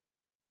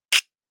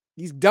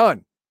 He's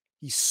done.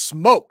 He's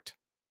smoked.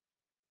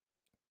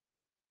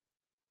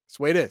 That's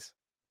the way it is.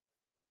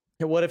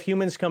 What if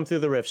humans come through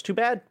the rifts? Too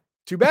bad.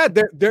 Too bad.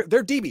 They're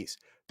DBs.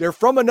 They're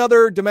from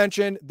another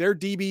dimension. They're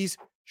DBs.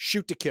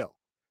 Shoot to kill.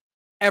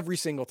 Every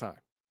single time.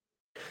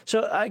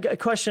 So I got a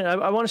question.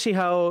 I want to see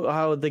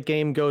how the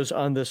game goes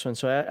on this one.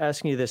 So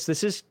asking you this.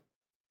 This is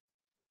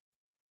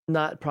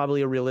not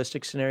probably a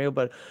realistic scenario,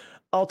 but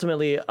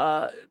ultimately,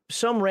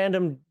 some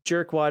random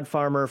jerkwad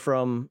farmer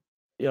from,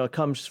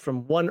 comes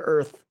from one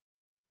Earth,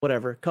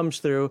 whatever, comes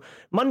through,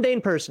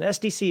 mundane person,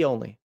 SDC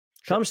only,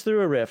 comes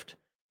through a rift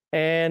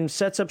and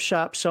sets up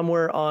shop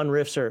somewhere on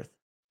Rift's Earth.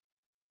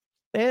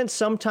 And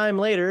sometime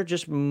later,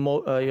 just,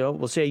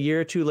 we'll say a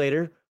year or two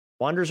later,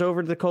 wanders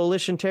over to the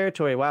coalition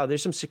territory. Wow,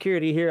 there's some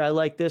security here. I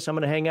like this. I'm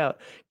going to hang out.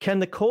 Can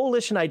the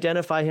coalition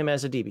identify him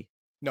as a DB?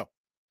 No.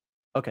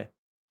 Okay.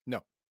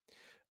 No.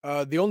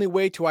 The only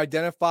way to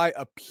identify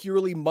a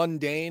purely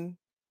mundane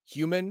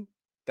human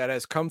that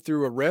has come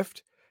through a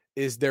rift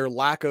is their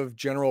lack of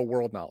general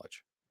world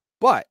knowledge.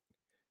 But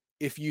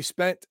if you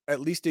spent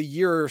at least a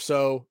year or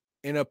so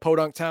in a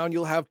podunk town,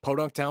 you'll have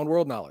podunk town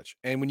world knowledge.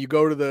 And when you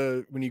go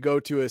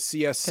to a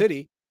CS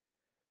city,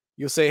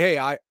 you'll say,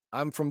 hey,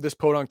 I'm from this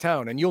podunk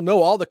town, and you'll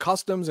know all the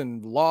customs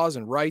and laws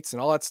and rights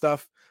and all that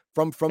stuff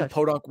from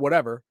podunk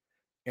whatever.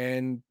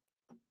 And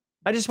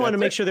I just wanted to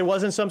make sure there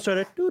wasn't some sort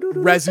of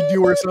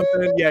residue or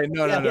something. Yeah,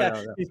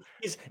 no.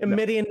 He's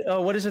emitting.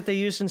 What is it they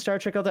use in Star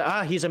Trek?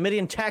 He's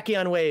emitting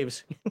tachyon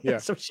waves. Yeah,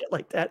 some shit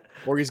like that.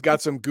 Or he's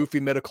got some goofy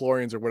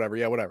midichlorians or whatever.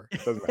 Yeah, whatever.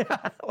 Doesn't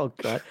matter. Oh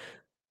God,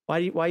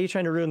 why are you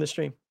trying to ruin the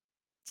stream?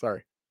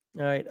 Sorry.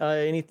 All right.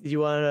 Do you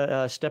want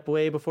to step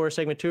away before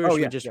segment 2, or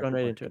should we just run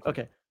right into it?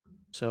 Okay.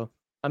 So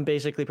I'm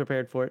basically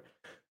prepared for it.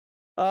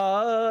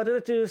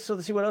 So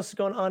let's see what else is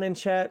going on in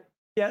chat.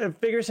 Yeah,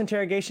 vigorous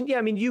interrogation. Yeah,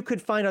 I mean, you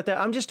could find out that.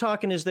 I'm just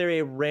talking, is there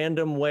a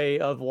random way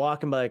of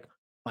walking by,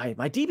 like,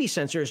 my DB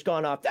sensor has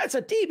gone off. That's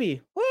a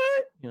DB.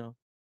 What?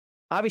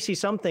 Obviously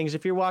some things,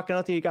 if you're walking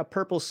out there, you got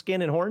purple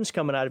skin and horns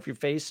coming out of your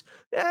face.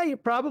 Yeah, you're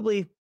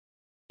probably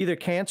either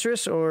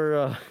cancerous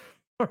or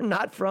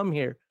not from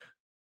here.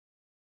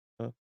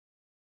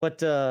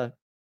 But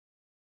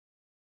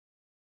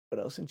what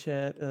else in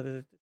chat?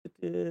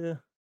 Yeah,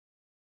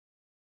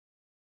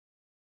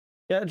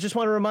 I just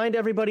want to remind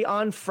everybody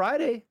on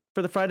Friday,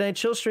 for the Friday Night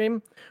Chill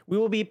stream, we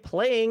will be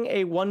playing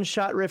a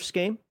one-shot Rifts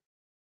game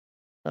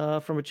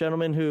from a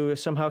gentleman who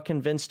somehow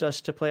convinced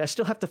us to play. I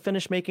still have to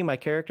finish making my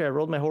character. I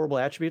rolled my horrible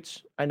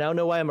attributes. I now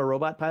know why I'm a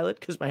robot pilot,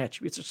 because my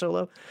attributes are so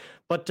low.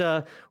 But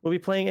we'll be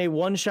playing a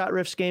one-shot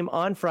Rifts game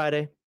on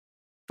Friday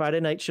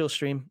Night Chill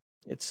stream.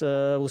 It's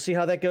we'll see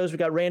how that goes. We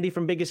got Randy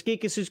from Biggest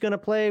Geekus who's going to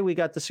play. We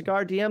got the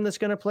Cigar DM that's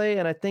going to play,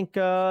 and I think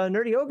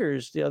Nerdy Ogre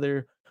is the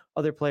other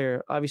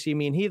player. Obviously,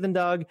 me and Heathen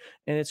Dog,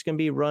 and it's going to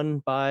be run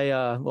by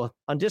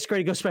on Discord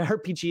he goes by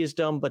RPG is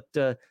Dumb, but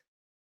I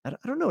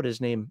don't know what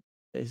his name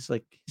is,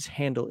 like his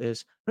handle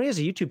is. I know he has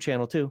a YouTube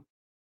channel too.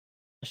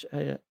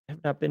 I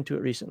have not been to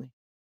it recently,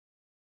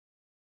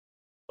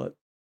 but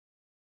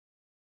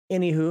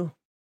anywho,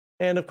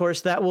 and of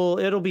course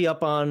it'll be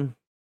up on.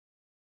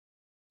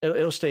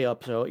 It'll stay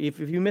up. So if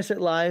you miss it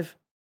live,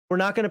 we're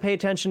not going to pay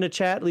attention to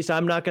chat. At least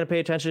I'm not going to pay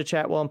attention to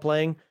chat while I'm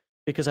playing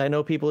because I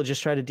know people will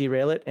just try to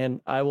derail it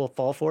and I will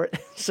fall for it.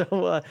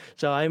 So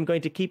I'm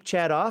going to keep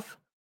chat off,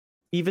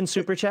 even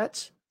super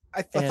chats.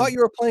 I thought you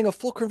were playing a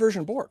full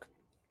conversion Borg.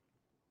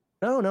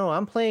 No,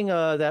 I'm playing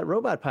that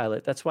robot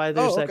pilot. That's why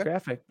there's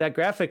that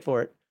graphic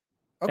for it.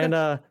 Okay. And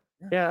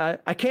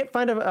I can't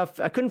find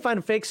I couldn't find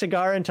a fake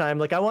cigar in time.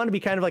 Like I want to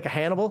be kind of like a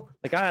Hannibal.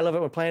 Like I love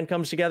it when plan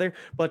comes together.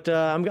 But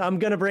I'm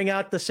gonna bring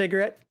out the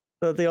cigarette,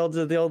 the old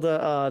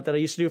that I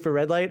used to do for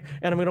red light,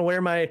 and I'm gonna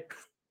wear my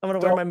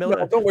millet.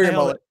 No, don't wear your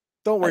mullet.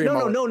 Don't wear your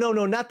mullet.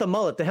 No, not the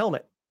mullet, the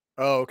helmet.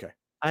 Oh, okay.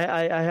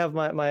 I have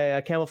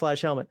my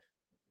camouflage helmet.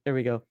 There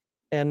we go.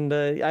 And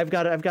I've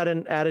got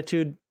an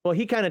attitude. Well,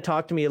 he kind of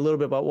talked to me a little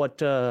bit about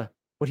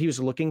what he was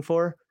looking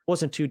for.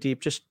 Wasn't too deep,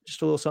 just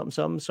a little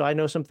something. So I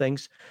know some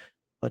things,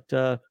 but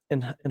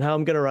and how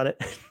I'm gonna run it.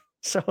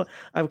 So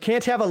I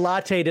can't have a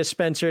latte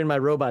dispenser in my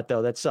robot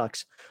though. That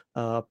sucks.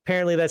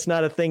 Apparently that's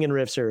not a thing in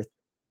Rift's Earth.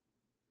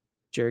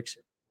 Jerks.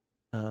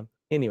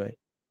 Anyway,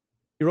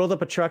 you rolled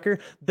up a trucker.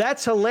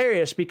 That's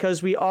hilarious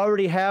because we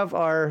already have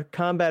our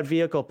combat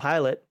vehicle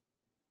pilot,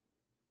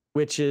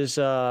 which is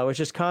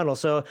Connell.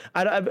 So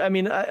I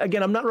mean,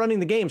 again, I'm not running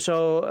the game,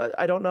 so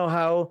I don't know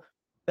how.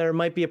 There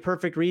might be a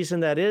perfect reason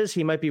that is.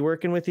 He might be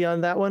working with you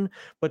on that one,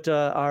 but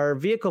our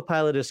vehicle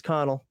pilot is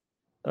Connell,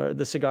 or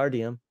the cigar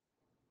DM.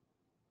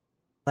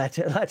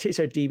 Lattes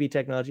are DB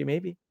technology,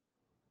 maybe.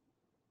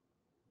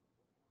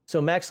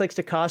 So Max likes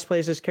to cosplay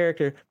as his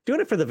character.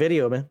 Doing it for the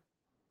video, man.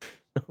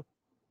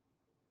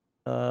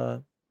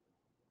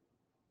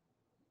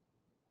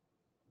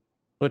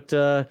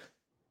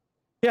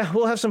 Yeah,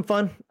 we'll have some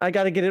fun. I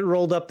got to get it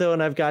rolled up though,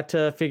 and I've got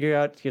to figure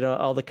out,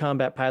 all the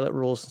combat pilot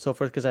rules and so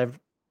forth. Because have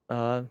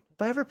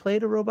I ever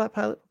played a robot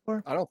pilot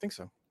before? I don't think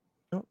so.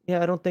 No,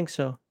 yeah, I don't think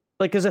so.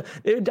 Like, because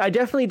I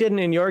definitely didn't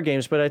in your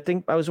games, but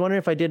I was wondering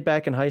if I did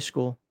back in high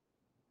school.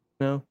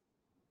 No.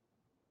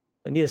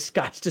 I need a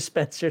scotch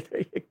dispenser.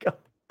 There you go.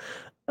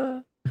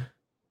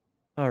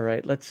 All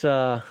right, let's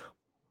let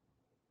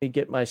me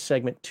get my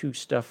segment 2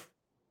 stuff.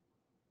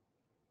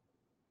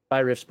 Buy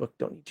Rift's book.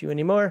 Don't need you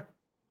anymore.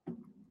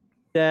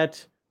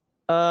 That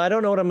I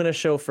don't know what I'm going to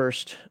show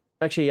first.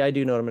 Actually, I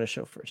do know what I'm going to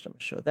show first. I'm going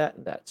to show that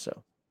and that.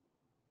 So,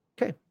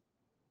 okay.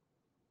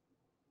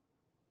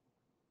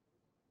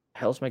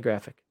 Hell's my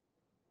graphic.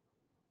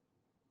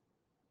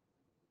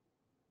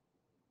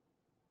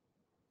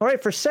 All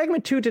right, for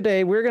segment 2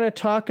 today, we're going to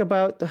talk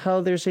about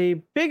how there's a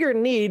bigger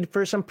need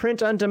for some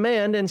print on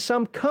demand, and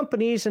some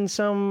companies and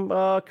some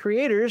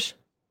creators,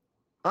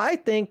 I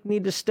think,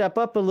 need to step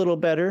up a little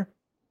better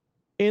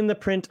in the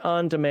print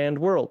on demand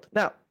world.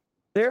 Now,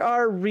 there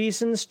are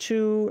reasons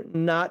to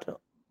not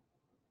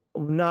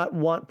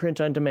want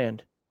print on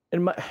demand.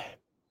 And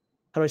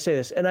how do I say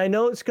this? And I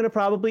know it's going to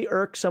probably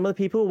irk some of the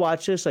people who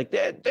watch this, like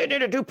they need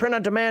to do print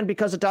on demand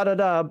because of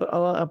da-da-da. But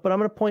I'm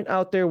going to point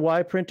out there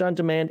why print on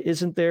demand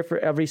isn't there for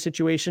every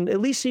situation,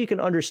 at least so you can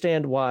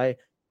understand why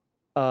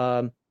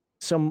a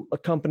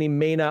company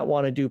may not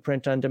want to do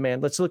print on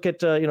demand. Let's look at,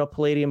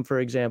 Palladium, for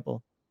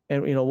example.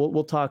 And,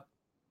 we'll talk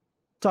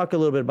a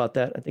little bit about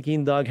that. I think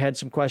Ian Dog had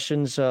some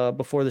questions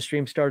before the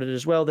stream started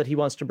as well that he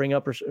wants to bring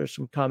up or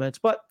some comments.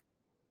 But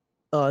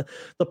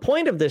the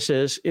point of this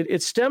is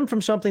it stemmed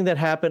from something that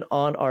happened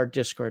on our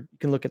Discord. You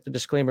can look at the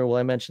disclaimer while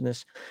I mention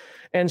this.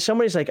 And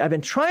somebody's like, I've been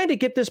trying to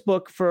get this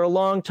book for a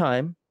long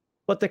time,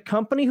 but the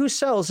company who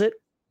sells it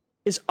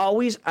is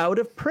always out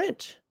of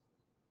print.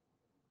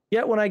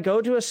 Yet when I go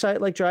to a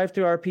site like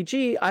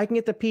DriveThruRPG, I can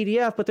get the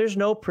PDF, but there's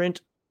no print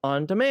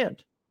on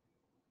demand.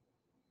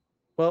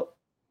 Well,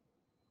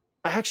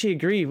 I actually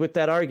agree with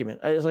that argument.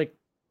 I was like,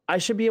 I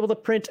should be able to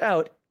print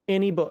out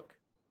any book.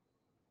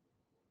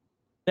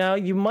 Now,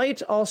 you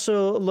might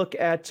also look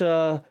at,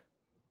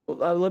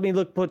 let me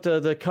put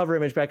the cover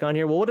image back on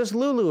here. Well, what does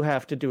Lulu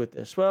have to do with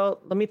this? Well,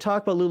 let me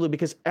talk about Lulu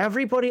because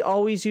everybody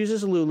always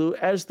uses Lulu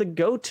as the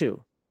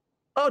go-to.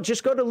 Oh,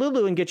 just go to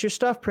Lulu and get your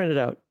stuff printed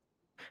out.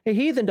 Hey,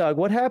 Heathen Dog,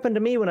 what happened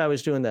to me when I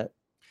was doing that?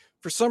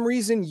 For some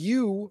reason,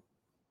 you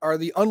are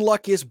the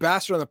unluckiest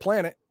bastard on the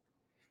planet.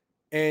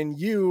 And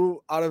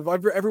you, out of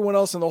everyone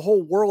else in the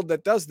whole world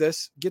that does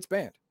this, gets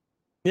banned.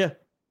 Yeah,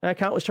 that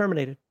account was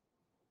terminated.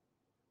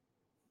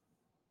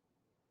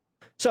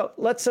 So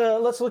let's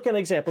look at an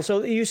example.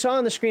 So you saw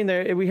on the screen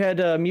there, we had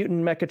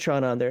Mutant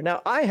Mechatron on there.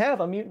 Now, I have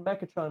a Mutant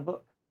Mechatron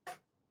book.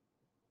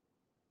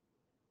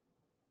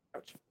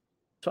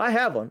 So I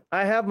have one.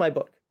 I have my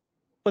book.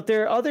 But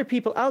there are other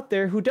people out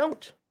there who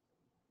don't.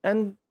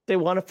 And they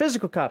want a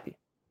physical copy.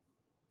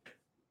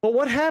 But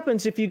what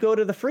happens if you go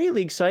to the Free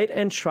League site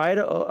and try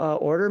to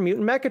order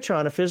Mutant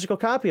Mechatron, a physical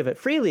copy of it?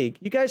 Free League,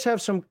 you guys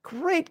have some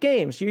great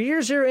games. Your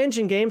Year Zero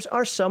engine games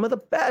are some of the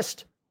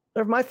best.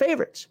 They're my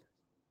favorites.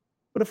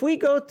 But if we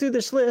go through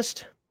this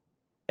list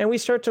and we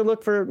start to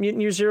look for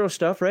Mutant Year Zero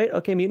stuff, right?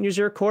 Okay, Mutant Year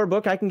Zero core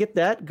book, I can get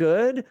that.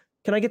 Good.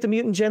 Can I get the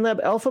Mutant Gen Lab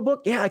Alpha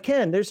book? Yeah, I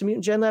can. There's the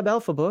Mutant Gen Lab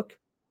Alpha book.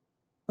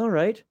 All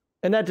right.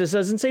 And that just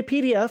doesn't say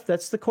PDF.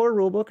 That's the core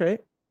rule book,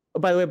 right? Oh,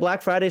 by the way,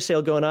 Black Friday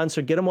sale going on,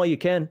 so get them while you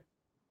can.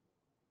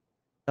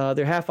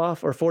 They're half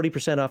off or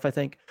 40% off, I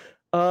think.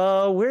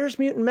 Where's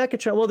Mutant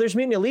Megatron? Well, there's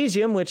Mutant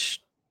Elysium,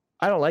 which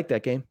I don't like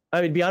that game.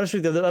 I mean, to be honest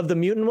with you, of the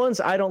mutant ones,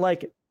 I don't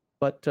like it.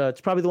 But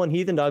it's probably the one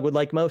Heathen Dog would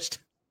like most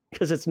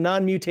because it's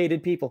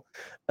non-mutated people.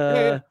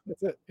 Yeah,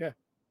 that's it.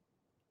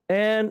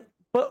 Yeah.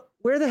 But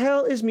where the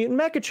hell is Mutant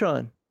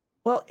Megatron?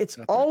 Well, it's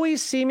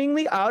always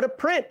seemingly out of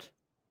print.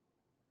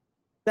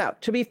 Now,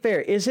 to be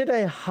fair, is it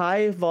a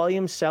high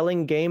volume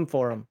selling game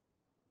for them?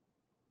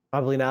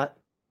 Probably not.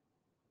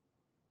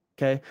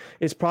 Okay.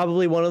 It's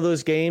probably one of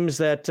those games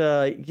that,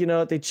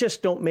 they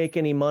just don't make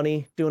any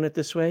money doing it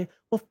this way.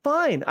 Well,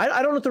 fine. I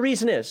don't know what the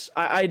reason is.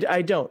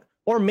 I don't.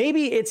 Or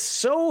maybe it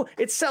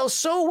sells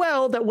so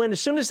well that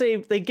as soon as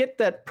they get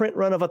that print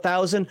run of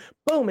 1,000,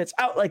 boom, it's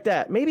out like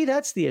that. Maybe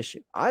that's the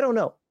issue. I don't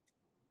know.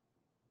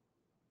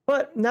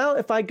 But now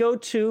if I go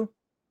to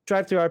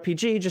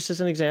DriveThruRPG, just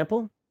as an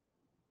example,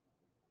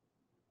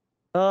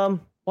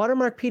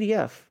 Watermark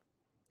PDF.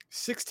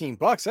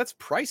 $16. That's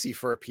pricey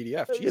for a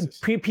PDF. Jesus.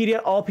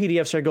 PDF, all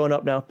PDFs are going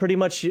up now. Pretty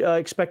much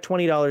expect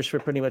 $20 for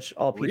pretty much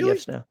all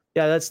PDFs now.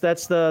 Yeah,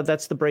 that's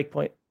the break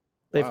point.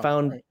 They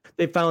found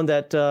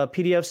that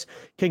PDFs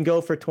can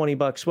go for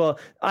 $20. Well,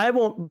 I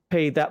won't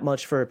pay that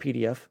much for a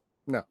PDF.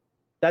 No.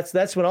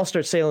 That's when I'll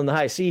start sailing the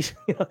high seas.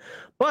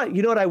 But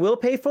you know what I will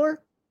pay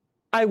for?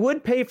 I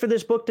would pay for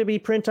this book to be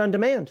print on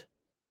demand.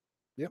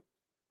 Yep.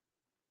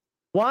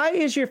 Why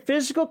is your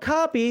physical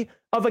copy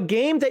of a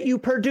game that you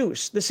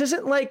produce? This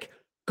isn't like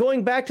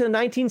going back to the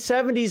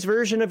 1970s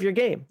version of your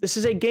game. This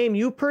is a game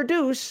you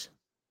produce.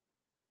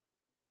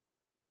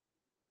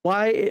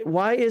 Why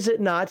is it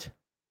not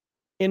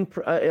in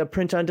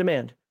print on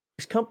demand?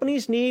 Because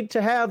companies need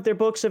to have their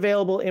books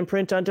available in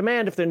print on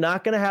demand if they're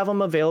not going to have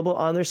them available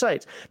on their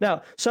sites.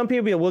 Now, some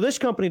people be like, well, this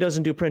company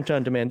doesn't do print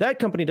on demand. That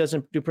company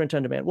doesn't do print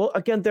on demand. Well,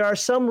 again, there are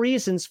some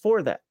reasons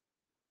for that.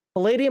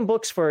 Palladium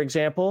Books, for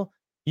example,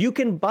 you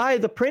can buy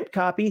the print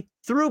copy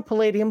through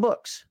Palladium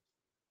Books.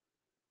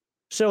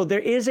 So there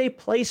is a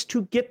place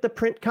to get the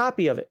print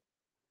copy of it.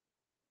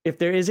 If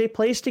there is a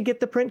place to get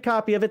the print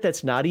copy of it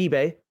that's not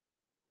eBay,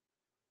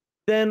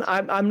 then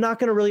I'm not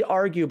going to really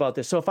argue about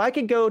this. So if I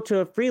could go to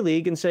a Free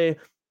League and say,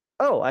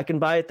 oh, I can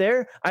buy it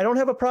there, I don't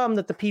have a problem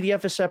that the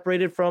PDF is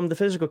separated from the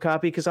physical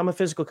copy because I'm a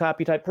physical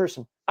copy type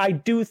person. I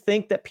do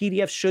think that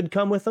PDFs should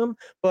come with them,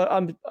 but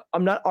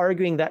I'm not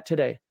arguing that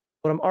today.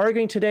 What I'm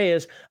arguing today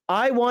is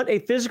I want a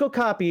physical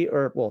copy,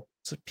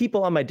 so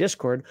people on my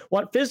Discord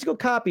want physical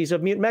copies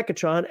of Mutant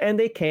Megatron and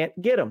they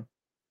can't get them.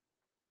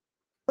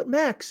 But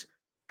Max,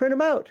 print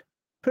them out.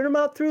 Print them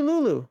out through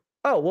Lulu.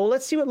 Oh, well,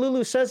 let's see what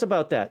Lulu says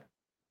about that.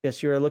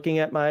 Yes, you're looking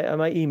at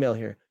my email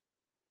here.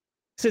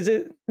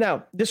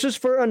 Now, this is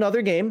for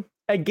another game,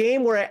 a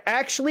game where I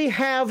actually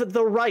have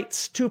the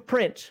rights to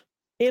print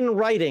in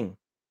writing.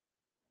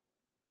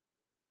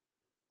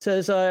 It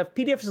says, if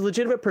PDF is a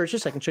legitimate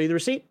purchase, I can show you the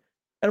receipt,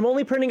 and I'm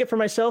only printing it for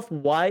myself.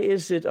 Why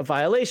is it a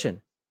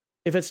violation?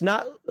 If it's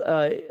not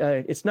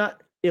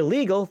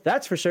illegal,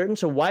 that's for certain.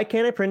 So why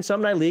can't I print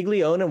something I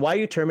legally own, and why are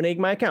you terminating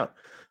my account?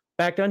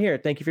 Back down here.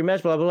 Thank you for your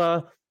message, blah,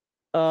 blah,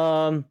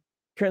 blah.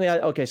 Currently,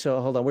 okay, so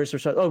hold on. Where's the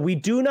result? Oh, we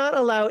do not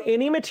allow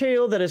any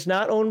material that is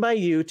not owned by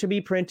you to be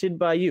printed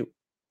by you.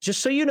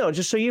 Just so you know,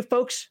 just so you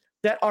folks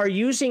that are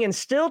using and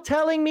still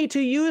telling me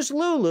to use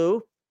Lulu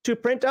to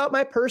print out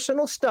my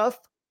personal stuff,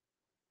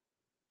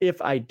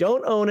 if I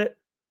don't own it,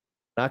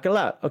 not gonna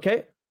allow it,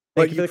 okay?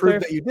 But you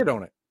proved that you did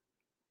own it.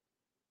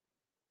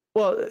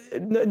 Well,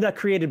 not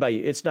created by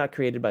you. It's not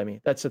created by me.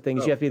 That's the thing,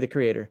 is you have to be the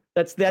creator.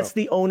 That's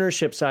the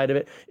ownership side of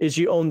it, is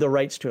you own the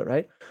rights to it,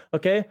 right?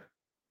 Okay?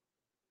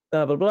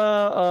 Blah, blah,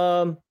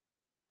 blah.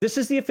 This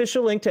is the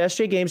official link to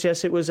SJ Games.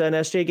 Yes, it was an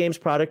SJ Games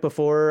product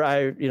before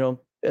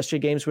SJ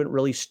Games went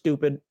really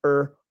stupid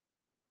on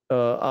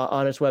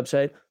its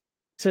website. It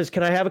says,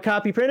 can I have a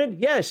copy printed?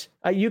 Yes,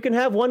 you can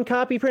have one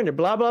copy printed,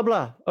 blah, blah,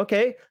 blah.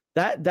 Okay,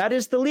 that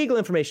is the legal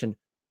information.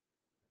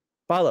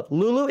 Follow up.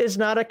 Lulu is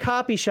not a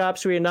copy shop,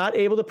 so we are not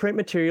able to print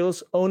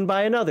materials owned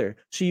by another.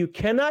 So you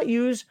cannot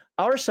use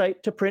our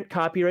site to print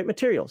copyright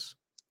materials.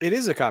 It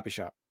is a copy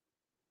shop.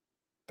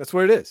 That's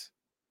what it is.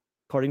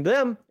 According to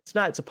them, it's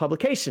not. It's a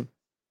publication.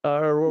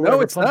 No,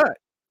 it's not.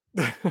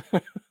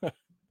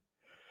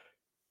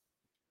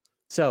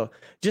 So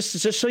just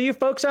so you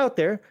folks out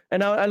there,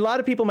 and now a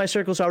lot of people in my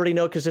circles already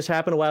know because this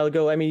happened a while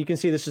ago. I mean, you can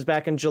see this is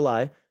back in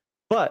July.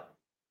 But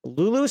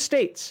Lulu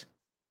states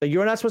that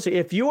you're not supposed to.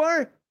 If you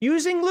are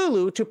using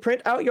Lulu to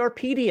print out your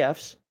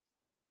PDFs,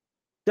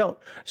 don't.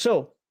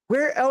 So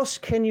where else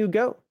can you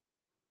go?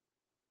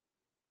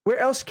 Where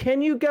else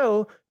can you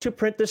go to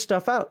print this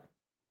stuff out?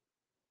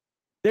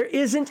 There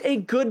isn't a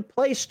good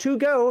place to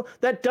go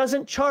that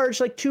doesn't charge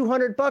like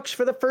 $200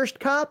 for the first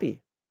copy.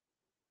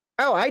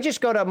 Oh, I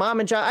just go to Mom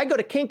and John. I go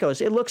to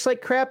Kinko's. It looks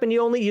like crap, and you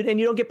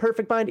don't get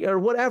perfect binding or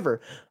whatever.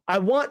 I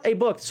want a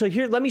book. So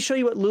here, let me show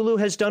you what Lulu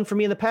has done for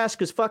me in the past.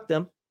 Because fuck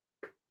them.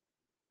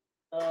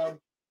 I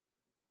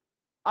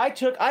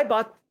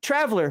bought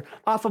Traveler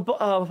off a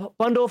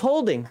Bundle of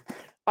Holding.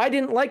 I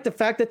didn't like the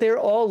fact that they're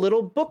all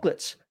little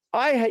booklets.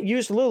 I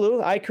used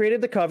Lulu. I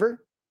created the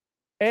cover,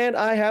 and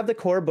I have the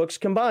core books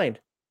combined.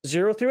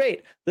 0 through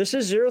 8. This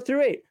is 0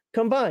 through 8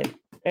 combined.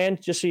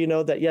 And just so you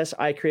know that, yes,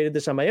 I created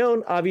this on my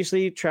own.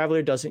 Obviously,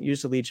 Traveler doesn't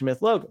use the Legion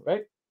Myth logo,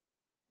 right?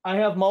 I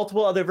have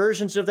multiple other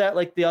versions of that,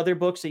 like the other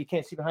books that you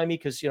can't see behind me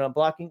because I'm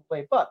blocking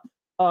play. But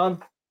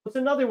what's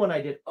another one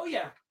I did? Oh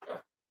yeah,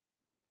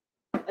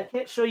 I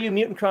can't show you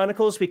Mutant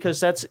Chronicles because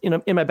that's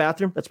in my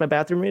bathroom. That's my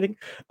bathroom reading.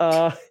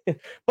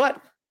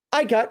 But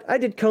I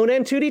did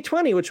Conan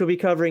 2D20, which we'll be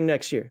covering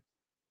next year.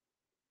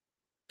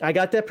 I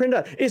got that printed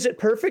out. Is it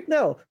perfect?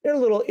 No. There are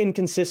little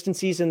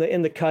inconsistencies in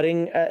the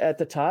cutting at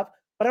the top,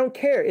 but I don't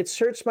care. It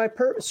serves my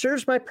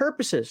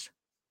purposes.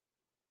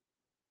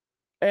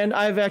 And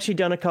I've actually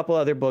done a couple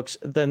other books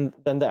than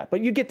that,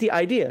 but you get the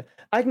idea.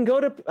 I can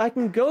go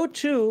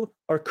to,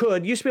 or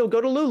could used to be able to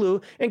go to Lulu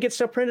and get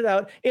stuff printed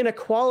out in a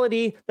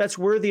quality that's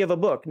worthy of a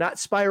book, not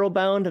spiral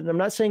bound. And I'm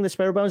not saying the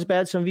spiral bound is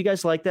bad. Some of you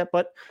guys like that,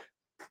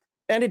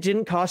 and it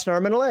didn't cost an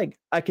arm and a leg.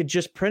 I could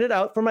just print it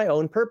out for my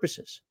own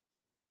purposes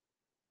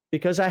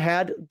because I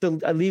had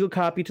a legal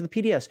copy to the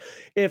PDFs.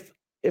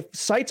 If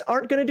sites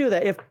aren't going to do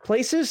that, if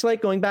places,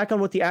 like going back on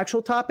what the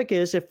actual topic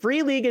is, if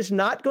Free League is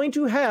not going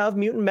to have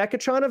Mutant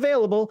Mechatron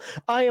available,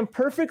 I am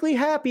perfectly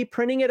happy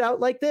printing it out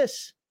like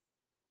this.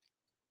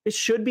 It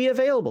should be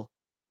available.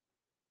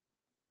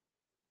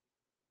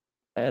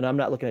 And I'm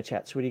not looking at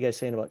chat. So what are you guys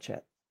saying about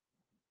chat?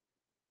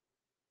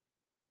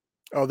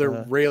 Oh,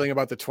 they're railing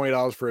about the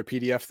 $20 for a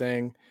PDF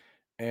thing.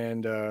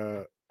 And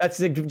that's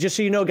just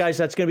so you know, guys,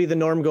 that's going to be the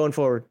norm going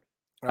forward.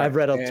 Right. I've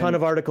read a ton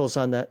of articles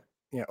on that.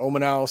 Yeah,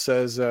 Omanal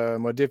says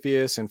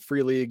Modifius and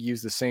Free League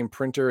use the same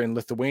printer in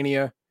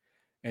Lithuania,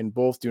 and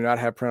both do not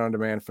have print on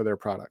demand for their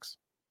products.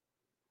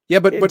 Yeah,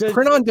 but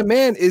print on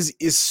demand is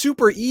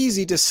super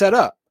easy to set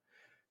up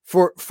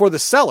for the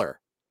seller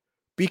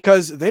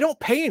because they don't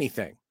pay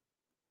anything.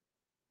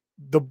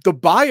 The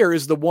buyer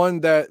is the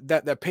one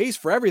that pays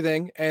for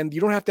everything, and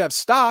you don't have to have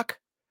stock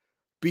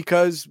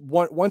because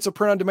once a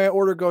print on demand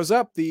order goes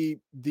up, the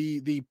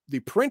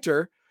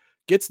printer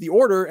gets the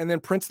order and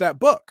then prints that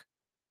book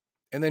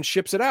and then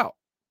ships it out.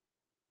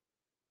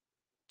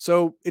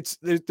 So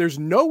there's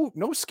no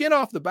skin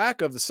off the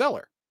back of the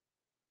seller.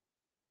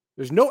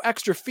 There's no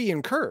extra fee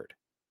incurred.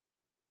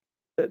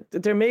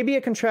 There may be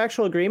a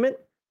contractual agreement.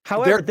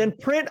 However, then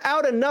print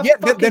out enough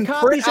fucking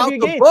copies of your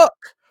game. Book.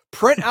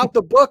 Print out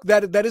the book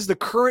that is the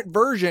current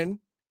version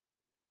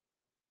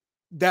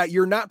that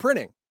you're not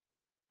printing.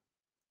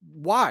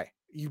 Why?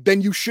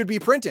 Then you should be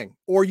printing,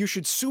 or you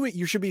should sue it.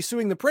 You should be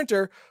suing the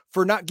printer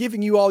for not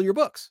giving you all your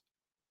books.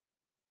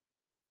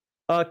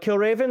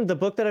 Killraven, the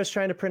book that I was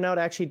trying to print out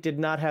actually did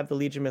not have the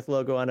Legion Myth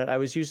logo on it. I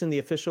was using the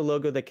official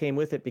logo that came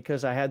with it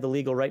because I had the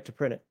legal right to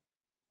print it.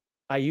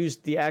 I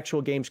used the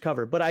actual game's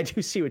cover, but I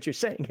do see what you're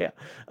saying. Yeah.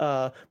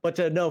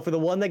 But no, for the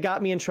one that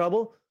got me in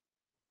trouble,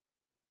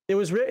 it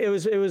was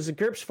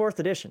GURPS 4th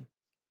edition.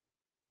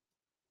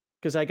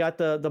 Because I got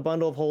the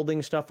bundle of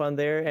holding stuff on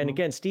there. And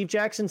again, Steve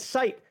Jackson's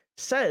site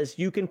says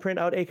you can print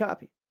out a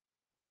copy.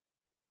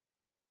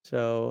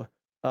 So,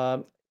 yeah,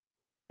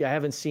 I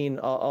haven't seen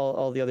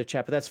all the other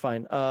chat, but that's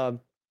fine.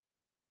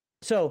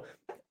 So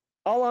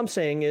all I'm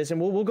saying is, and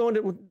we'll go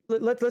into,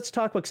 let's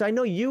talk about, because I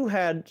know you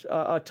had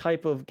a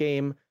type of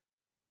game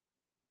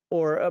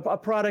or a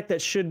product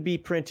that should be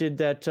printed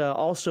that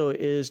also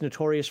is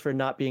notorious for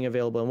not being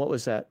available. And what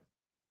was that?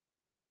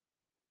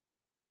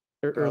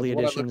 Early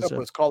editions.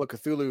 It's Call of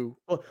Cthulhu.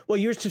 Well,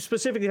 you're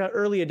specifically on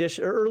earlier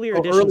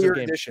editions of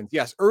games.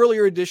 Yes,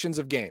 earlier editions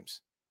of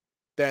games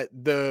that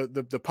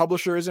the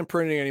publisher isn't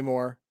printing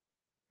anymore.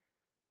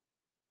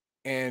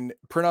 And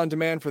print on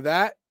demand for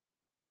that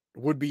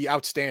would be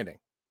outstanding.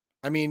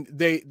 I mean,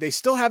 they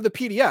still have the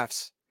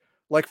PDFs.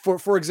 Like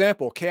for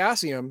example,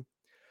 Chaosium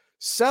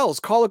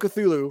sells Call of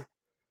Cthulhu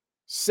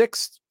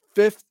 6th,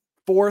 5th,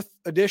 4th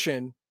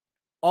edition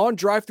on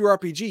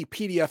DriveThruRPG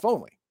PDF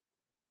only.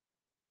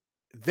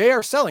 They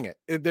are selling it.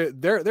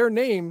 Their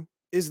name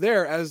is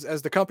there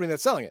as the company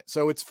that's selling it.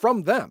 So it's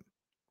from them.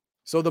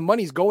 So the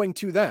money's going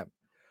to them.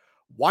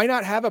 Why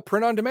not have a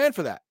print on demand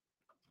for that?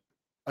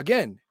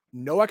 Again,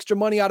 no extra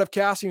money out of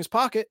Chaosium's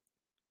pocket.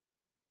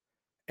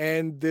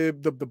 And the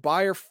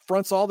buyer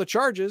fronts all the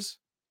charges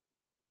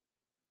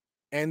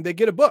and they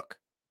get a book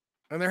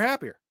and they're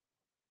happier.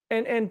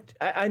 And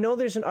I know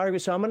there's an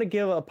argument, so I'm going to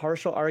give a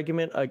partial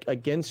argument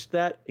against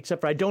that,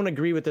 except for I don't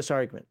agree with this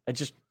argument.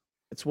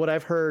 It's what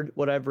I've heard,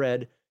 what I've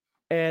read,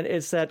 and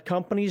it's that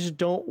companies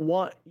don't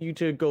want you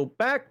to go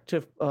back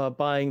to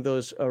buying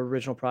those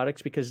original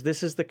products because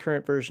this is the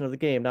current version of the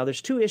game. Now,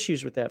 there's two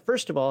issues with that.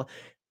 First of all,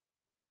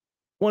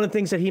 one of the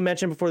things that he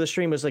mentioned before the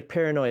stream was like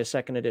Paranoia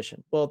 2nd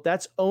edition. Well,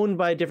 that's owned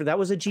by that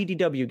was a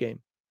GDW game.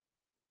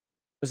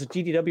 Was it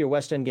GDW or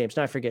West End Games?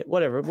 No, I forget.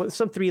 Whatever.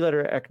 Some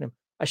 3-letter acronym.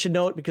 I should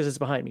know it because it's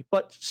behind me.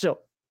 But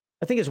still,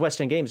 I think it's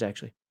West End Games,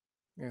 actually.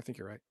 Yeah, I think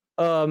you're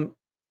right.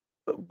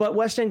 But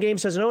West End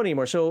Games doesn't own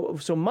anymore. So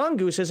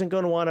Mongoose isn't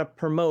going to want to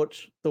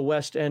promote the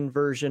West End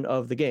version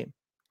of the game.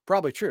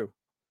 Probably true.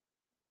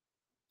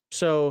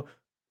 So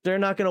they're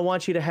not going to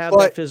want you to have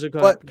that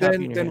physical copy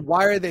in your hand.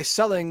 Why are they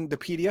selling the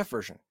PDF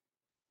version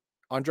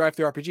on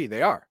DriveThruRPG?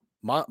 They are.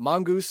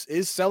 Mongoose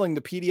is selling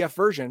the PDF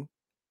version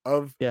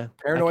of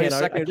Paranoia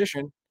 2nd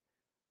edition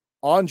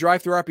on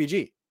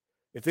DriveThruRPG.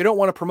 If they don't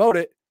want to promote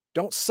it,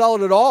 don't sell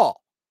it at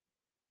all.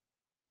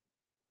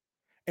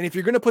 And if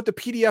you're going to put the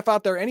PDF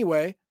out there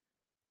anyway,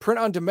 print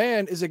on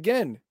demand is,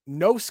 again,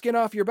 no skin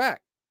off your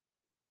back,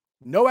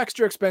 no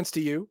extra expense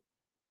to you.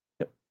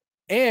 Yep.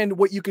 And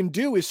what you can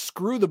do is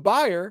screw the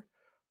buyer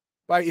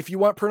by, if you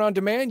want print on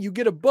demand, you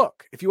get a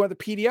book. If you want the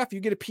PDF, you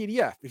get a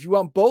PDF. If you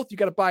want both, you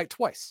got to buy it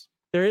twice.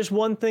 There is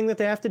one thing that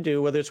they have to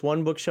do, whether it's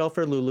One Bookshelf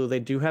or Lulu, they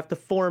do have to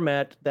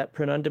format that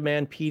print on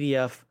demand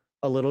PDF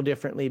a little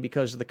differently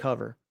because of the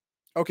cover.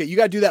 Okay, you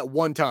got to do that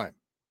one time.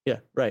 Yeah,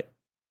 right.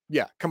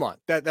 Yeah, come on.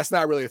 That's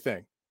not really a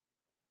thing.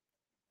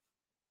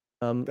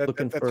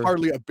 That's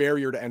hardly a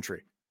barrier to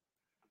entry.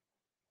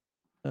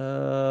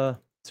 Sorry,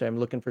 I'm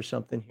looking for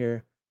something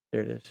here.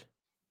 There it is.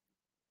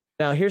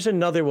 Now here's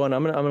another one.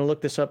 I'm gonna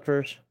look this up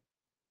first.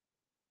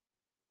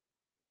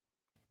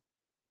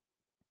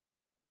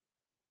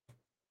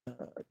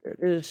 There it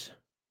is.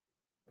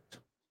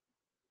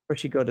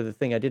 First, you go to the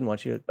thing I didn't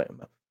want you to.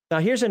 Now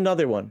here's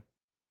another one.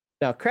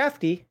 Now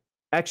Crafty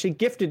actually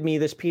gifted me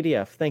this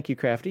PDF. Thank you,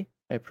 Crafty.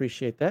 I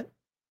appreciate that.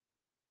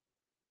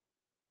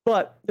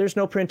 But there's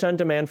no print on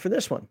demand for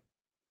this one.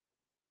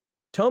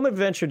 Tome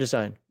Adventure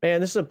Design.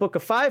 Man, this is a book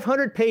of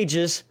 500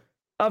 pages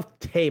of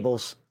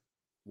tables.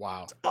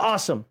 Wow. It's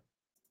awesome.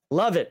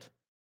 Love it.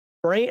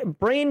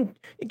 Brain,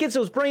 it gets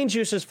those brain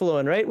juices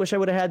flowing, right? Wish I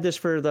would have had this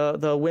for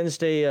the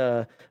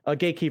Wednesday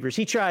Gatekeepers.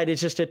 He tried.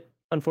 It's just,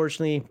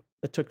 unfortunately,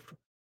 it took,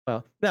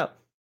 well. Now,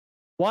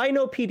 why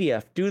no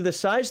PDF? Due to the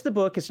size of the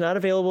book, it's not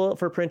available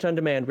for print on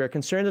demand. We are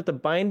concerned that the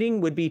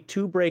binding would be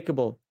too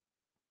breakable.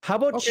 How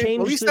about change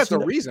well, at least this?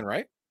 That's a reason,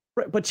 right?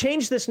 But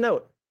change this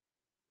note.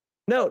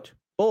 Note,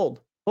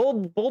 bold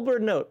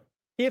word note.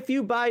 If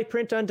you buy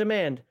print on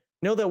demand,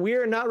 know that we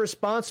are not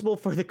responsible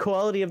for the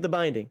quality of the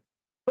binding.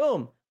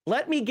 Boom.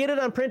 Let me get it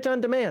on print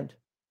on demand.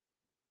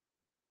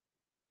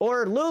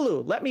 Or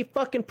Lulu, let me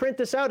fucking print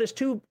this out as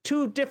two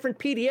different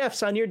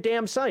PDFs on your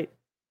damn site.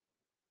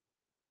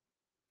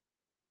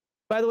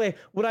 By the way,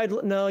 I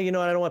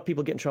don't want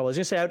people to get in trouble. I was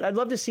gonna say, I'd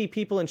love to see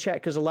people in chat,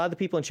 because a lot of the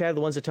people in chat are the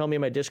ones that tell me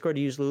in my Discord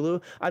to use Lulu.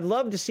 I'd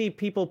love to see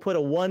people put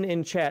a 1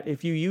 in chat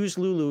if you use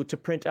Lulu to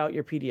print out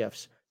your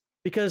PDFs,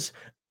 because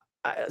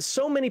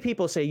so many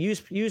people say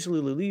use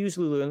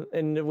Lulu,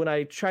 and when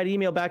I try to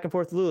email back and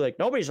forth to Lulu, like,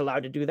 nobody's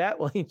allowed to do that.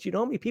 Well, you know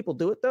how many people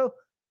do it though?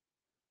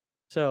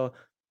 So,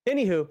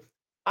 anywho,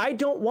 I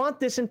don't want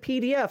this in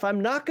PDF.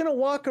 I'm not gonna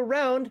walk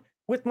around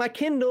with my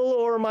Kindle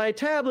or my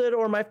tablet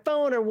or my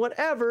phone or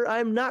whatever.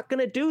 I'm not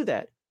going to do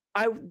that.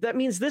 That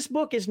means this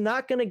book is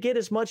not going to get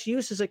as much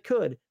use as it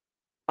could.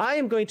 I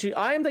am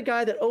the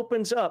guy that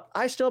opens up.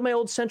 I still have my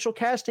old Central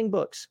Casting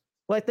books.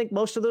 Well, I think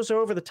most of those are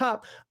over the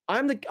top.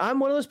 I'm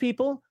one of those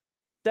people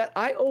that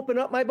I open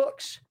up my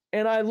books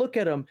and I look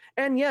at them.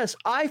 And yes,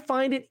 I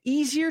find it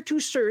easier to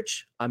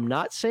search. I'm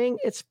not saying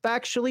it's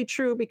factually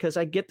true, because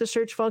I get the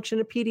search function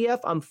in PDF.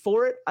 I'm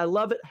for it. I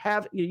love it.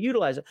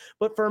 Utilize it.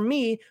 But for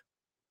me,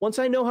 once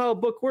I know how a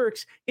book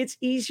works, it's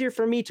easier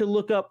for me to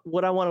look up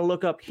what I want to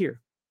look up here.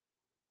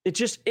 It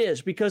just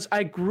is, because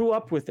I grew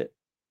up with it.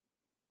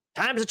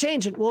 Times are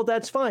changing. Well,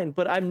 that's fine,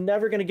 but I'm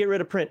never going to get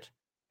rid of print.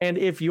 And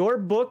if your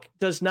book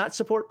does not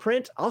support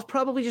print, I'll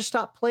probably just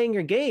stop playing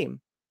your game,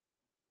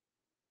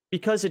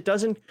 because it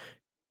doesn't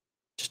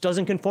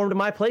conform to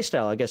my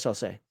playstyle, I guess I'll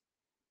say.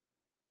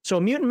 So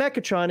Mutant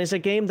Mechatron is a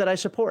game that I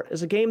support,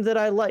 is a game that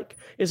I like,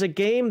 is a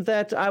game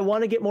that I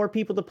want to get more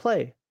people to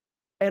play.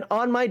 And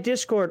on my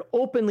Discord,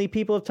 openly,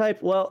 people have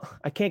typed, well,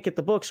 I can't get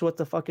the book, so what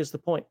the fuck is the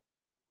point?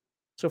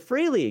 So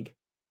Free League,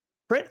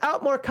 print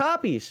out more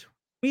copies.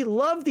 We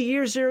love the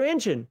Year Zero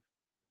engine.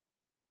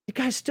 You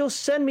guys still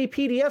send me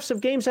PDFs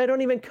of games I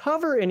don't even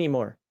cover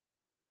anymore.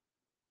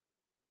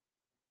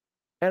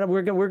 And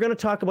we're going to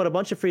talk about a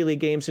bunch of Free League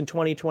games in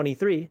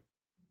 2023,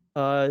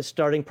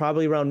 starting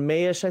probably around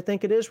May-ish, I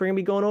think it is. We're going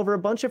to be going over a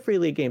bunch of Free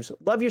League games.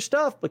 Love your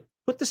stuff, but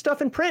put the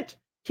stuff in print.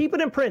 Keep it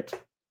in print.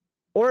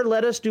 Or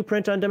let us do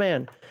print on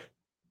demand.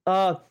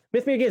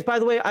 Mythmere Games, by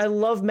the way, I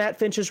love Matt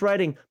Finch's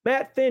writing.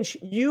 Matt Finch,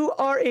 you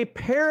are a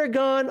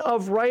paragon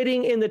of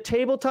writing in the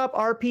tabletop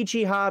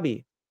RPG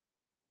hobby.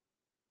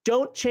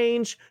 Don't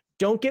change.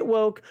 Don't get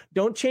woke.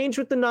 Don't change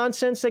with the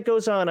nonsense that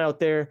goes on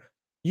out there.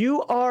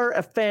 You are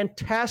a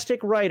fantastic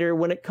writer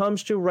when it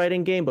comes to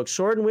writing game books.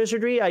 Sword and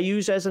Wizardry, I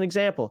use as an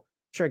example.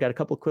 Sure, I got a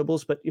couple of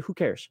quibbles, but who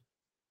cares?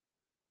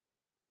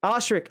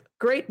 Osric,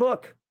 great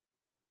book.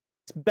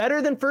 It's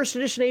better than first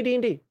edition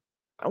AD&D.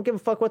 I don't give a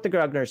fuck what the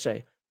Grognards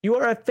say. You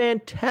are a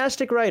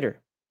fantastic writer.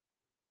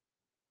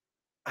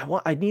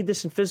 I need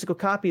this in physical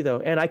copy, though,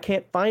 and I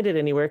can't find it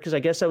anywhere, because I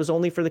guess that was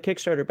only for the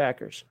Kickstarter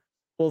backers.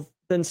 Well,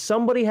 then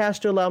somebody has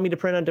to allow me to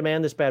print on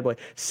demand this bad boy.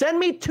 Send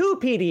me 2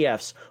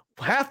 PDFs,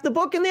 half the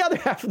book and the other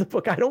half of the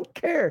book. I don't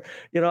care.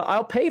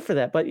 I'll pay for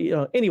that. But,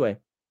 anyway,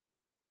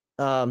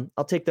 I'll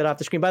take that off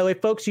the screen. By the way,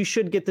 folks, you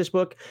should get this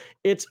book.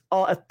 It's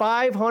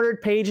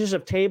 500 pages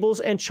of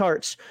tables and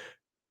charts.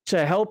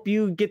 to help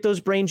you get those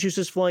brain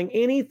juices flowing.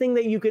 Anything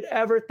that you could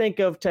ever think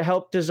of to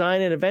help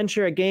design an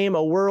adventure, a game,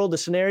 a world, a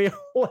scenario,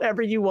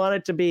 whatever you want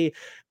it to be.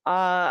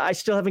 I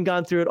still haven't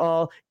gone through it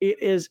all.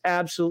 It is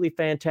absolutely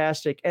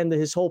fantastic. And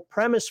his whole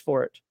premise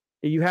for it,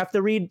 you have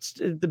to read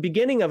the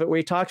beginning of it where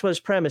he talks about his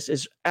premise,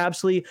 is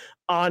absolutely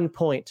on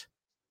point.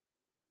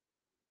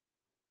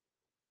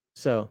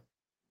 So,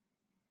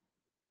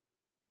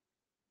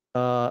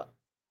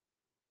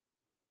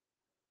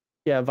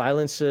 yeah,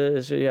 violence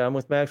is, yeah, I'm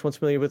with Max. Once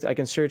familiar with, I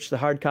can search the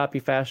hard copy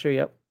faster.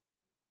 Yep.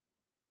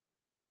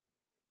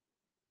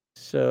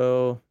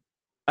 So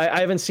I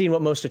haven't seen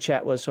what most of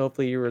chat was, so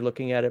hopefully you were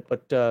looking at it.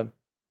 But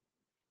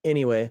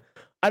anyway,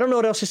 I don't know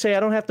what else to say. I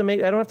don't have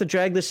to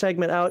drag this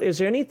segment out. Is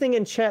there anything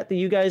in chat that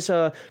you guys,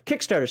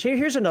 Kickstarters?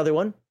 Here's another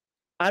one.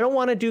 I don't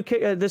want to do,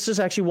 this is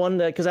actually one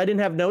that, because I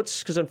didn't have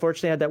notes, because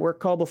unfortunately I had that work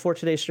call before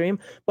today's stream.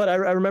 But I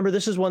remember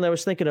this is one that I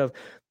was thinking of.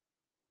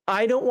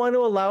 I don't want to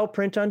allow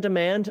print on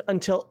demand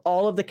until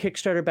all of the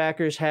Kickstarter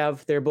backers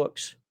have their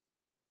books.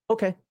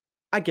 Okay,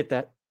 I get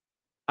that.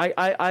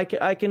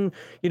 I can,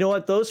 you know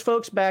what, those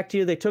folks backed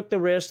you. They took the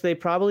risk. They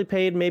probably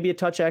paid maybe a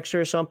touch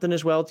extra or something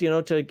as well,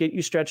 to get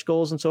you stretch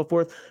goals and so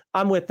forth.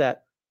 I'm with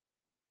that.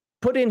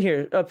 Put in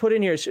here,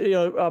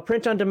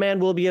 print on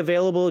demand will be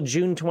available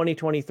June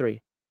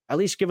 2023. At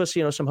least give us,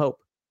 some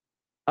hope.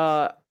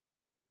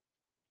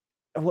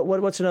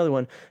 What's another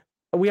one?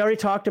 We already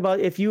talked about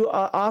if you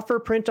offer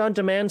print on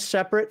demand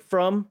separate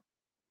from,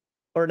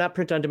 or not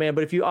print on demand,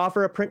 but if you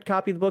offer a print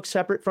copy of the book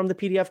separate from the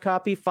PDF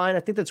copy, fine. I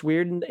think that's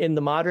weird in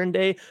the modern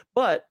day,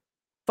 but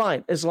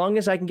fine. As long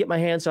as I can get my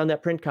hands on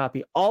that print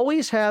copy,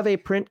 always have a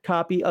print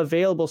copy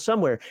available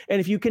somewhere.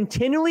 And if you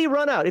continually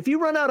run out, if you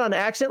run out on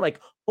accident, like,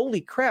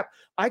 holy crap,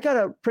 I got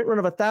a print run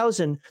of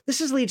 1,000.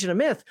 This is Legion of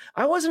Myth.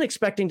 I wasn't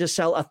expecting to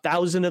sell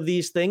 1,000 of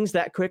these things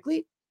that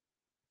quickly.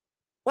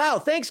 Wow,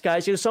 thanks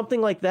guys.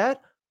 Something like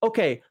that.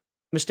 Okay.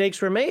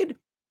 Mistakes were made.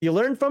 You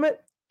learn from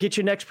it, get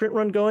your next print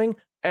run going,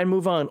 and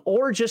move on.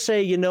 Or just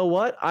say, you know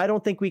what? I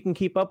don't think we can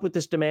keep up with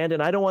this demand,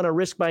 and I don't want to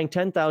risk buying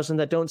 10,000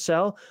 that don't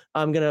sell.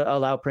 I'm going to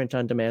allow print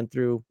on demand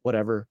through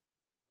whatever.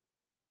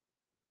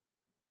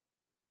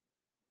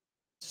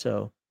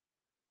 So,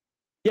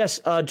 yes,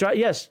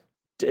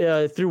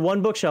 through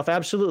one bookshelf,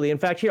 absolutely. In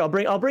fact, here I'll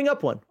bring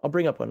up one.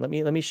 Let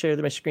me share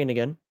my screen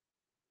again.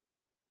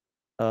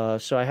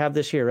 So I have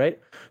this here, right?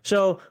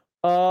 So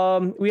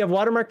we have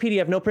watermark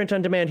PDF, no print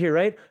on demand here,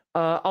 right?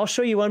 I'll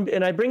show you one,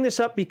 and I bring this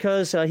up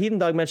because Heathen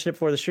Dog mentioned it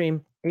before the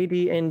stream.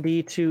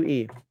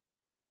 ADND2E.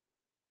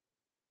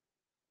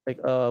 Like,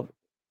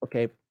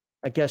 okay,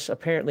 I guess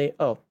apparently.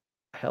 Oh,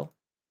 hell,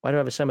 why do I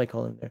have a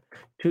semicolon there?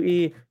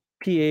 2E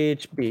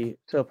PHB.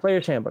 So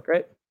Player's Handbook,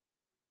 right?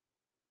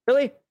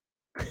 Really?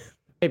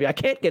 Maybe I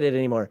can't get it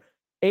anymore.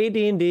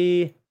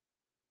 ADND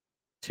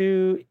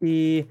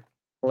 2E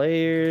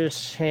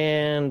Player's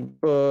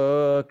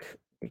Handbook.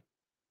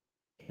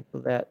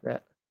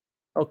 That.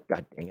 Oh,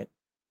 god dang it.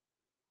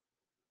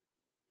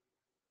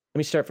 Let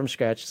me start from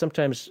scratch.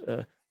 Sometimes,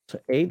 so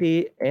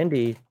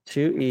AD&D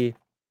 2E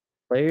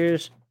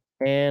Players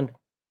and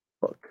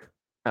Book.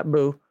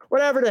 Boo.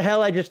 Whatever the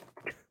hell I just.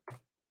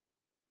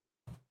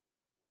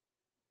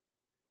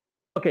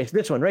 Okay, so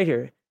this one right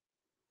here.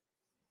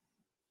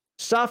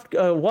 Soft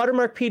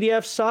watermark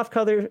PDF, soft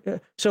cover.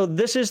 So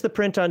this is the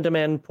print on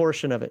demand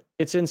portion of it.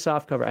 It's in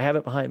soft cover. I have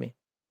it behind me.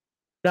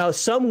 Now,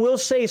 some will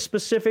say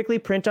specifically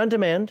print on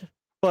demand,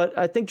 but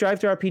I think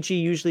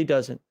Drive-Thru-RPG usually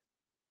doesn't.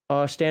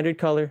 Standard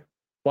color,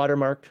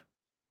 watermarked.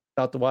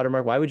 Without the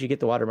watermark, why would you get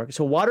the watermark?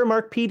 So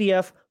watermark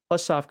PDF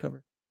plus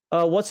softcover.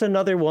 What's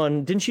another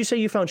one? Didn't you say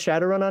you found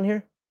Shadowrun on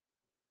here?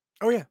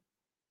 Oh, yeah.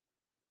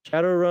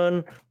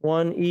 Shadowrun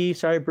 1E.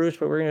 Sorry, Bruce,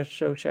 but we're going to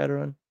show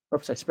Shadowrun.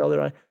 Oops, I spelled it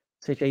wrong.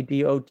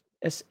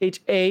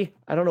 SHADOSHA.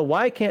 I don't know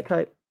why I can't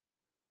type.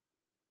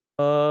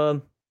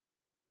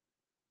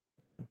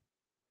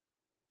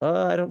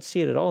 I don't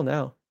see it at all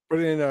now. Put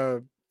it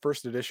in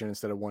first edition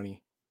instead of 1E.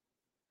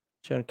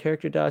 Shown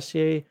character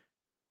dossier.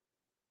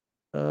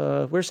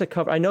 Where's the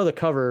cover? I know the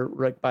cover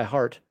right by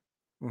heart.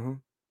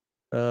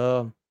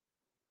 Mm-hmm.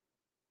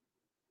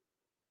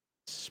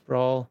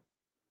 Sprawl.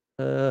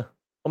 Oh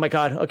my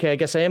god. Okay, I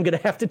guess I am gonna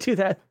have to do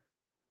that.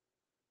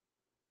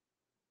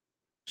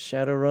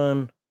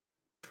 Shadowrun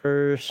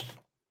first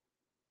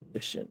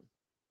edition.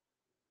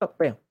 Oh,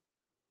 bam.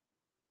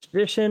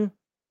 Edition,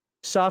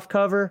 soft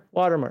cover,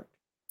 watermark.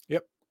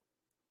 Yep.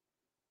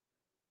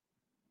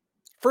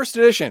 First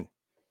edition.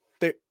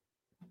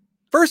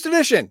 First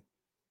edition.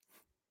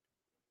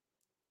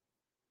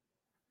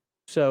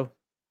 So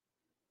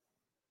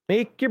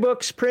make your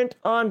books print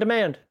on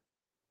demand.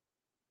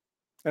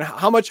 And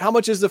how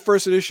much is the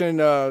first edition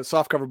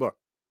softcover book?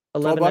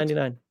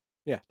 $11.99.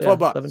 Yeah,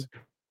 $12. 11.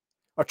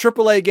 A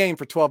AAA game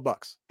for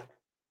 $12.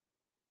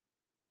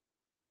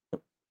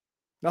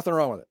 Nothing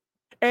wrong with it.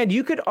 And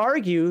you could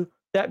argue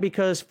that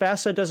because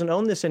FASA doesn't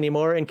own this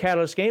anymore and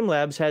Catalyst Game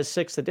Labs has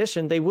 6th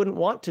edition, they wouldn't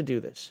want to do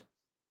this.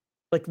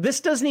 Like, this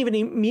doesn't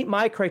even meet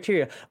my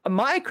criteria.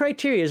 My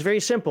criteria is very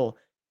simple.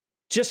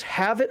 Just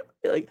have it,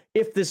 like,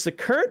 if this is the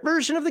current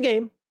version of the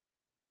game,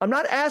 I'm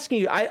not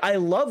asking you. I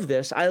love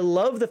this. I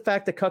love the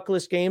fact that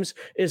Cuckless Games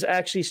is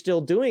actually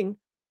still doing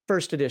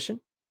first edition.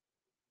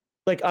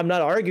 Like, I'm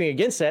not arguing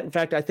against that. In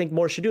fact, I think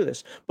more should do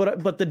this.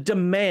 But the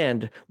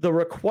demand, the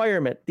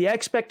requirement, the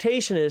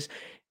expectation is,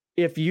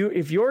 if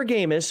your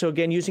game is, so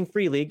again, using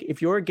Free League,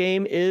 if your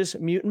game is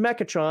Mutant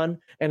Mechatron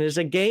and is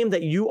a game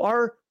that you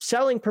are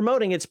selling,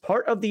 promoting, it's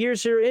part of the Year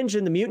Zero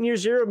engine, the Mutant Year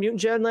Zero,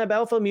 Mutant Gen Lab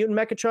Alpha, Mutant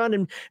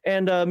Mechatron,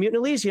 and Mutant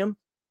Elysium,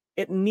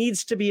 it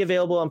needs to be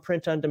available on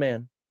print on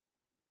demand.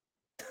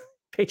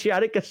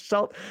 Patriotic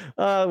Assault,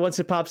 once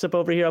it pops up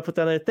over here, I'll put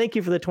that on there. Thank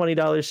you for the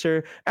 $20,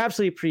 sir.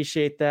 Absolutely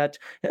appreciate that.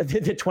 The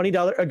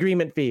 $20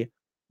 agreement fee.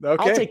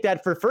 Okay. I'll take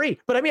that for free.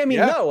 But I mean,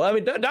 Yeah. no,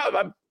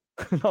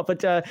 no,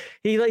 but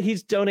he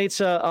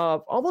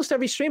donates almost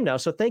every stream now.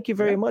 So thank you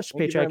very much,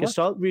 Patriotic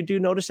Assault. We do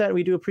notice that, and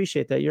we do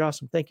appreciate that. You're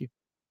awesome. Thank you.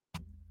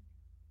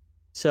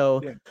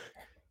 So,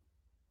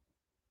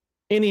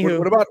 anywho,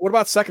 what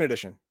about second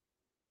edition?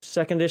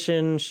 Second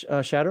edition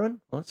Shadowrun?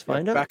 Well, let's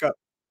find out. Back up.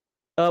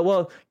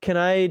 Well, can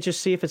I just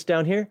see if it's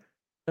down here?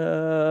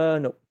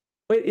 No.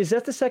 Wait, is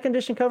that the second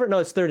edition cover? No,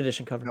 it's third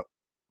edition cover. Nope.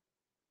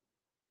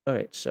 All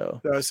right,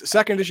 so the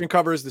second edition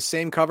cover is the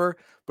same cover,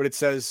 but it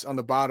says on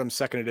the bottom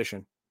second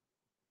edition.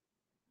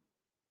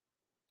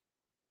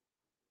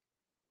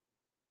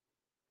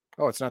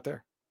 Oh, it's not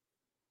there.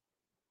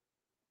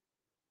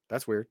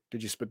 That's weird.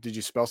 Did you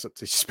spell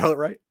it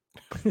right?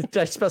 Did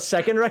I spell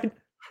second right?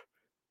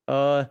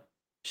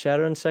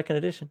 Shadowrun second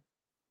edition.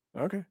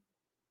 Okay.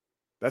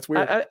 That's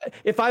weird.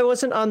 If I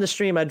wasn't on the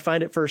stream, I'd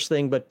find it first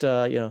thing, but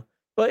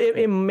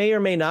it may or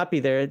may not be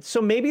there.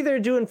 So maybe they're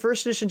doing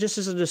first edition just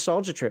as a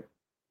nostalgia trip.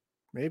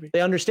 Maybe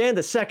they understand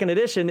that second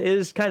edition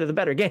is kind of the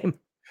better game.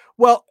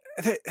 Well,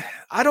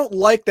 I don't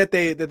like that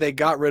they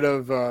got rid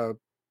of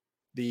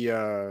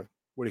the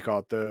what do you call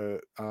it, the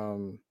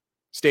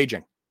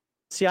staging.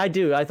 See, I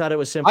do. I thought it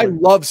was simple. I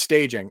love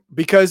staging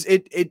because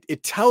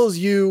it tells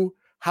you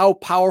how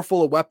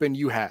powerful a weapon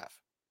you have.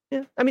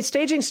 Yeah, I mean,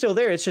 staging's still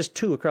there. It's just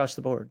 2 across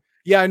the board.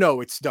 Yeah, I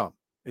know, it's dumb.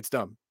 It's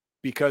dumb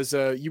because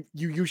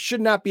you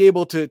should not be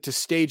able to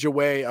stage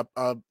away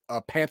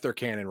a Panther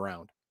cannon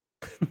round.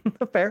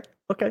 Fair.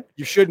 Okay.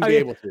 You shouldn't be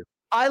able to.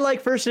 I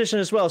like first edition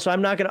as well, so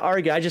I'm not going to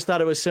argue. I just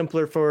thought it was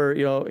simpler for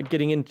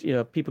getting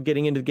into people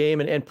getting into the game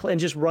and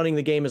just running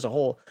the game as a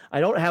whole. I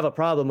don't have a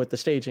problem with the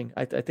staging.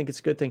 I think it's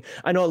a good thing.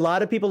 I know a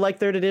lot of people like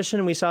third edition,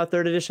 and we saw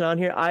third edition on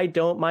here. I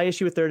don't. My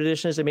issue with third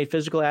edition is they made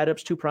physical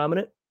add-ups too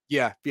prominent.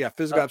 Yeah,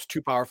 physical add-ups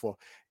too powerful.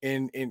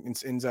 In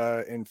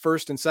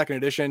first and second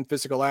edition,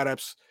 physical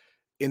add-ups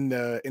in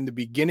the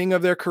beginning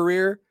of their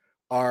career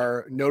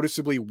are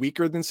noticeably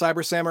weaker than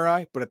Cyber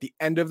Samurai, but at the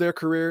end of their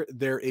career,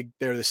 they're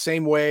the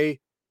same way,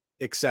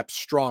 except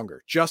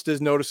stronger, just as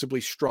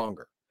noticeably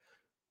stronger,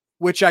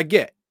 which I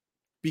get,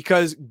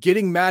 because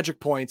getting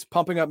magic points,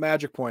 pumping up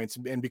magic points,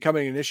 and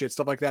becoming an initiate,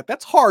 stuff like that,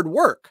 that's hard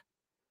work.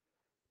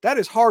 That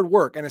is hard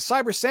work, and a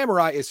Cyber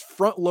Samurai is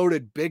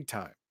front-loaded big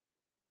time.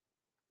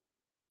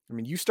 I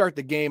mean, you start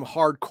the game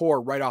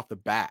hardcore right off the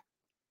bat.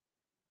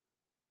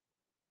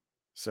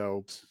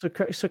 So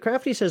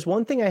Crafty says,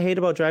 one thing I hate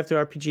about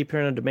DriveThru RPG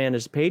print on demand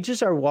is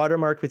pages are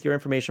watermarked with your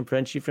information,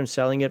 prevents you from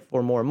selling it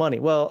for more money.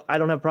 Well, I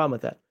don't have a problem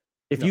with that.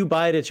 If you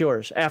buy it, it's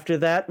yours. After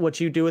that, what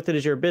you do with it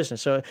is your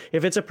business. So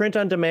if it's a print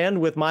on demand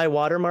with my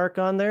watermark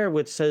on there,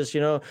 which says,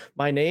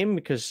 my name,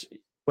 because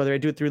whether I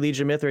do it through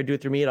Legion Myth or I do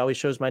it through me, it always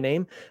shows my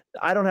name.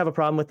 I don't have a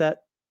problem with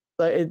that.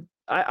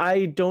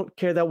 I don't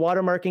care. That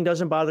watermarking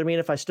doesn't bother me. And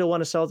if I still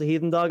want to sell it to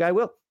Heathen Dog, I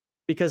will,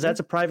 because that's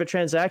a private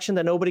transaction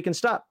that nobody can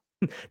stop.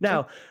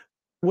 Now,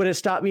 would it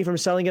stop me from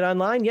selling it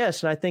online?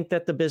 Yes. And I think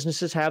that the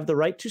businesses have the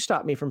right to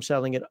stop me from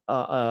selling it.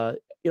 I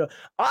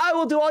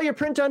will do all your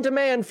print on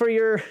demand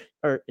for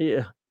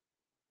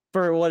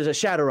for what is it,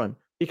 Shadowrun,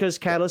 because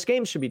Catalyst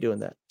Games should be doing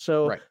that.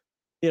 So,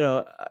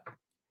 do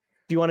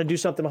you want to do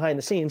something behind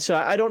the scenes? So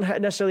I don't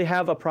necessarily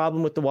have a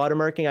problem with the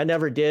watermarking. I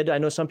never did. I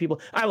know some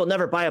people, I will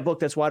never buy a book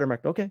that's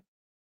watermarked. Okay,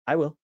 I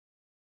will.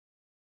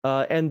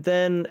 And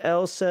then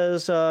L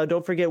says,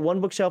 don't forget, One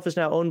Bookshelf is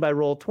now owned by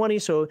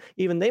Roll20, so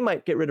even they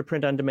might get rid of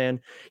print on demand.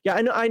 Yeah,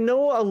 I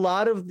know a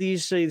lot of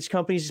these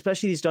companies,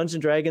 especially these Dungeons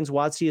and Dragons,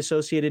 WotC,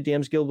 Associated,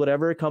 DMs Guild,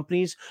 whatever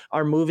companies,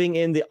 are moving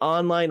in the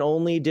online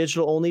only,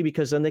 digital only,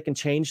 because then they can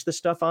change the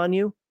stuff on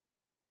you.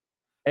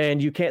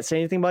 And you can't say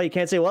anything about it. You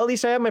can't say, well, at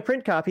least I have my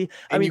print copy. And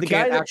I mean, you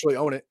can't actually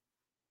own it.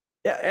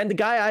 Yeah, and the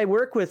guy I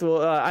work with,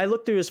 I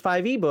looked through his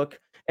 5e book,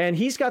 and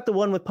he's got the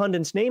one with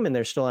Pundit's name in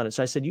there still on it.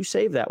 So I said, you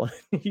save that one.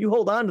 You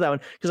hold on to that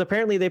one. Because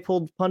apparently they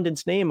pulled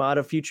Pundit's name out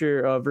of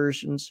future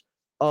versions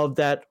of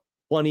that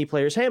 1E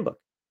Player's Handbook.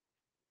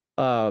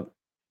 I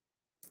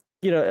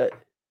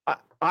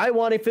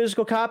want a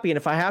physical copy. And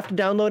if I have to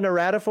download an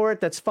errata for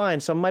it, that's fine.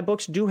 Some of my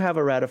books do have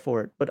errata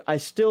for it. But I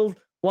still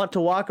want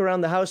to walk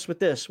around the house with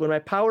this. When my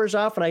power's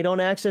off and I don't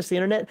access the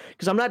internet,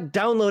 because I'm not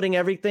downloading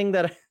everything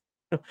that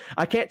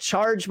I can't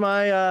charge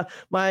my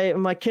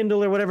my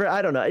Kindle or whatever.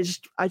 I don't know. I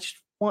just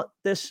want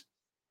this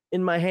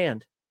in my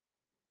hand.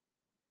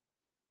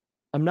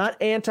 I'm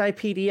not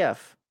anti-PDF.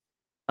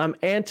 I'm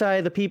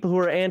anti the people who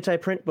are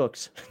anti-print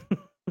books.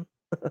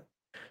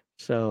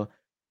 So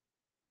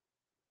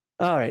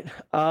All right.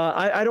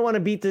 I don't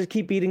want to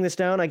keep beating this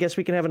down. I guess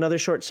we can have another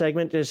short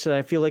segment. Just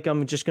I feel like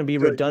I'm just going to be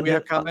Do we redundant.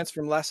 have comments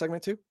from last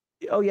segment too?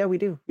 Oh yeah, we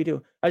do. We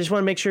do. I just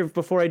want to make sure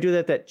before I do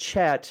that, that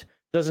chat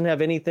doesn't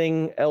have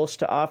anything else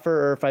to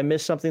offer, or if I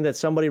miss something that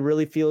somebody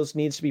really feels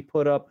needs to be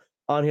put up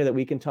on here that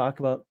we can talk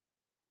about.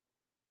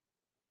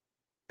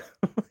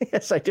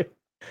 Yes, I do.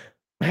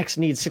 Max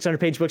needs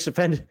 600-page books to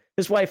defend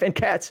his wife and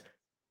cats.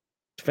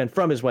 Defend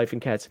from his wife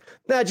and cats.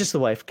 Nah, just the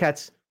wife.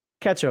 Cats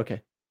are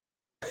okay.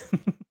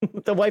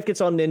 The wife gets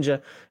all ninja,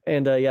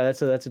 and yeah,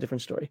 that's a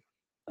different story.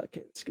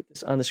 Okay, let's get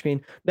this on the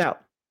screen now.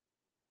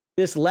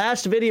 This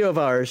last video of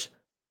ours,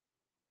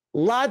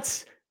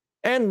 lots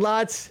and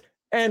lots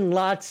and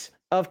lots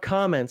of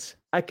comments.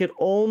 I could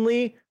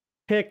only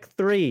pick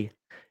 3.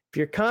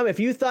 If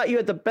you thought you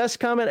had the best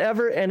comment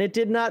ever and it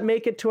did not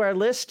make it to our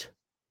list,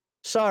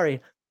 sorry,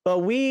 but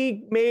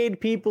we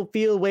made people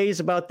feel ways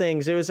about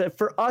things. It was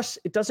for us,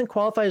 it doesn't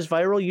qualify as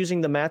viral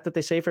using the math that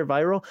they say for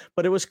viral,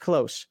 but it was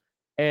close.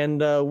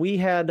 And we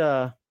had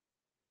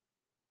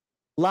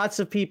lots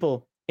of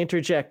people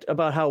interject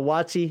about how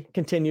WotC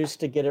continues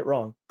to get it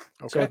wrong.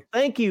 Okay. So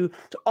thank you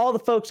to all the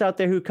folks out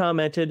there who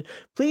commented.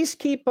 Please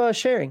keep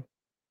sharing.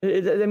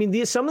 I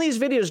mean, some of these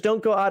videos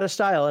don't go out of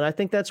style, and I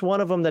think that's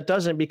one of them that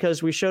doesn't,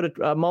 because we showed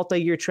a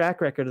multi-year track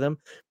record of them.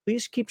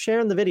 Please keep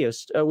sharing the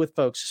videos with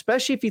folks,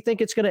 especially if you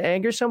think it's going to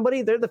anger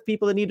somebody. They're the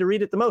people that need to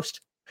read it the most.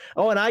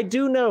 Oh, and I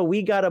do know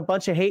we got a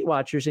bunch of hate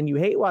watchers, and you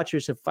hate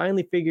watchers have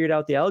finally figured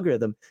out the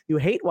algorithm. You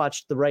hate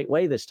watched the right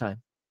way this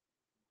time.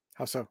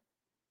 How so?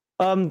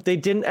 They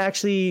didn't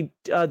actually.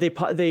 They'd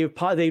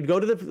go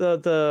to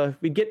the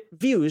we'd get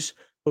views,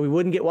 but we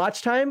wouldn't get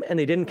watch time, and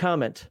they didn't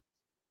comment.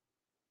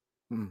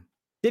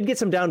 Did get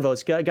some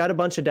downvotes, got a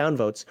bunch of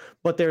downvotes,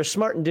 but they're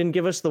smart and didn't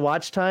give us the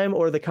watch time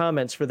or the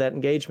comments for that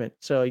engagement.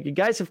 So you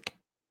guys have,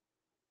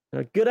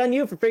 good on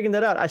you for figuring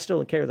that out. I still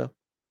don't care though.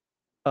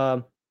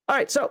 All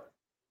right, so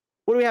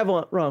what do we have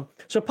wrong?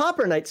 So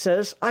Popper Knight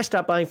says, I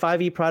stopped buying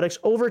 5e products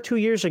over 2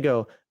 years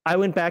ago. I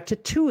went back to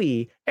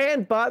 2e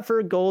and bought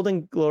for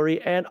Golden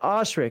Glory and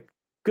Osric.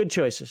 Good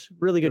choices,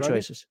 really good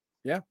choices.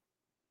 Yeah.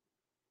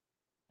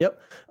 Yep.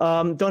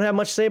 Don't have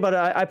much to say about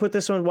it. I put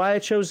this one. Why I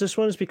chose this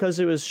one is because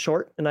it was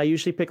short, and I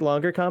usually pick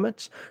longer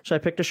comments. So I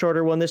picked a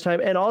shorter one this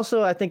time. And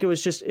also, I think it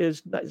was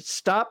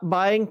stop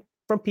buying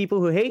from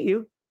people who hate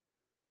you.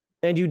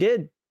 And you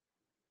did.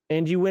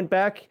 And you went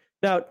back.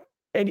 Now,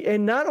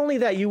 and not only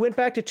that, you went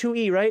back to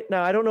 2E, right?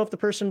 Now, I don't know if the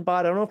person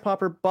I don't know if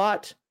Popper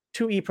bought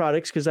 2E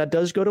products, because that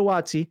does go to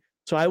WotC.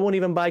 So I won't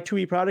even buy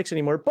 2E products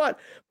anymore. But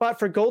bought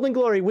for Golden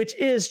Glory, which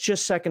is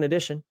just 2nd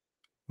edition.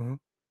 Mm-hmm.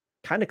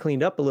 Kind of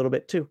cleaned up a little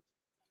bit, too.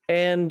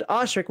 And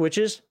Osric, which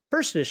is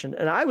 1st edition.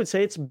 And I would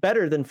say it's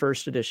better than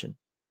 1st edition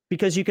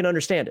because you can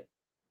understand it.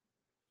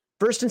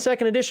 1st and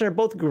 2nd edition are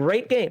both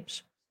great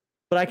games,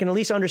 but I can at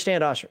least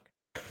understand Osric.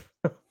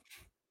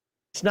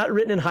 It's not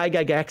written in High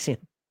Gygaxian.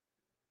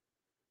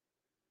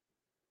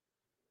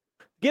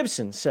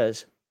 Gibson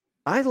says,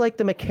 I like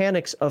the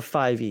mechanics of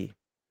 5e.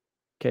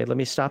 Okay, let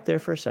me stop there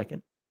for a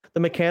second. The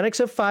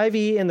mechanics of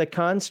 5e and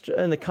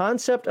the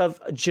concept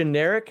of a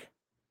generic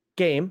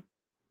game,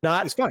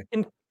 not it's fine.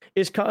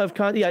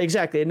 Yeah,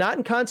 exactly. Not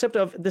in concept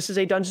of this is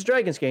a Dungeons &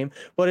 Dragons game,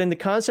 but in the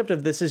concept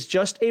of this is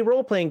just a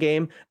role-playing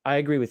game. I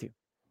agree with you.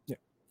 Yeah.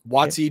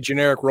 WotC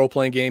generic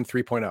role-playing game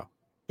 3.0.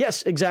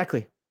 Yes,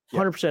 exactly.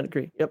 100%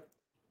 agree. Yep.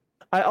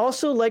 I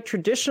also like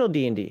traditional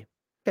D&D.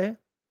 Okay.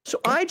 So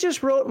I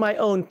just wrote my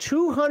own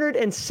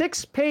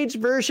 206-page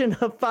version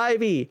of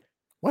 5e.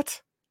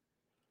 What?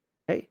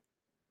 Hey,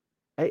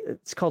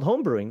 it's called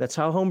homebrewing. That's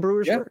how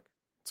homebrewers work.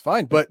 It's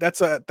fine, but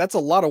that's a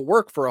lot of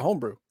work for a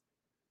homebrew.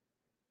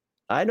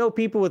 I know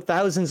people with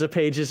thousands of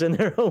pages in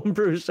their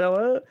homebrew.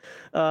 So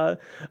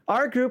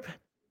our group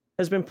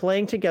has been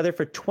playing together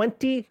for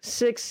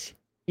 26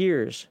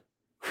 years,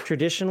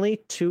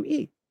 traditionally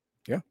 2E.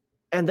 Yeah.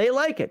 And they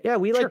like it. Yeah,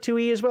 we like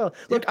 2E as well.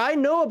 Look, I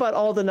know about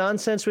all the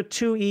nonsense with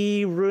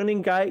 2E,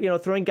 ruining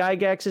throwing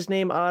Gygax's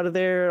name out of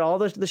there, all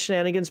the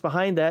shenanigans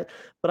behind that,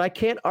 but I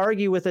can't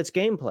argue with its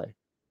gameplay.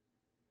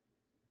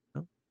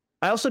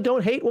 I also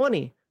don't hate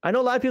 1E. I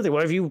know a lot of people think,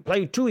 well, if you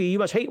play 2E, you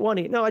must hate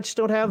 1E. No, I just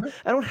don't have,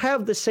 I don't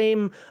have the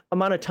same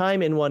amount of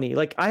time in 1E.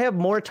 Like, I have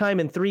more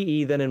time in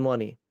 3E than in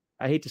 1E.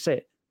 I hate to say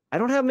it. I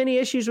don't have many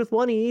issues with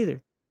 1E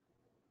either.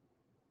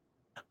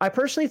 I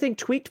personally think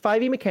tweaked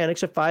 5e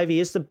mechanics of 5e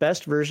is the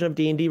best version of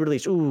D&D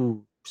release.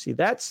 Ooh, see,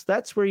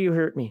 that's where you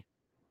hurt me.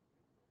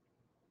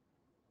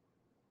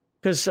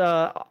 Because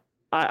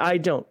I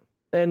don't.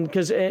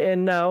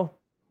 And now,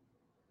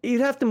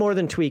 you'd have to more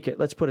than tweak it.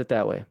 Let's put it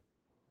that way.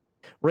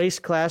 Race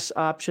class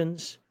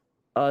options,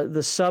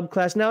 the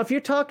subclass. Now, if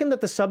you're talking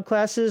that the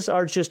subclasses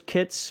are just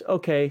kits,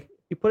 okay,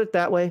 you put it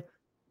that way.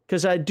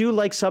 Because I do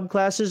like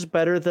subclasses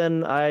better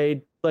than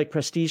I like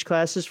prestige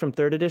classes from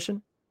 3rd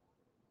edition.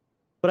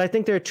 But I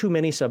think there are too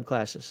many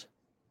subclasses.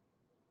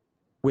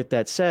 With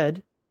that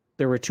said,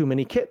 there were too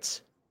many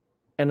kits.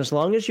 And as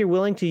long as you're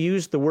willing to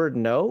use the word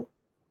no,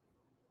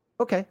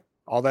 okay.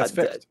 All that's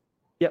fixed.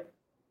 Yep.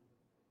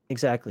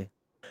 Exactly.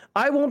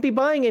 I won't be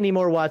buying any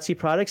more WotC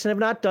products and have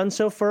not done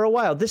so for a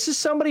while. This is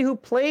somebody who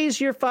plays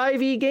your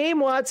 5e game,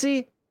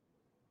 WotC.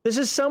 This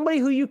is somebody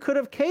who you could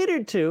have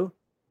catered to.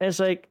 And it's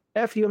like,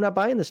 F you, I'm not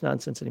buying this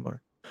nonsense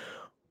anymore.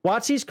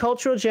 WotC's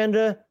cultural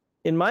agenda,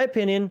 in my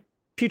opinion,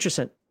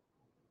 putrescent.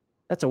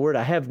 That's a word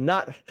I have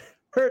not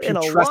heard in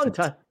a long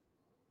time.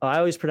 Oh, I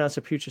always pronounce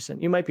it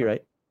putrescent. You might be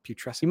right.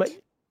 Putrescent.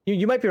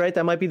 You might be right.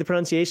 That might be the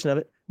pronunciation of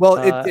it.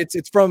 Well,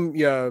 it's from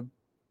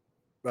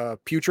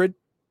putrid.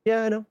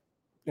 Yeah, I know.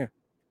 Yeah,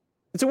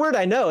 it's a word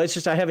I know. It's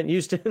just I haven't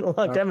used it in a long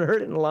time. I haven't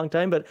heard it in a long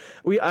time. But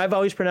I've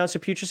always pronounced it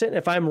putrescent.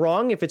 If I'm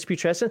wrong, if it's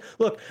putrescent,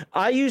 look,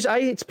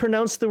 I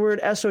pronounced the word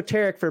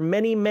esoteric for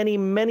many, many,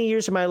 many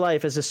years of my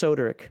life as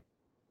esoteric,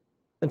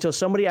 until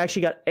somebody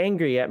actually got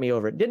angry at me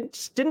over it.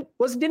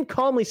 Didn't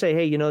calmly say,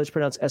 hey, it's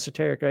pronounced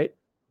esoteric, right? It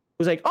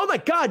was like, oh my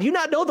God, you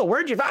not know the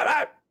word?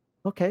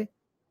 Okay.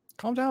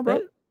 Calm down,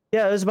 bro.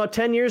 Yeah, it was about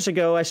 10 years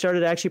ago I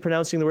started actually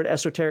pronouncing the word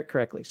esoteric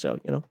correctly. So,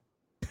 it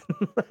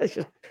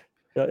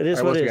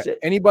is what it is.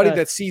 Anybody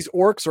that sees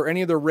orcs or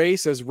any other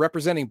race as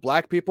representing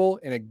black people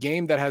in a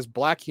game that has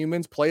black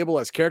humans playable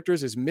as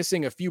characters is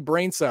missing a few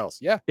brain cells.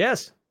 Yeah.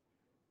 Yes.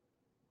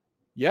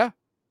 Yeah.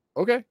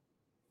 Okay.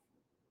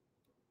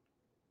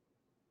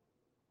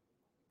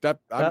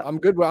 I'm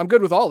good. I'm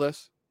good with all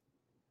this.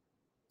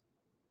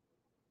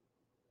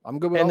 I'm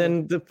good with. And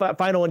then the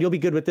final one, you'll be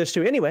good with this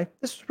too. Anyway,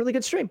 this was a really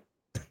good stream.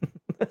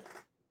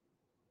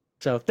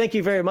 So thank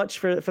you very much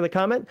for the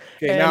comment.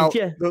 Okay, and now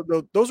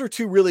those are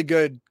two really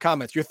good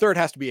comments. Your third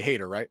has to be a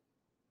hater, right?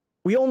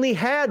 We only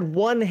had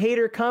one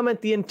hater comment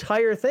the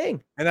entire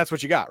thing, and that's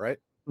what you got, right?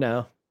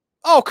 No.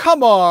 Oh,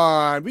 come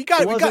on. We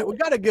got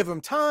to give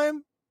him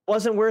time.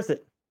 Wasn't worth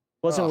it.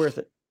 Wasn't worth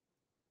it.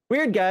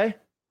 Weird guy,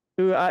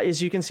 who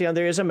as you can see on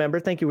there is a member.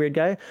 Thank you, Weird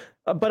Guy.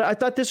 But I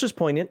thought this was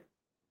poignant.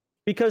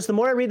 Because the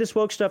more I read this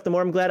woke stuff, the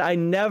more I'm glad I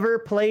never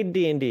played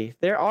D&D.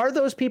 There are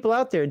those people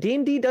out there.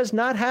 D&D does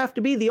not have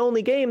to be the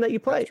only game that you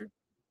play.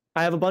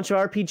 I have a bunch of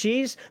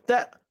RPGs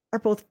that are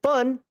both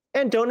fun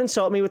and don't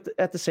insult me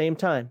at the same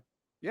time.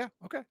 Yeah,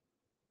 okay.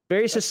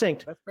 Very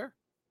succinct. That's fair.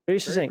 Very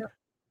succinct. Fair.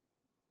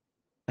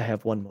 I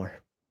have one more.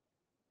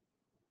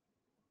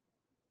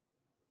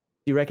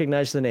 Do you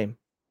recognize the name?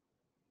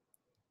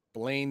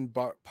 Blaine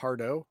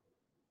Pardo?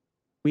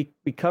 We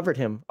covered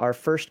him. Our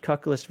first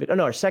Cucklist video. Oh,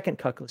 no, our second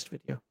Cucklist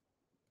video.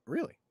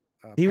 Really?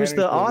 He was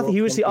the author.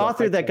 He was the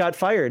author that got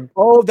fired.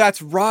 Oh,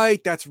 that's right.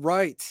 That's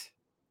right.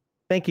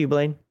 Thank you,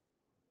 Blaine.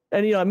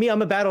 And me,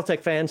 I'm a BattleTech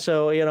fan,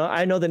 so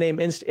I know the name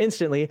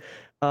instantly.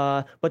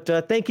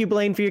 But thank you,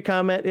 Blaine, for your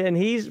comment. And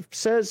he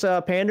says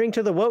pandering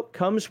to the woke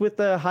comes with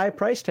a high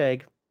price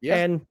tag. Yeah.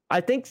 And I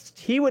think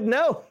he would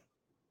know.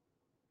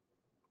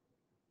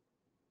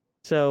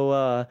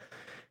 So.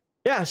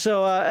 Yeah,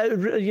 so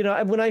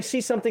when I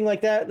see something like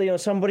that,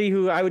 somebody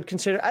who I would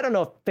consider, I don't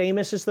know if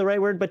famous is the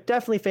right word, but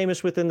definitely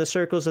famous within the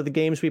circles of the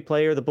games we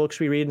play or the books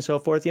we read and so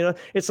forth.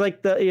 It's like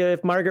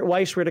if Margaret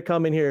Weiss were to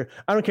come in here,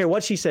 I don't care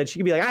what she said, she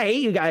could be like, I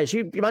hate you guys,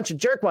 you a bunch of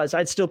jerkwads.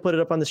 I'd still put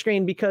it up on the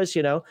screen because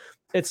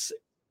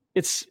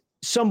it's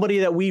somebody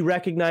that we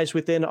recognize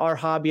within our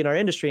hobby and our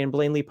industry, and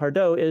Blaine Lee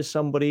Pardo is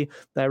somebody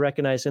that I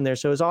recognize in there.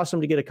 So it's awesome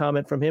to get a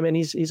comment from him, and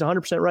he's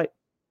 100% right.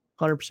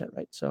 100%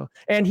 right. So,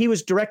 and he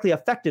was directly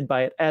affected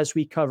by it, as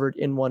we covered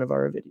in one of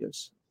our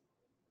videos.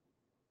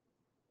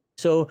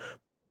 So,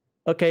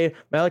 okay,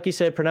 Malachi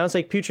said, pronounce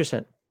like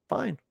putrescent.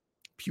 Fine.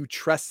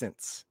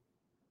 Putrescence.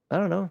 I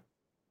don't know.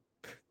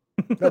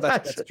 No,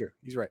 that's true.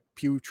 He's right.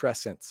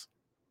 Putrescence.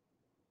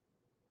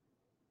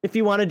 If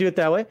you want to do it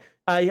that way,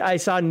 I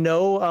saw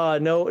no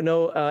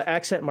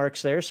accent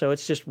marks there, so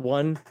it's just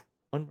one.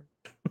 Anyway.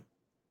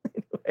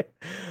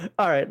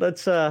 All right,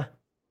 let's.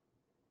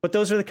 But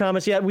those are the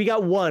comments. Yeah, we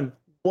got one,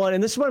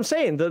 and this is what I'm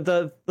saying.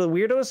 The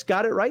weirdos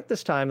got it right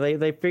this time.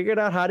 They figured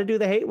out how to do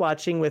the hate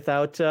watching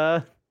without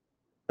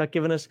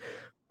giving us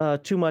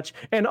too much.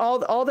 And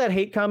all that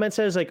hate comment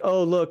says like,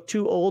 oh look,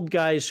 two old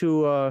guys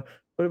who what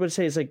would it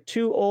say? It's like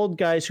two old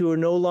guys who are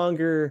no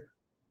longer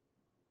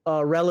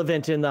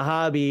relevant in the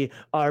hobby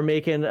are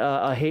making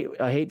a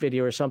hate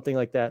video or something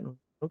like that.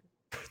 Okay.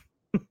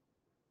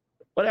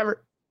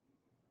 Whatever.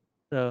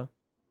 So,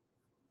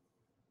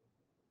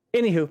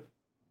 anywho.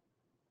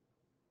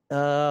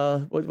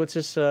 What's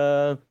this?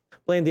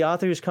 Blaine, the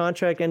author whose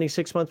contract ending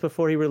 6 months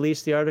before he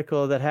released the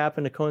article that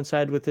happened to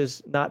coincide with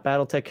his not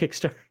BattleTech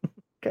Kickstarter.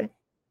 Okay.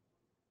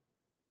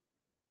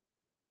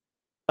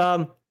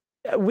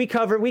 We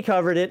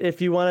covered it.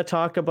 If you want to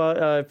talk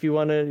about, if you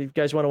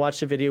guys want to watch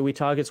the video,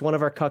 it's one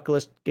of our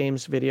Cucklist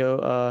Games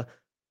videos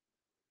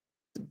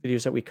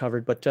that we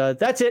covered. But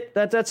that's it.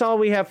 That's all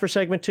we have for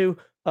segment 2.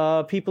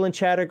 People in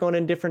chat are going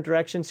in different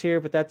directions here,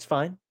 but that's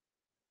fine.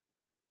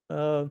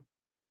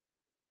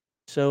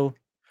 So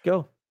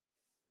go.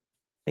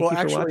 Thank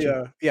you for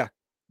watching. Yeah.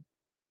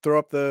 Throw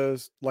up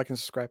the like and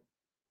subscribe.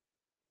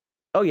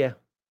 Oh yeah.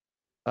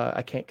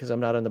 I can't because I'm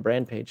not on the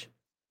brand page.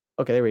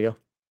 Okay, there we go.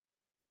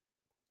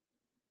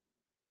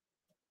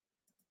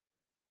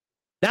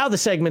 Now the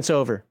segment's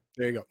over.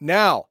 There you go.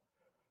 Now,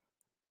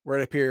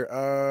 right up here.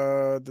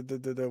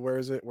 Where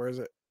is it?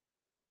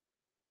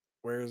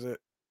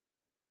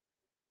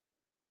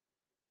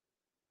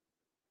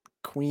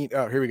 Queen.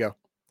 Oh, here we go.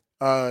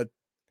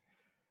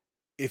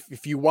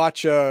 If you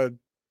watch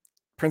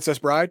Princess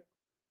Bride,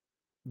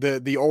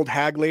 the old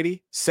hag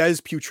lady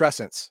says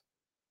putrescence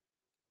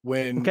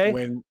when Okay. They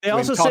when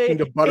also talking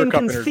to say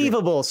Buttercup in her dream.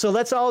 inconceivable. So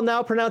let's all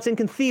now pronounce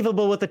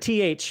inconceivable with a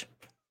TH.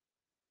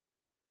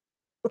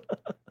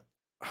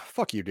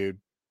 Fuck you, dude.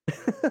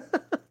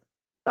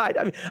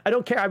 I mean, I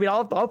don't care. I mean,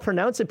 I'll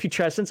pronounce it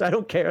putrescence. I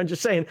don't care. I'm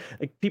just saying,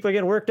 like, people are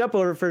getting worked up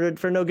over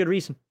for no good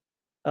reason.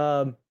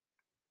 They're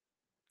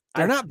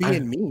not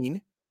being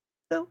mean.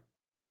 No,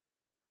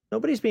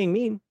 nobody's being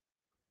mean.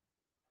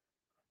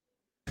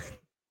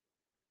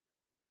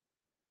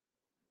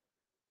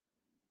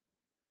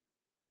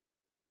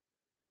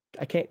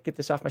 I can't get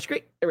this off my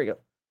screen. There we go.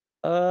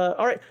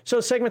 All right.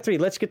 So segment 3.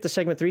 Let's get the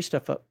segment 3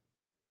 stuff up.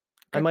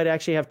 Okay. I might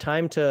actually have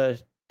time to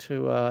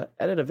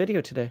edit a video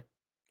today.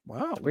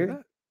 Wow, weird.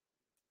 That.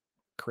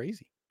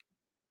 Crazy.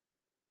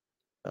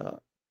 Are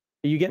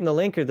you getting the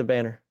link or the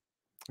banner?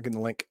 I'm getting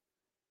the link.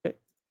 Okay.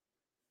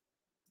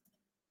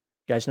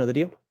 You guys know the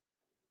deal.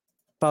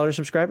 Follower,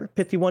 subscriber,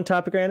 pithy one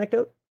topic or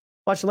anecdote.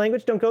 Watch the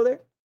language. Don't go there.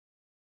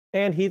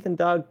 And Heathen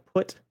Dog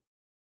put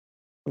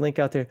the link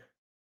out there.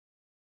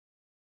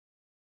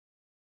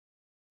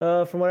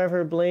 From what I've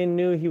heard, Blaine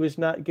knew he was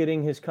not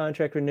getting his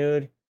contract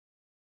renewed.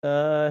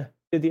 Did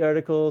the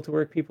article to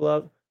work people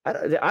out.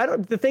 I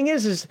don't. The thing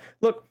is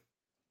look.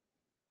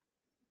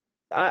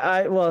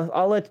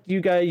 I'll let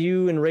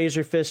you and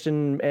Razor Fist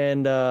and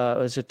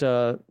was it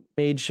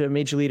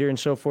Mage Leader and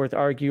so forth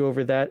argue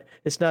over that.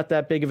 It's not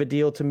that big of a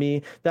deal to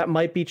me. That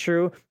might be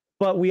true,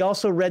 but we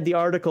also read the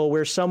article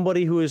where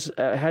somebody who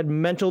had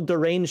mental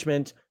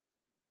derangement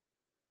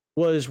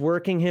was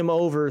working him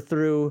over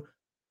through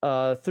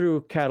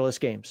Catalyst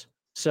Games.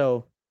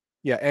 So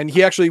yeah, and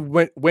he actually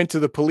went to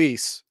the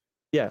police.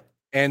 Yeah,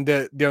 and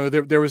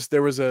there was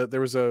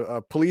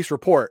a police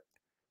report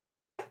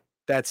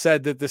that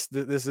said that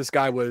this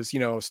guy was,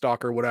 a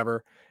stalker or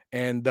whatever,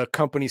 and the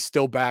company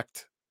still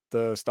backed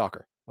the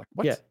stalker. Like,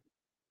 what? Yeah.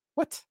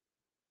 What?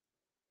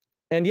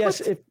 And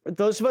yes, if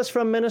those of us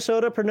from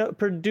Minnesota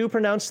do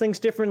pronounce things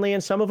differently,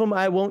 and some of them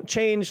I won't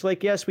change.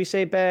 Like, yes, we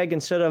say bag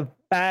instead of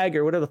bag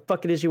or whatever the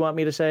fuck it is you want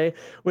me to say,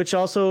 which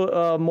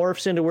also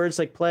morphs into words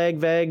like plague,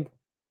 vag.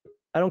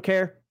 I don't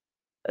care.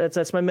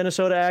 That's my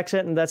Minnesota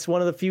accent, and that's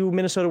one of the few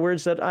Minnesota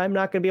words that I'm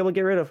not going to be able to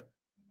get rid of.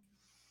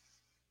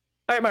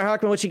 All right,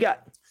 Mark Hockman, what you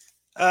got?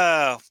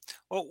 Well,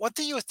 one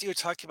thing you were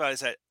talking about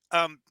is that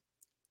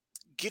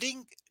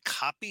getting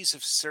copies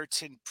of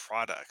certain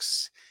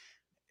products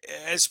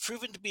has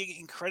proven to be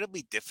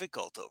incredibly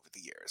difficult over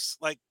the years.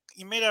 Like,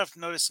 you may have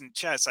noticed in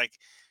chat, it's like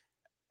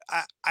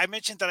I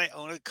mentioned that I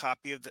own a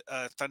copy of the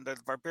Thunder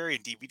the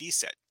Barbarian DVD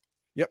set.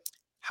 Yep.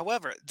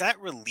 However, that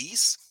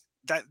release,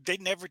 that they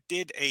never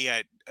did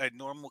a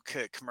normal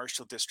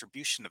commercial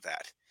distribution of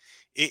that.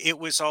 It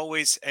was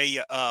always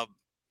a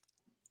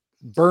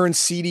burn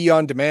CD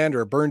on demand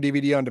or burn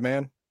DVD on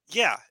demand.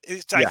 Yeah,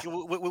 it's like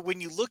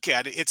when you look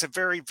at it, it's a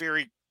very,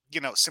 very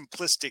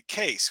simplistic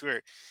case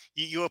where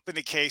you open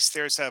the case.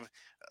 There's a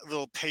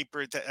little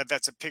paper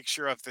that's a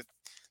picture of the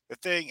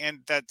thing,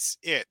 and that's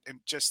it, and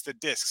just the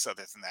discs.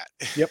 Other than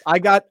that, yep, I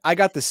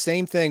got the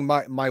same thing.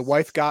 My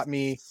wife got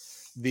me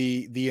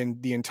the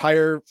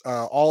entire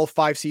all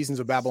 5 seasons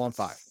of Babylon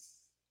 5,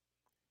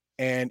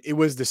 and it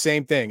was the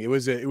same thing. It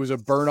was a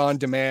burn on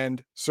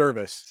demand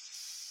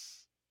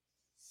service,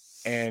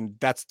 and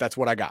that's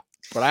what I got.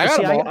 But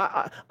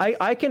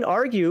I can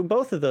argue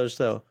both of those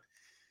though.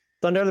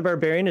 Thunder the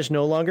Barbarian is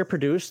no longer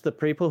produced. The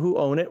people who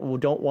own it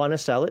don't want to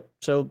sell it.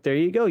 So there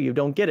you go. You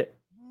don't get it.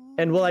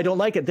 And I don't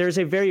like it. There's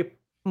a very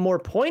more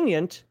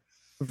poignant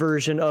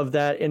version of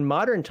that in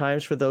modern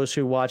times for those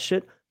who watched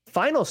it.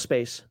 Final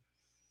Space.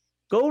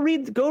 Go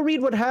read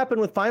what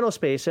happened with Final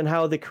Space and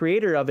how the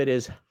creator of it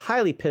is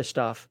highly pissed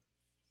off.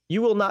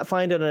 You will not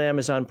find it on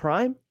Amazon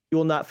Prime. You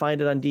will not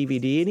find it on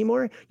DVD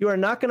anymore. You are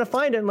not going to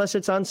find it unless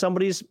it's on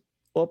somebody's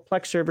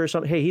Plex server or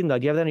something. Hey, Heathen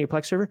Dog, do you have that on your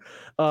Plex server?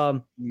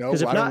 No, I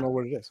don't know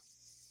what it is.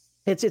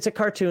 It's a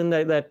cartoon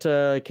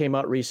that came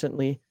out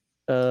recently,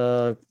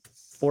 4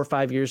 or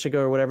 5 years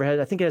ago or whatever.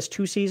 I think it has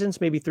 2 seasons,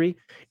 maybe 3.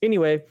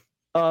 Anyway,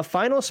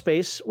 Final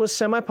Space was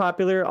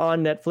semi-popular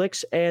on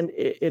Netflix, and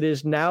it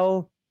is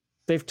now,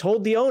 they've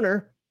told the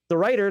owner, the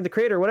writer, the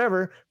creator,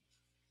 whatever,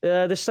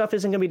 this stuff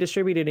isn't going to be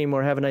distributed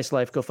anymore. Have a nice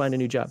life. Go find a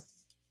new job.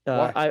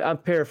 I'm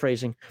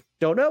paraphrasing.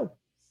 Don't know.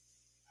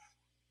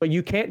 But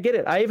you can't get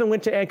it. I even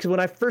went to, because when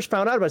I first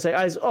found out about it,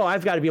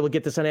 I've got to be able to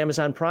get this on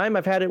Amazon Prime.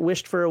 I've had it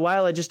wished for a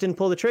while. I just didn't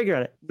pull the trigger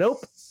on it.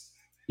 Nope.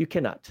 You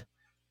cannot.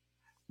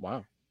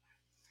 Wow.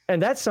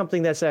 And that's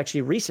something that's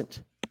actually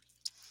recent.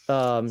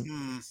 So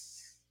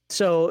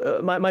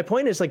my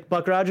point is, like,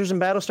 Buck Rogers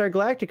and Battlestar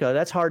Galactica,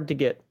 that's hard to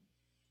get.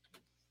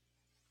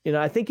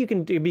 I think you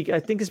can I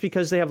think it's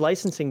because they have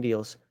licensing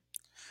deals.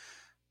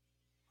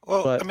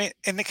 Well, I mean,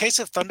 in the case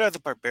of Thunder the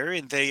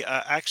Barbarian, they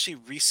actually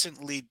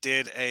recently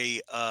did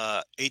a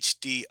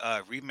HD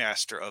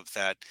remaster of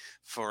that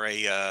for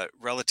a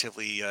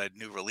relatively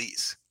new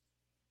release.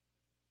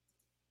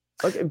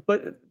 Okay,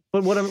 but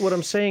what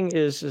I'm saying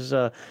is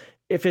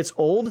if it's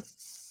old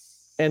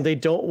and they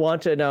don't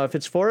want to. Now, if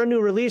it's for a new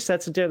release,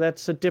 that's a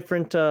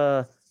different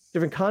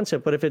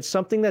concept. But if it's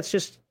something that's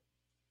just,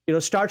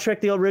 Star Trek,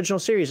 the original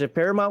series, if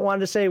Paramount wanted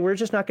to say, we're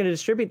just not going to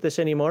distribute this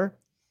anymore.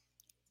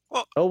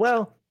 Well, oh,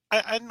 well.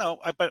 I know,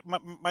 but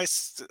my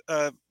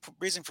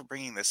reason for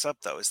bringing this up,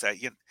 though, is that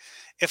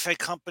if a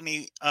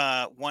company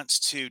wants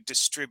to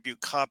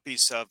distribute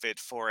copies of it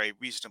for a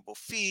reasonable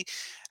fee,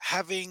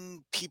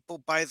 having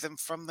people buy them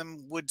from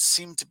them would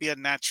seem to be a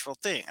natural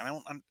thing. I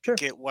don't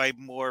get why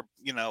more,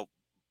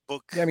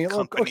 book companies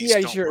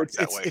don't work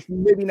that way. It's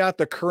maybe not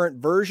the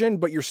current version,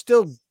 but you're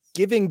still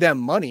giving them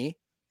money.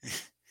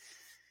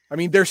 I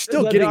mean, they're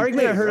still getting. The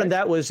argument paid, I heard right? on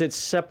that was it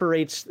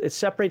separates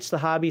the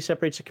hobby,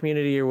 separates the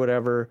community, or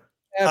whatever.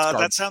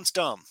 That sounds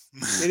dumb.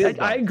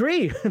 I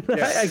agree.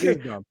 Yeah, I agree.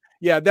 Dumb.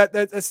 Yeah,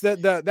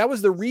 that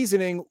was the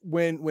reasoning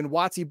when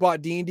WotC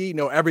bought D&D.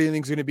 No,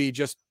 everything's going to be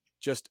just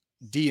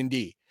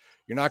D&D.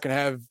 You're not going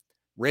to have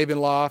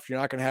Ravenloft. You're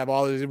not going to have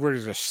all this. We're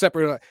just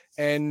separate.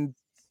 And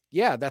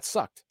yeah, that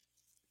sucked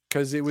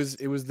because it was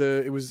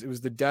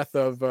the death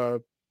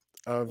of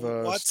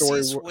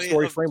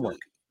story framework.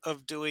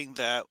 Of doing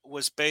that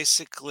was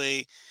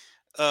basically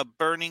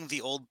burning the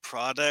old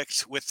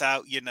product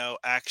without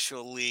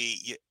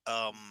actually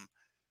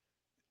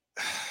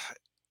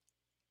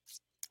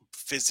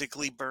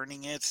physically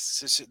burning it.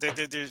 So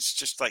there's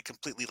just like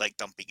completely like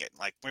dumping it,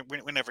 like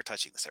we're never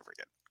touching this ever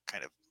again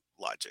kind of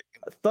logic.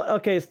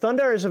 Okay,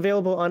 Thundar is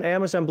available on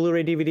Amazon,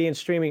 Blu-ray, DVD, and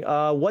streaming.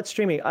 What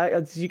streaming?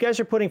 You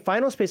guys are putting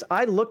Final Space.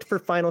 I looked for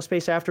Final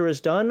Space after it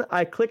was done.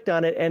 I clicked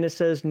on it and it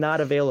says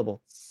not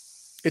available.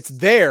 It's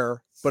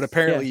there, but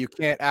apparently you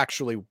can't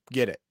actually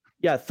get it.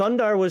 Yeah,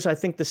 Thundar was, I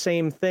think, the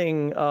same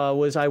thing.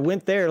 I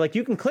went there, like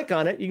you can click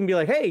on it, you can be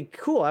like, hey,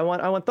 cool, I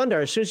want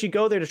Thundar. As soon as you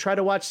go there to try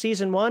to watch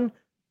season 1,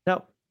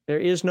 no, there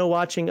is no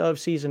watching of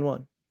season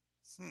 1.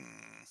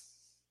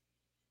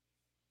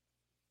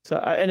 So,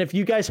 and if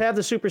you guys have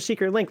the super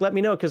secret link, let me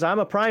know, because I'm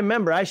a Prime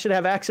member. I should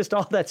have access to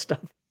all that stuff.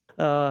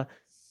 All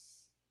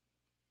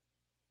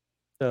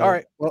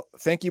right. Well,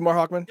 thank you, Mar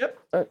Hawkman.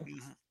 Yep.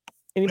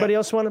 Anybody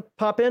else want to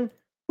pop in?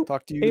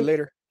 Talk to you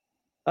later.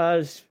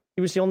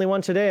 He was the only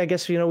one today. I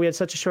guess, we had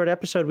such a short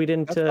episode. We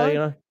didn't,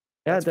 that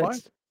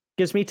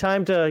gives me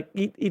time to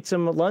eat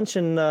some lunch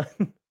and,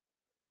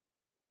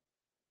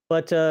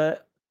 but,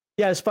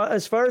 yeah, as far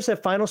as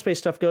that Final Space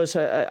stuff goes,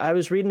 I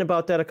was reading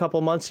about that a couple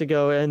months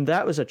ago, and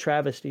that was a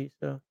travesty.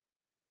 So,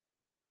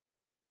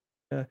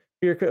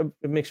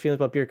 mixed feelings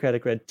about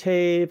bureaucratic red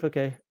tape.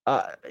 Okay.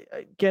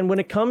 Again, when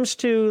it comes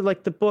to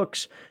like the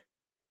books,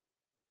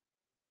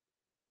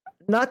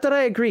 not that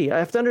I agree. I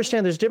have to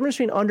understand there's a difference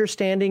between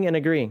understanding and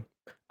agreeing.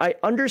 I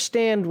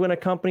understand when a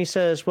company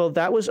says, well,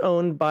 that was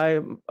owned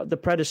by the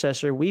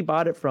predecessor. We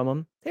bought it from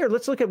them. Here,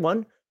 let's look at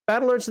one.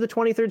 Battlelords of the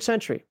 23rd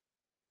Century.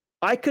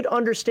 I could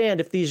understand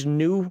if these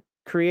new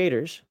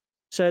creators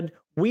said,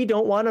 we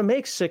don't want to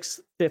make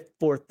 6th, 5th,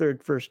 4th,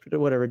 3rd, 1st,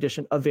 whatever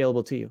edition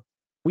available to you.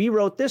 We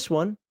wrote this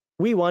one.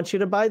 We want you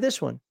to buy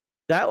this one.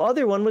 That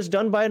other one was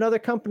done by another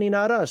company,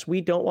 not us.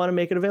 We don't want to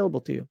make it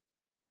available to you.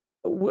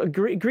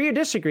 Agree or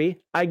disagree,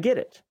 I get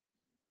it.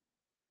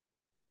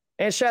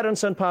 And Shadow and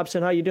Sun pops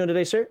in. How you doing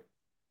today, sir?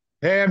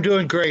 Hey, I'm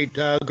doing great.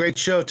 Great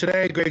show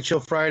today. Great show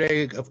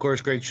Friday. Of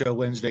course, great show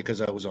Wednesday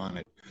because I was on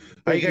it.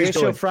 How you guys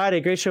doing?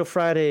 Great show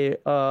Friday.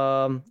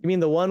 You mean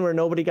the one where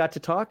nobody got to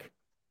talk?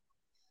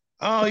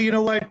 Oh, you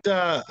know what?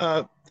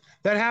 That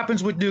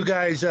happens with new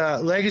guys.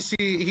 Legacy,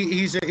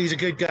 he's a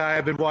good guy.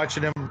 I've been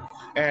watching him,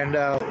 and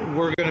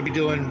we're going to be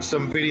doing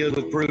some videos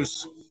with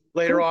Bruce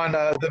later on.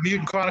 The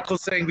Mutant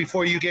Chronicles thing,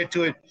 before you get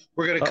to it,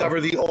 we're going to cover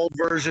the old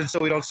version so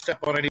we don't step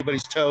on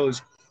anybody's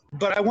toes.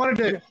 But I wanted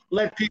to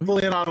let people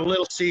in on a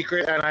little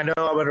secret, and I know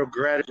I'm going to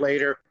regret it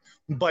later.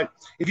 But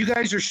if you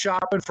guys are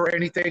shopping for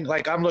anything,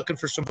 like I'm looking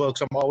for some books.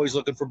 I'm always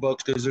looking for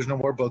books because there's no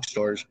more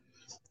bookstores.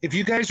 If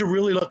you guys are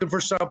really looking for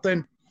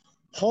something,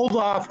 hold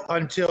off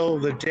until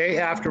the day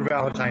after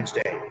Valentine's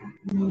Day.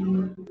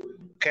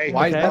 Okay?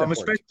 Why?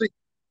 Especially,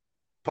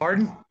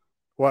 pardon?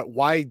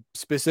 Why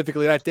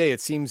specifically that day?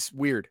 It seems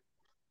weird.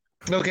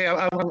 Okay,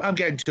 I'm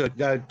getting to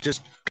it.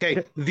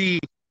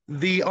 Okay.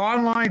 The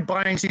online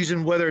buying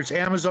season, whether it's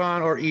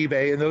Amazon or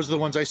eBay, and those are the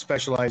ones I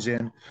specialize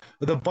in,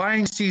 the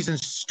buying season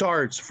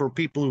starts for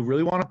people who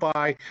really want to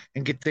buy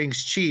and get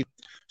things cheap.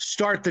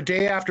 Start the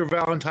day after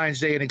Valentine's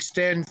Day and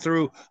extend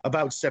through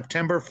about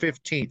September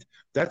 15th.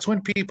 That's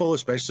when people,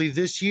 especially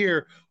this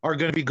year, are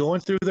going to be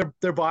going through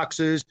their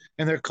boxes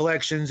and their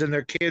collections and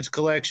their kids'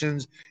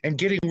 collections and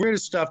getting rid of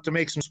stuff to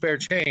make some spare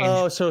change.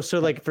 Oh, so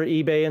like for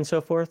eBay and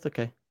so forth?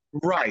 Okay.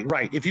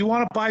 Right. If you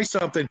want to buy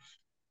something,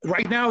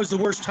 right now is the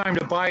worst time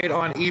to buy it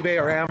on eBay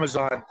or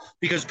Amazon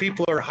because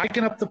people are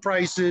hiking up the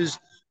prices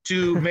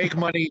to make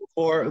money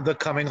for the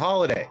coming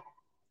holiday.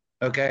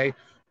 Okay?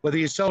 Whether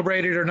you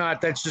celebrate it or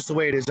not, that's just the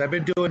way it is. I've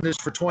been doing this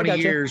for 20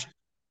 years,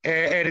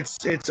 and it's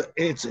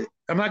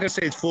I'm not going to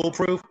say it's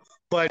foolproof,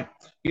 but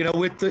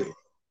with the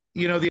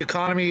the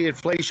economy,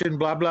 inflation,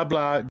 blah blah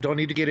blah, don't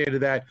need to get into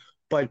that.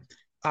 But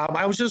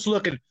I was just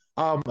looking.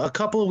 A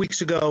couple of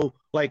weeks ago,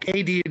 like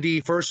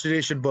AD&D first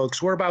edition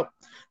books were about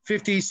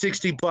 50,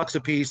 60 bucks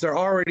a piece. They're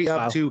already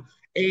up to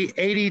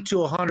 80 to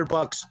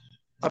 $100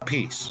 a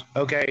piece.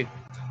 Okay.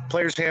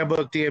 Player's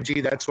Handbook,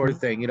 DMG, that sort of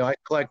thing. I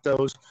collect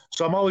those.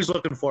 So I'm always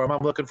looking for them.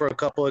 I'm looking for a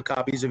couple of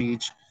copies of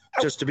each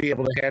just to be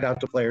able to hand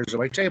out to players at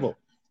my table.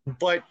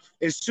 But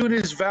as soon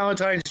as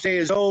Valentine's Day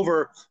is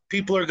over,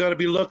 people are going to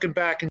be looking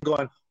back and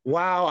going,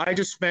 wow, I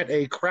just spent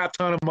a crap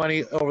ton of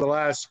money over the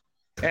last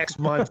X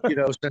month,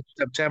 since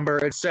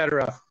September,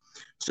 etc.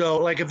 So,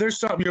 like, if there's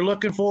something you're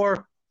looking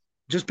for,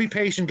 just be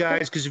patient,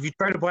 guys, because if you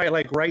try to buy it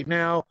like right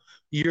now,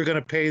 you're going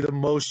to pay the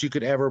most you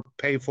could ever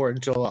pay for it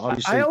until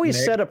obviously. I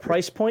always set a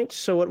price point.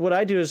 So what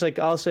I do is, like,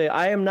 I'll say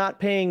I am not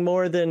paying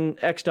more than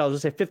X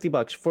dollars. Let's say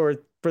 $50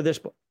 for this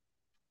book.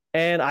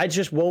 And I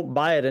just won't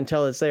buy it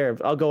until it's there.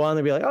 I'll go on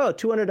and be like, oh,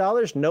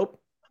 $200? Nope.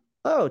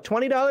 Oh,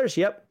 $20?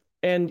 Yep.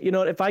 And,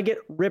 if I get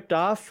ripped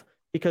off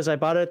because I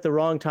bought it at the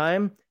wrong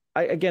time,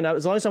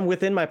 as long as I'm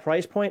within my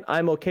price point,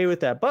 I'm okay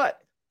with that.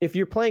 But if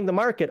you're playing the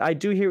market, I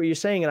do hear what you're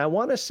saying. And I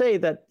want to say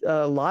that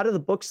a lot of the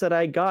books that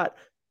I got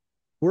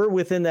were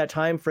within that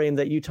time frame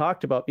that you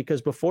talked about,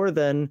 because before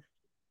then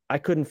I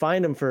couldn't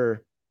find them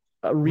for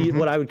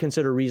what I would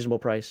consider a reasonable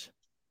price.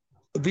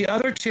 The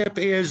other tip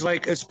is,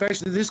 like,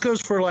 especially this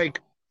goes for,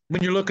 like,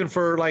 when you're looking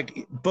for,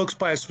 like, books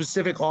by a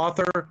specific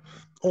author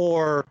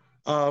or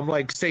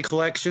like, say,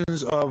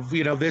 collections of,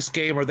 this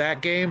game or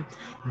that game,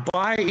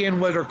 buy in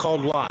what are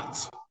called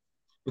lots.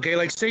 Okay,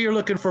 like, say you're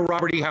looking for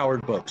Robert E.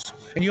 Howard books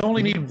and you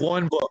only need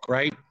one book,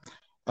 right?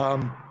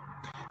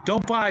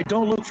 Don't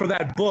look for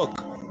that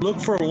book. Look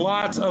for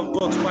lots of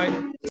books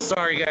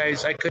sorry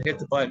guys, I couldn't hit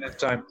the button at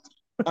the time.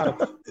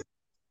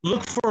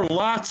 Look for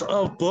lots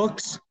of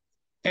books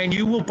and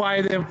you will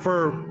buy them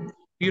for,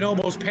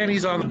 almost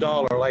pennies on the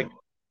dollar. Like,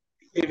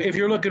 if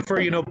you're looking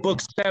for,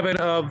 book 7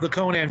 of the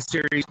Conan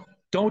series,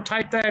 don't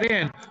type that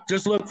in.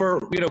 Just look for,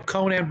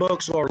 Conan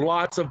books or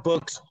lots of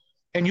books,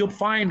 and you'll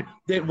find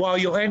that while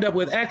you'll end up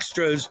with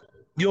extras,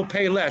 you'll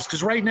pay less.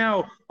 Because right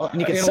now,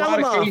 you can sell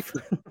them off.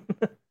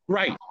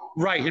 Right,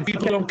 and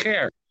people don't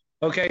care.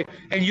 Okay,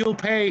 and you'll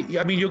pay.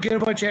 You'll get a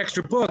bunch of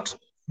extra books,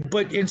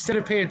 but instead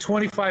of paying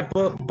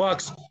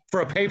 $25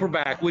 for a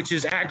paperback, which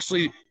is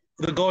actually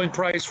the going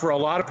price for a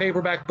lot of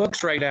paperback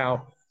books right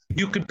now,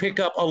 you could pick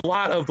up a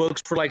lot of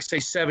books for, like, say,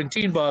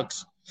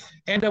 $17,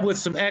 end up with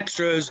some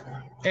extras,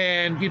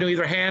 and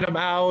either hand them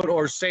out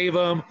or save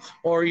them,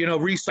 or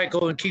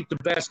recycle and keep the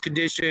best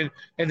condition,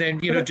 and then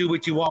do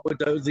what you want with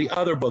the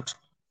other books.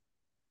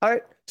 All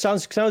right,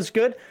 sounds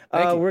good.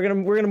 We're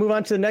gonna move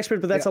on to the next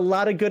bit, but that's a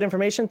lot of good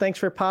information. Thanks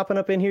for popping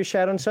up in here,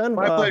 Shadow and Sun.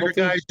 My pleasure,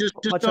 guys. Just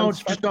don't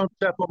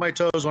step on my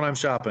toes when I'm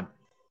shopping.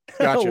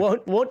 Gotcha.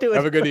 won't do it.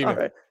 Have a good evening.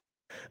 All right.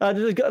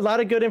 There's a lot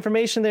of good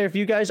information there. If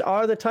you guys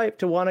are the type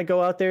to want to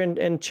go out there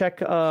and check,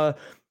 for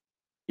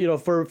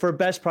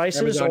best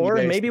prices, or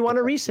maybe want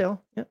a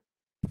resale. Yeah.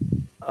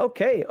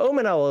 Okay,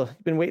 Omen Owl,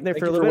 been waiting there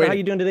for a little bit. How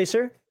you doing today,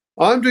 sir?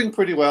 I'm doing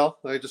pretty well.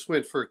 I just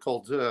went for a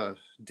cold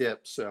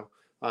dip, so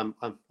I'm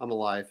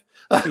alive.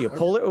 Are you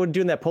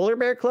doing that polar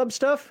bear club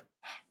stuff?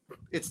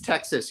 It's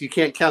Texas. You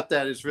can't count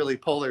that as really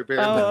polar bear.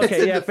 Oh,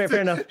 okay, yeah,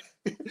 fair enough.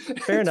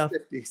 Fair enough.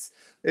 50s.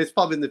 It's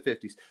probably in the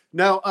 50s.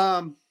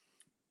 No,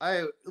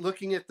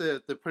 looking at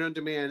the print on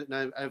demand,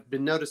 and I've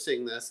been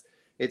noticing this.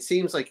 It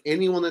seems like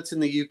anyone that's in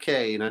the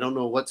UK, and I don't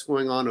know what's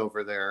going on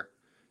over there,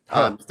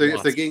 if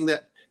they're getting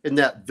that in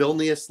that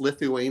Vilnius,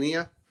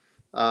 Lithuania,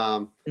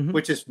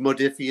 which is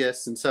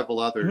Modifius and several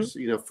others,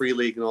 Free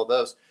League and all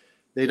those,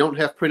 they don't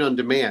have print on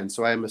demand.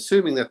 So I'm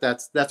assuming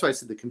that's why I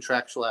said the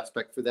contractual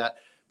aspect for that.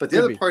 But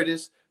the other part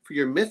is for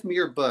your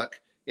Mythmere book,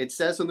 it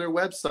says on their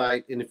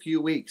website in a few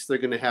weeks they're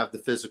going to have the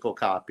physical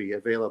copy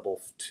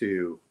available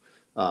to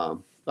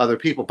other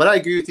people. But I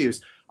agree with you.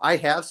 I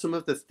have some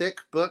of the thick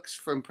books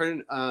from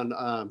print on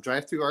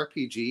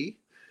DriveThruRPG,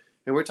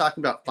 and we're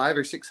talking about 500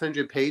 or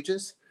 600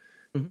 pages.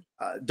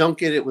 Don't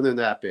get it when they're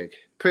that big.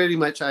 Pretty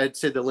much, I'd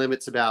say the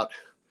limit's about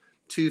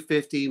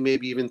 250,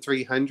 maybe even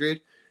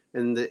 300,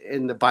 and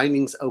the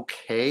binding's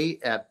okay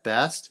at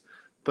best.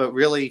 But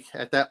really,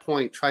 at that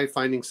point, try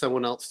finding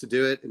someone else to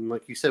do it. And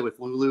like you said, with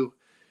Lulu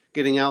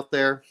getting out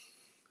there,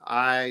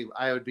 I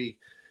would be.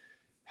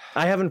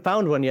 I haven't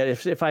found one yet.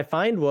 If I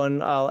find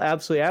one, I'll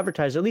absolutely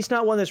advertise. At least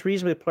not one that's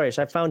reasonably priced.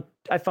 I found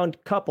a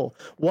couple.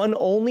 One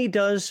only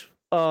does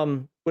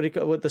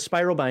with the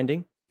spiral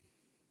binding,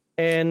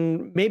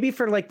 and maybe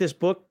for like this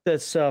book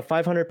that's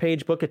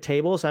 500-page book of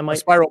tables, I might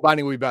spiral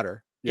binding would be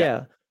better.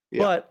 Yeah.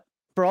 But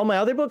for all my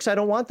other books, I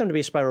don't want them to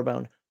be spiral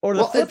bound. Or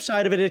the flip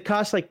side of it, it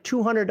costs like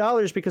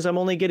 $200 because I'm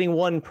only getting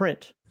one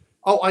print.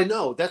 Oh, I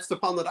know. That's the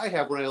problem that I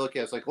have when I look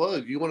at it. It's like, well,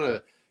 do you want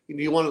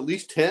at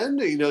least 10?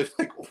 It's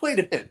like, wait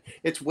a minute.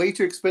 It's way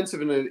too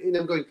expensive. And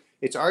I'm going,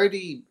 it's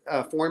already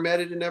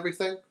formatted and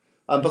everything.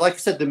 But like I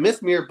said, the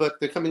Mythmere book,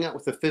 they're coming out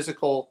with a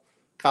physical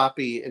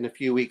copy in a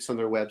few weeks on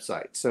their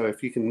website. So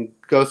if you can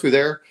go through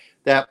there,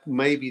 that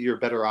may be your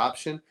better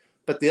option.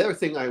 But the other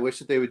thing I wish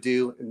that they would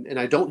do, and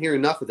I don't hear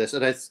enough of this,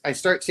 and I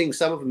start seeing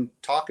some of them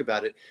talk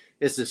about it,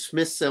 is the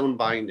Smithsonian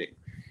binding.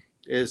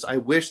 is I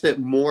wish that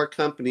more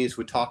companies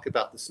would talk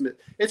about the Smith.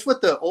 It's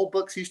what the old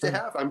books used to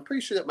have. I'm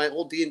pretty sure that my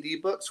old D&D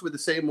books were the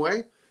same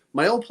way.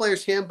 My old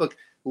Player's Handbook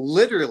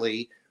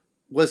literally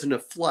was in a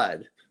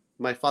flood.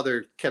 My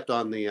father kept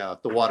on the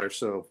water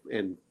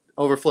and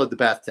overflowed the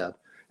bathtub.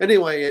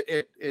 Anyway,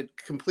 it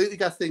completely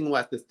got thing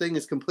wet. The thing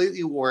is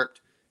completely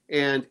warped,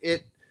 and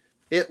it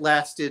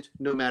lasted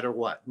no matter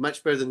what.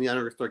 Much better than the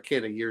Unearthed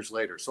Arcana years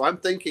later. So I'm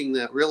thinking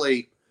that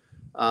really,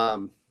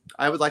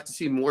 I would like to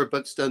see more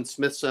books done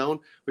Smith's Own,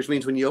 which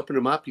means when you open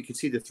them up, you can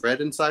see the thread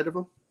inside of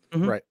them.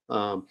 Mhm. Right.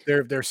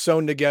 They're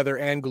sewn together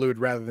and glued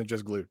rather than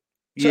just glued.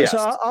 So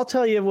I'll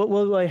tell you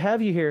what I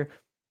have you here.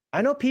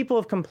 I know people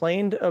have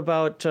complained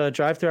about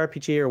Drive-Thru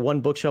RPG or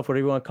One Bookshelf,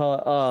 whatever you want to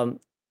call it,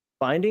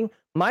 binding.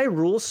 My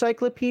Rules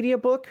Cyclopedia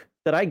book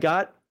that I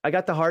got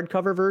the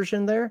hardcover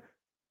version there,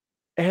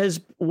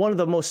 has one of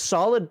the most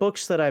solid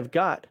books that I've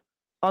got.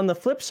 On the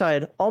flip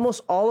side,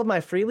 almost all of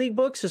my Free League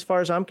books, as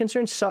far as I'm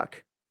concerned,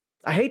 suck.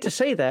 I hate to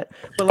say that,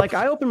 but like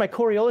I opened my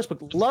Coriolis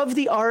book, love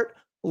the art,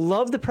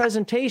 love the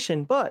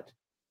presentation, but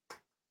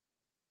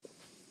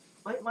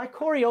my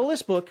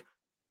Coriolis book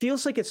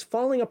feels like it's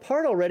falling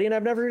apart already, and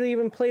I've never really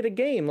even played a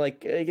game.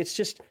 Like it's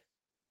just,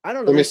 I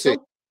don't know. Let me see.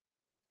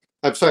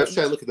 I'm sorry, I was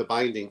trying to look at the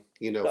binding.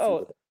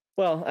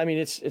 Well, I mean,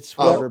 it's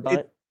whatever.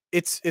 But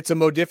it's a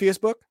Modiphius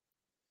book.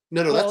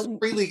 No, that's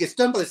Free League. It's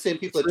done by the same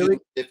people that do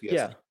Modiphius.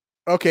 Yeah.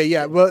 Okay,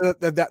 yeah. Well,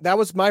 that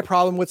was my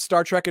problem with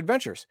Star Trek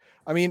Adventures.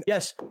 I mean,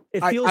 yes,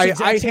 it feels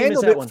I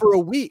handled it for a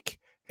week,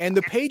 and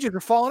the pages are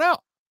falling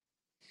out.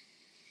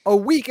 A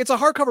week. It's a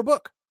hardcover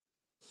book.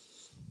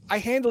 I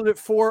handled it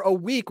for a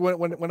week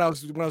when I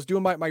was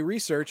doing my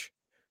research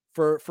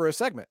for a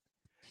segment,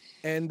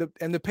 and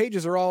the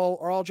pages are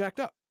all jacked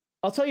up.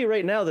 I'll tell you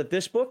right now that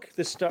this book,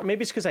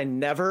 maybe it's because I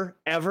never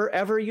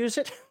ever use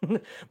it,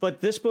 but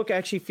this book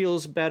actually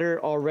feels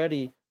better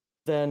already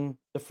than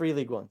the Free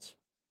League ones.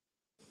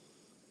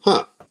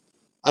 Huh.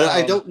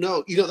 I don't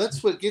know.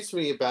 That's what gets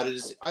me about it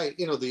is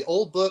the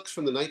old books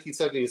from the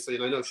 1970s,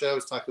 and I know Shadow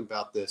was talking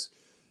about this.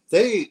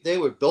 They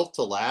were built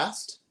to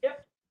last.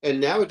 Yep. And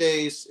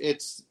nowadays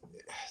it's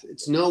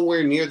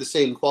nowhere near the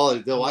same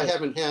quality, though. I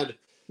haven't had.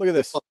 Look at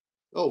this.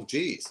 Oh,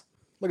 geez.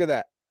 Look at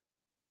that.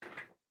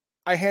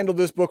 I handled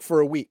this book for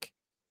a week.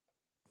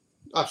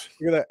 Oh,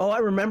 look at that. Oh, I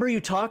remember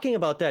you talking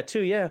about that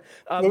too. Yeah.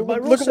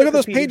 Look at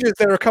those pages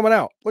that are coming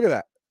out. Look at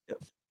that.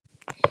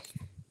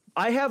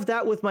 I have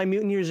that with my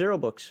Mutant Year Zero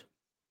books.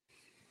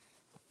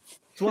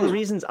 It's one of the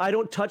reasons I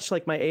don't touch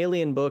like my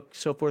Alien book,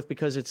 so forth,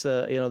 because it's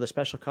the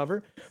special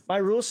cover. My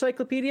Rules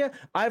Cyclopedia,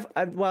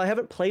 while I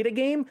haven't played a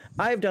game,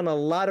 I've done a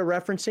lot of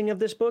referencing of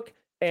this book,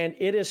 and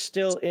it is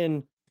still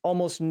in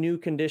almost new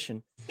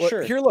condition. Well,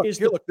 sure. Here, look.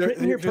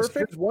 Perfect?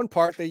 Here's one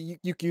part that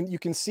you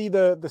can see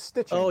the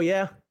stitching. Oh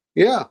yeah.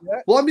 Yeah.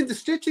 Well, I mean, the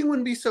stitching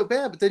wouldn't be so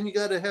bad, but then you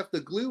got to have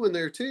the glue in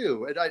there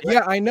too.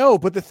 I know,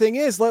 but the thing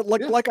is,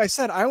 like I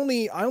said, I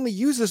only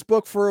use this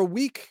book for a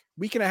week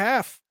and a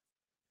half.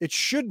 It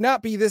should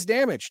not be this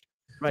damaged.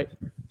 Right.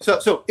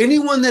 So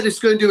anyone that is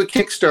going to do a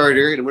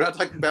Kickstarter, and we're not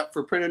talking about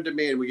for print on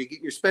demand, where you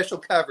get your special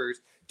covers,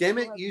 damn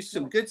it, use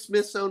some good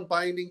Smith's Own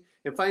binding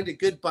and find a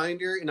good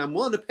binder. And I'm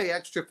willing to pay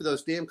extra for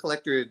those damn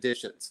collector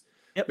editions.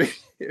 Yep.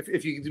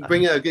 If you can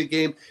bring out a good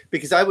game,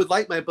 because I would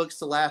like my books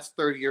to last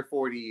 30 or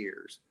 40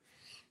 years.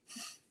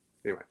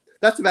 Anyway,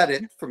 that's about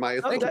it for my.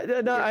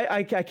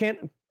 I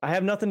can't. I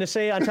have nothing to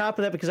say on top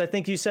of that because I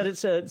think you said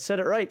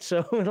it right.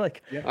 So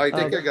like, all right,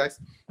 take care, guys.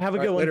 Have a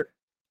good one. Later.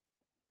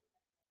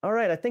 All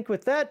right, I think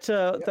with that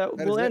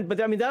we'll end.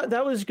 But I mean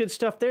that was good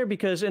stuff there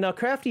because now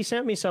Crafty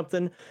sent me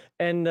something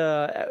and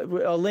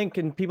a link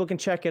and people can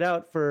check it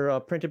out for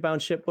printed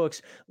bound ship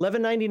books.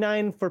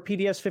 $11.99 for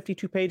PDFs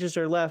 52 pages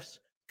or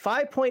less.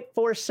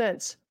 5.4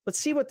 cents. Let's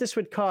see what this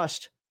would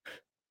cost.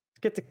 Let's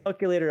get the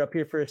calculator up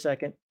here for a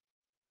second.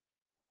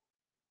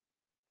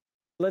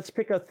 Let's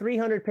pick a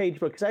 300-page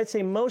book because I'd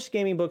say most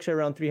gaming books are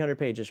around 300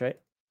 pages, right?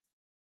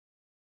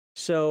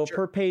 So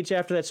per page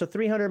after that, so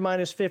 300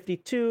 minus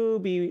 52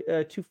 be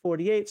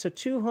 248. So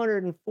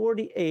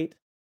 248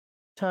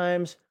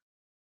 times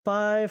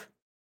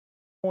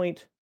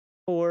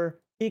 5.4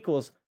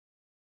 equals.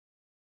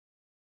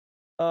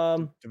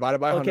 Divided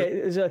by 100. Okay,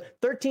 is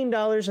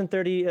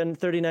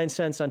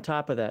 $13.39 on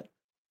top of that.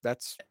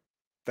 That's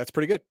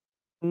pretty good.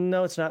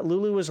 No, it's not.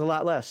 Lulu was a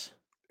lot less.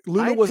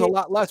 Lulu was a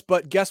lot less,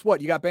 but guess what?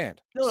 You got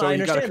banned. No, so I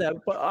understand that.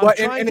 But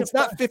and it's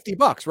not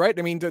 $50, right?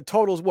 I mean, the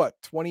total's what?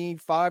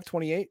 25,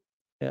 28?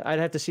 Yeah, I'd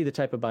have to see the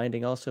type of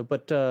binding also.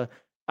 But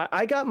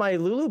I got my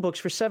Lulu books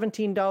for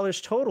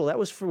 $17 total. That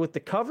was with the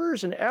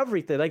covers and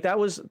everything. Like that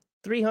was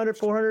 300,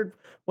 400,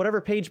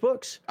 whatever page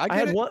books. I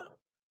had one.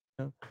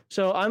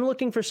 So I'm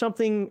looking for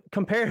something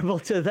comparable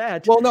to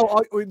that. Well, no,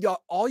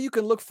 all you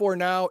can look for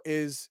now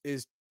is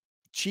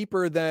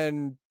cheaper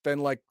than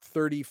like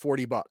 30,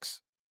 $40.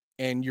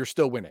 And you're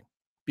still winning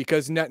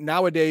because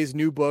nowadays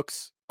new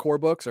books, core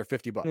books are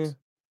 $50.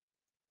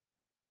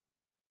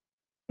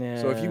 Yeah.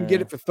 So if you can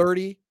get it for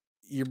 30,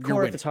 you're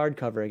winning. If it's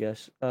hardcover, I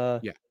guess. Yeah,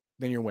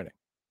 then you're winning.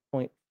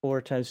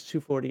 0.4 times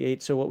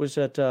 248. So what was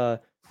that?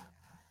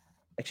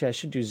 Actually, I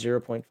should do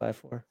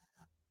 0.54.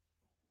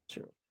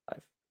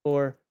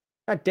 0.054.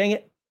 God dang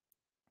it.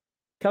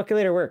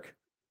 Calculator work.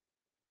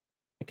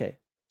 Okay.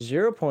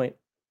 0.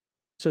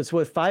 So it's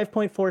what,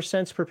 5.4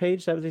 cents per page?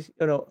 Is that what they,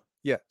 oh no.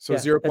 Yeah. So Yeah,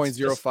 that's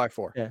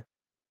 0.054. yeah.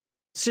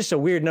 It's just a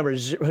weird number.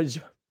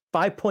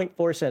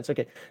 5.4 cents.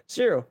 Okay.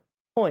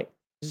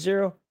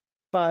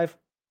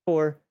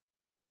 0.054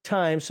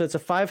 times. So it's a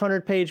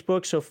 500 page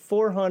book. So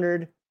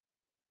 400.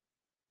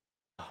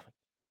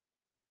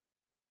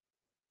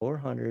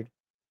 400.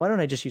 Why don't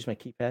I just use my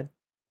keypad?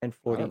 And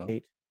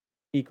 48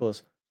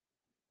 equals.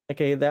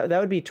 Okay, that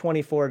would be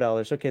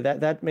 $24. Okay,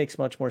 that makes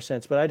much more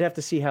sense, but I'd have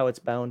to see how it's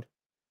bound.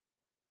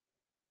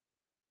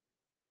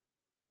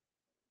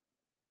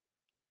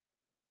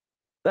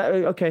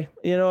 Okay,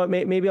 you know what?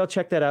 Maybe I'll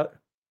check that out.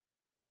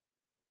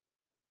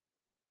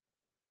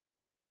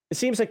 It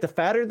seems like the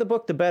fatter the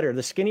book, the better.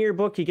 The skinnier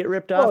book, you get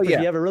ripped off. But if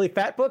you have a really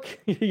fat book,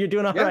 you're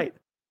doing all right.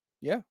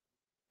 Yeah.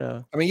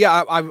 So, I mean,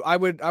 yeah, I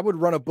would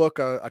run a book,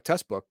 a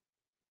test book.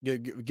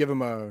 Give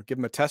him a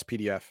test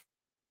PDF.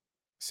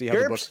 See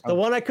how the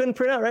one I couldn't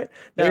print out, right?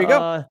 There you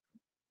go.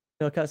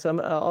 Okay, so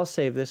I'll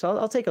save this.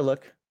 I'll take a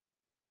look.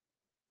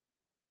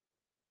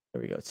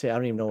 There we go. See, I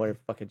don't even know where the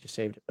fuck I just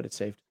saved it, but it's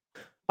saved.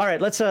 All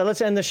right, let's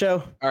end the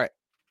show. All right.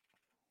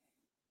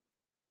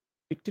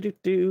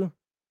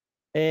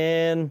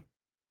 And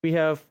we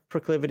have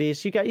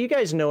proclivities. You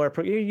guys know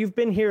you've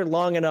been here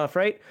long enough,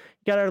 right?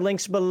 Got our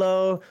links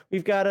below.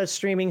 We've got a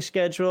streaming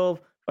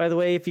schedule. By the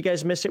way, if you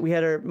guys missed it, we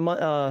had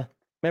our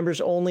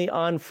members only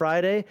on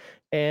Friday,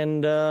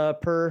 and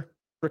per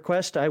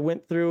request, I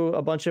went through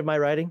a bunch of my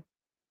writing.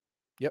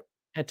 Yep.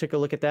 And took a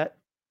look at that.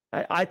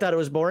 I thought it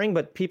was boring,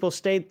 but people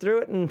stayed through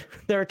it and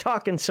they were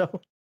talking.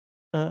 So,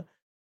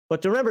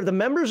 but remember, the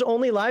members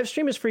only live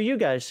stream is for you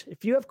guys.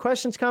 If you have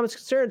questions, comments,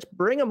 concerns,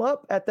 bring them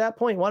up at that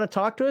point. Want to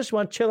talk to us?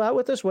 Want to chill out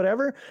with us?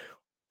 Whatever.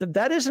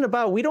 That isn't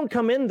about. We don't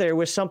come in there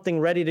with something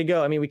ready to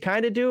go. I mean, we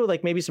kind of do,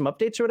 like maybe some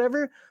updates or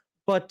whatever.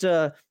 But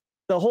the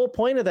whole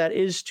point of that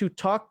is to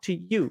talk to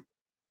you.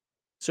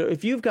 So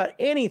if you've got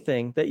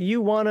anything that you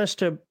want us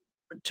to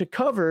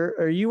cover,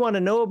 or you want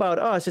to know about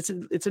us, it's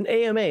an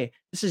AMA.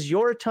 This is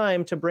your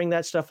time to bring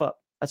that stuff up.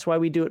 That's why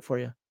we do it for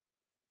you.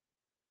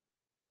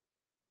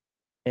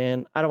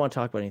 And I don't want to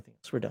talk about anything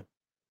else. We're done.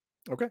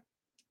 Okay.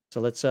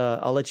 So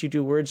I'll let you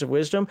do words of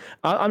wisdom.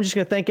 I'm just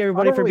going to thank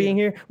everybody for being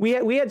here. We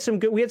had some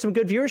good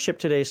viewership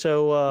today.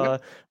 So I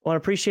want to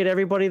appreciate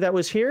everybody that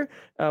was here,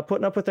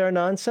 putting up with our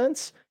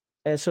nonsense.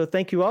 And so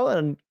thank you all.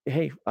 And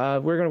hey,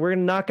 we're gonna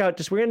knock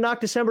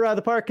December out of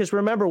the park, because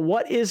remember,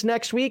 what is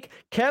next week?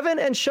 Kevin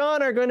and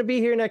Sean are going to be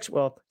here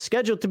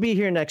scheduled to be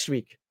here next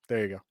week. There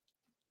you go.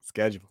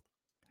 Scheduled.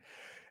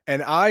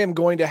 And I am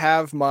going to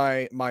have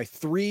my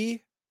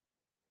 3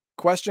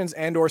 questions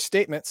and or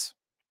statements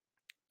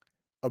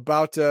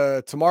about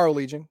Tomorrow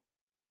Legion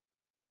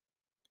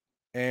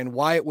and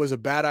why it was a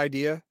bad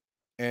idea,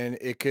 and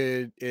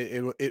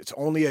it's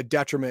only a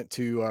detriment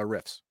to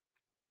Rifts.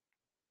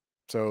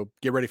 So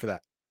get ready for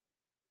that.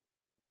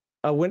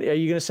 When are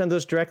you going to send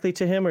those directly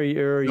to him, or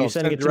are you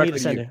sending it to me to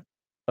send it?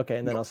 Okay,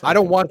 and then I'll send I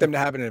don't want them to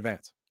have it in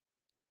advance.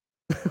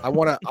 I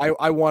want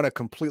to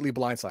completely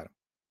blindside him.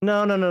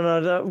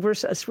 No. We're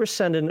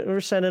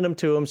sending them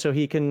to him so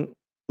he can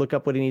look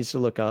up what he needs to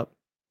look up.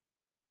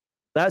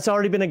 That's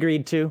already been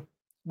agreed to.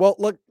 Well,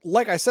 look,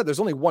 like I said, there's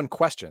only one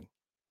question.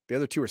 The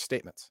other 2 are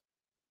statements.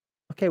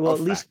 Okay, well,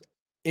 at least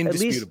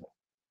indisputable.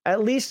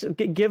 At least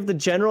give the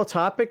general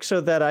topic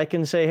so that I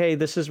can say, hey,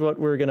 this is what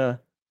we're gonna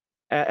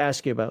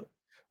ask you about.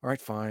 All right,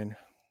 fine.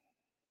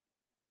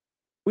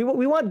 We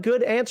want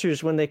good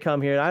answers when they come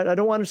here. I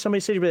don't want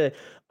somebody to say, well,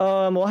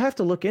 I'll have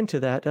to look into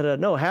that.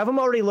 No, have them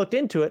already looked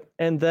into it,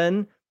 and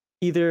then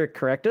either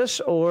correct us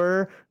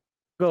or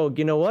go,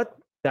 you know what,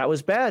 that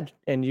was bad,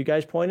 and you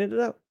guys pointed it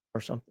out, or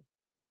something.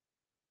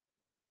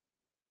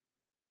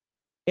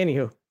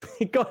 Anywho,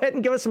 go ahead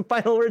and give us some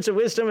final words of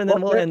wisdom, and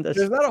then we'll end this.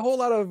 There's not a whole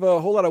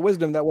lot of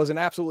wisdom that wasn't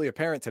absolutely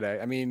apparent today.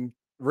 I mean,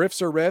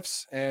 riffs are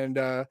riffs, and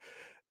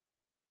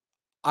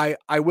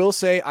I will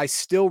say I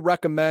still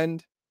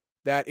recommend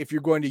that if you're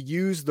going to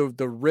use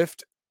the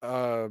Rift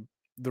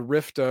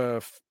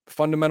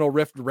fundamental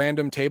Rift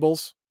random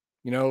tables,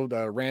 you know,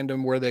 the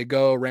random where they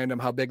go, random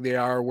how big they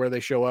are, where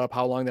they show up,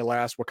 how long they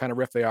last, what kind of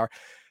Rift they are,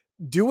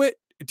 do it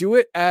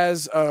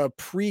as a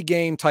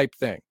pre-game type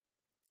thing.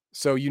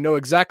 So you know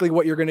exactly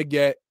what you're going to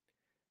get,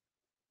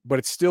 but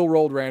it's still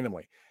rolled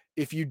randomly.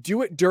 If you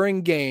do it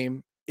during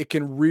game, it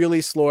can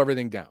really slow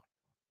everything down.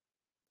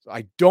 So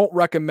I don't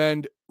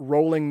recommend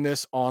rolling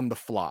this on the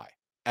fly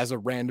as a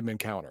random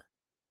encounter.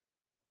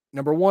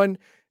 Number one,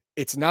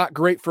 it's not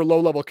great for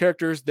low-level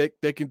characters. They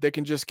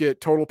can just get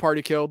total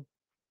party killed.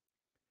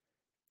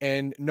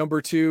 And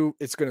number 2,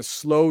 it's going to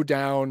slow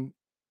down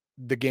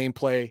the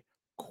gameplay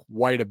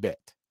quite a bit.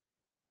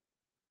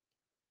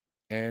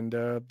 And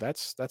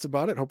that's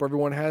about it. Hope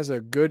everyone has a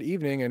good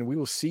evening, and we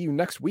will see you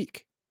next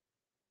week.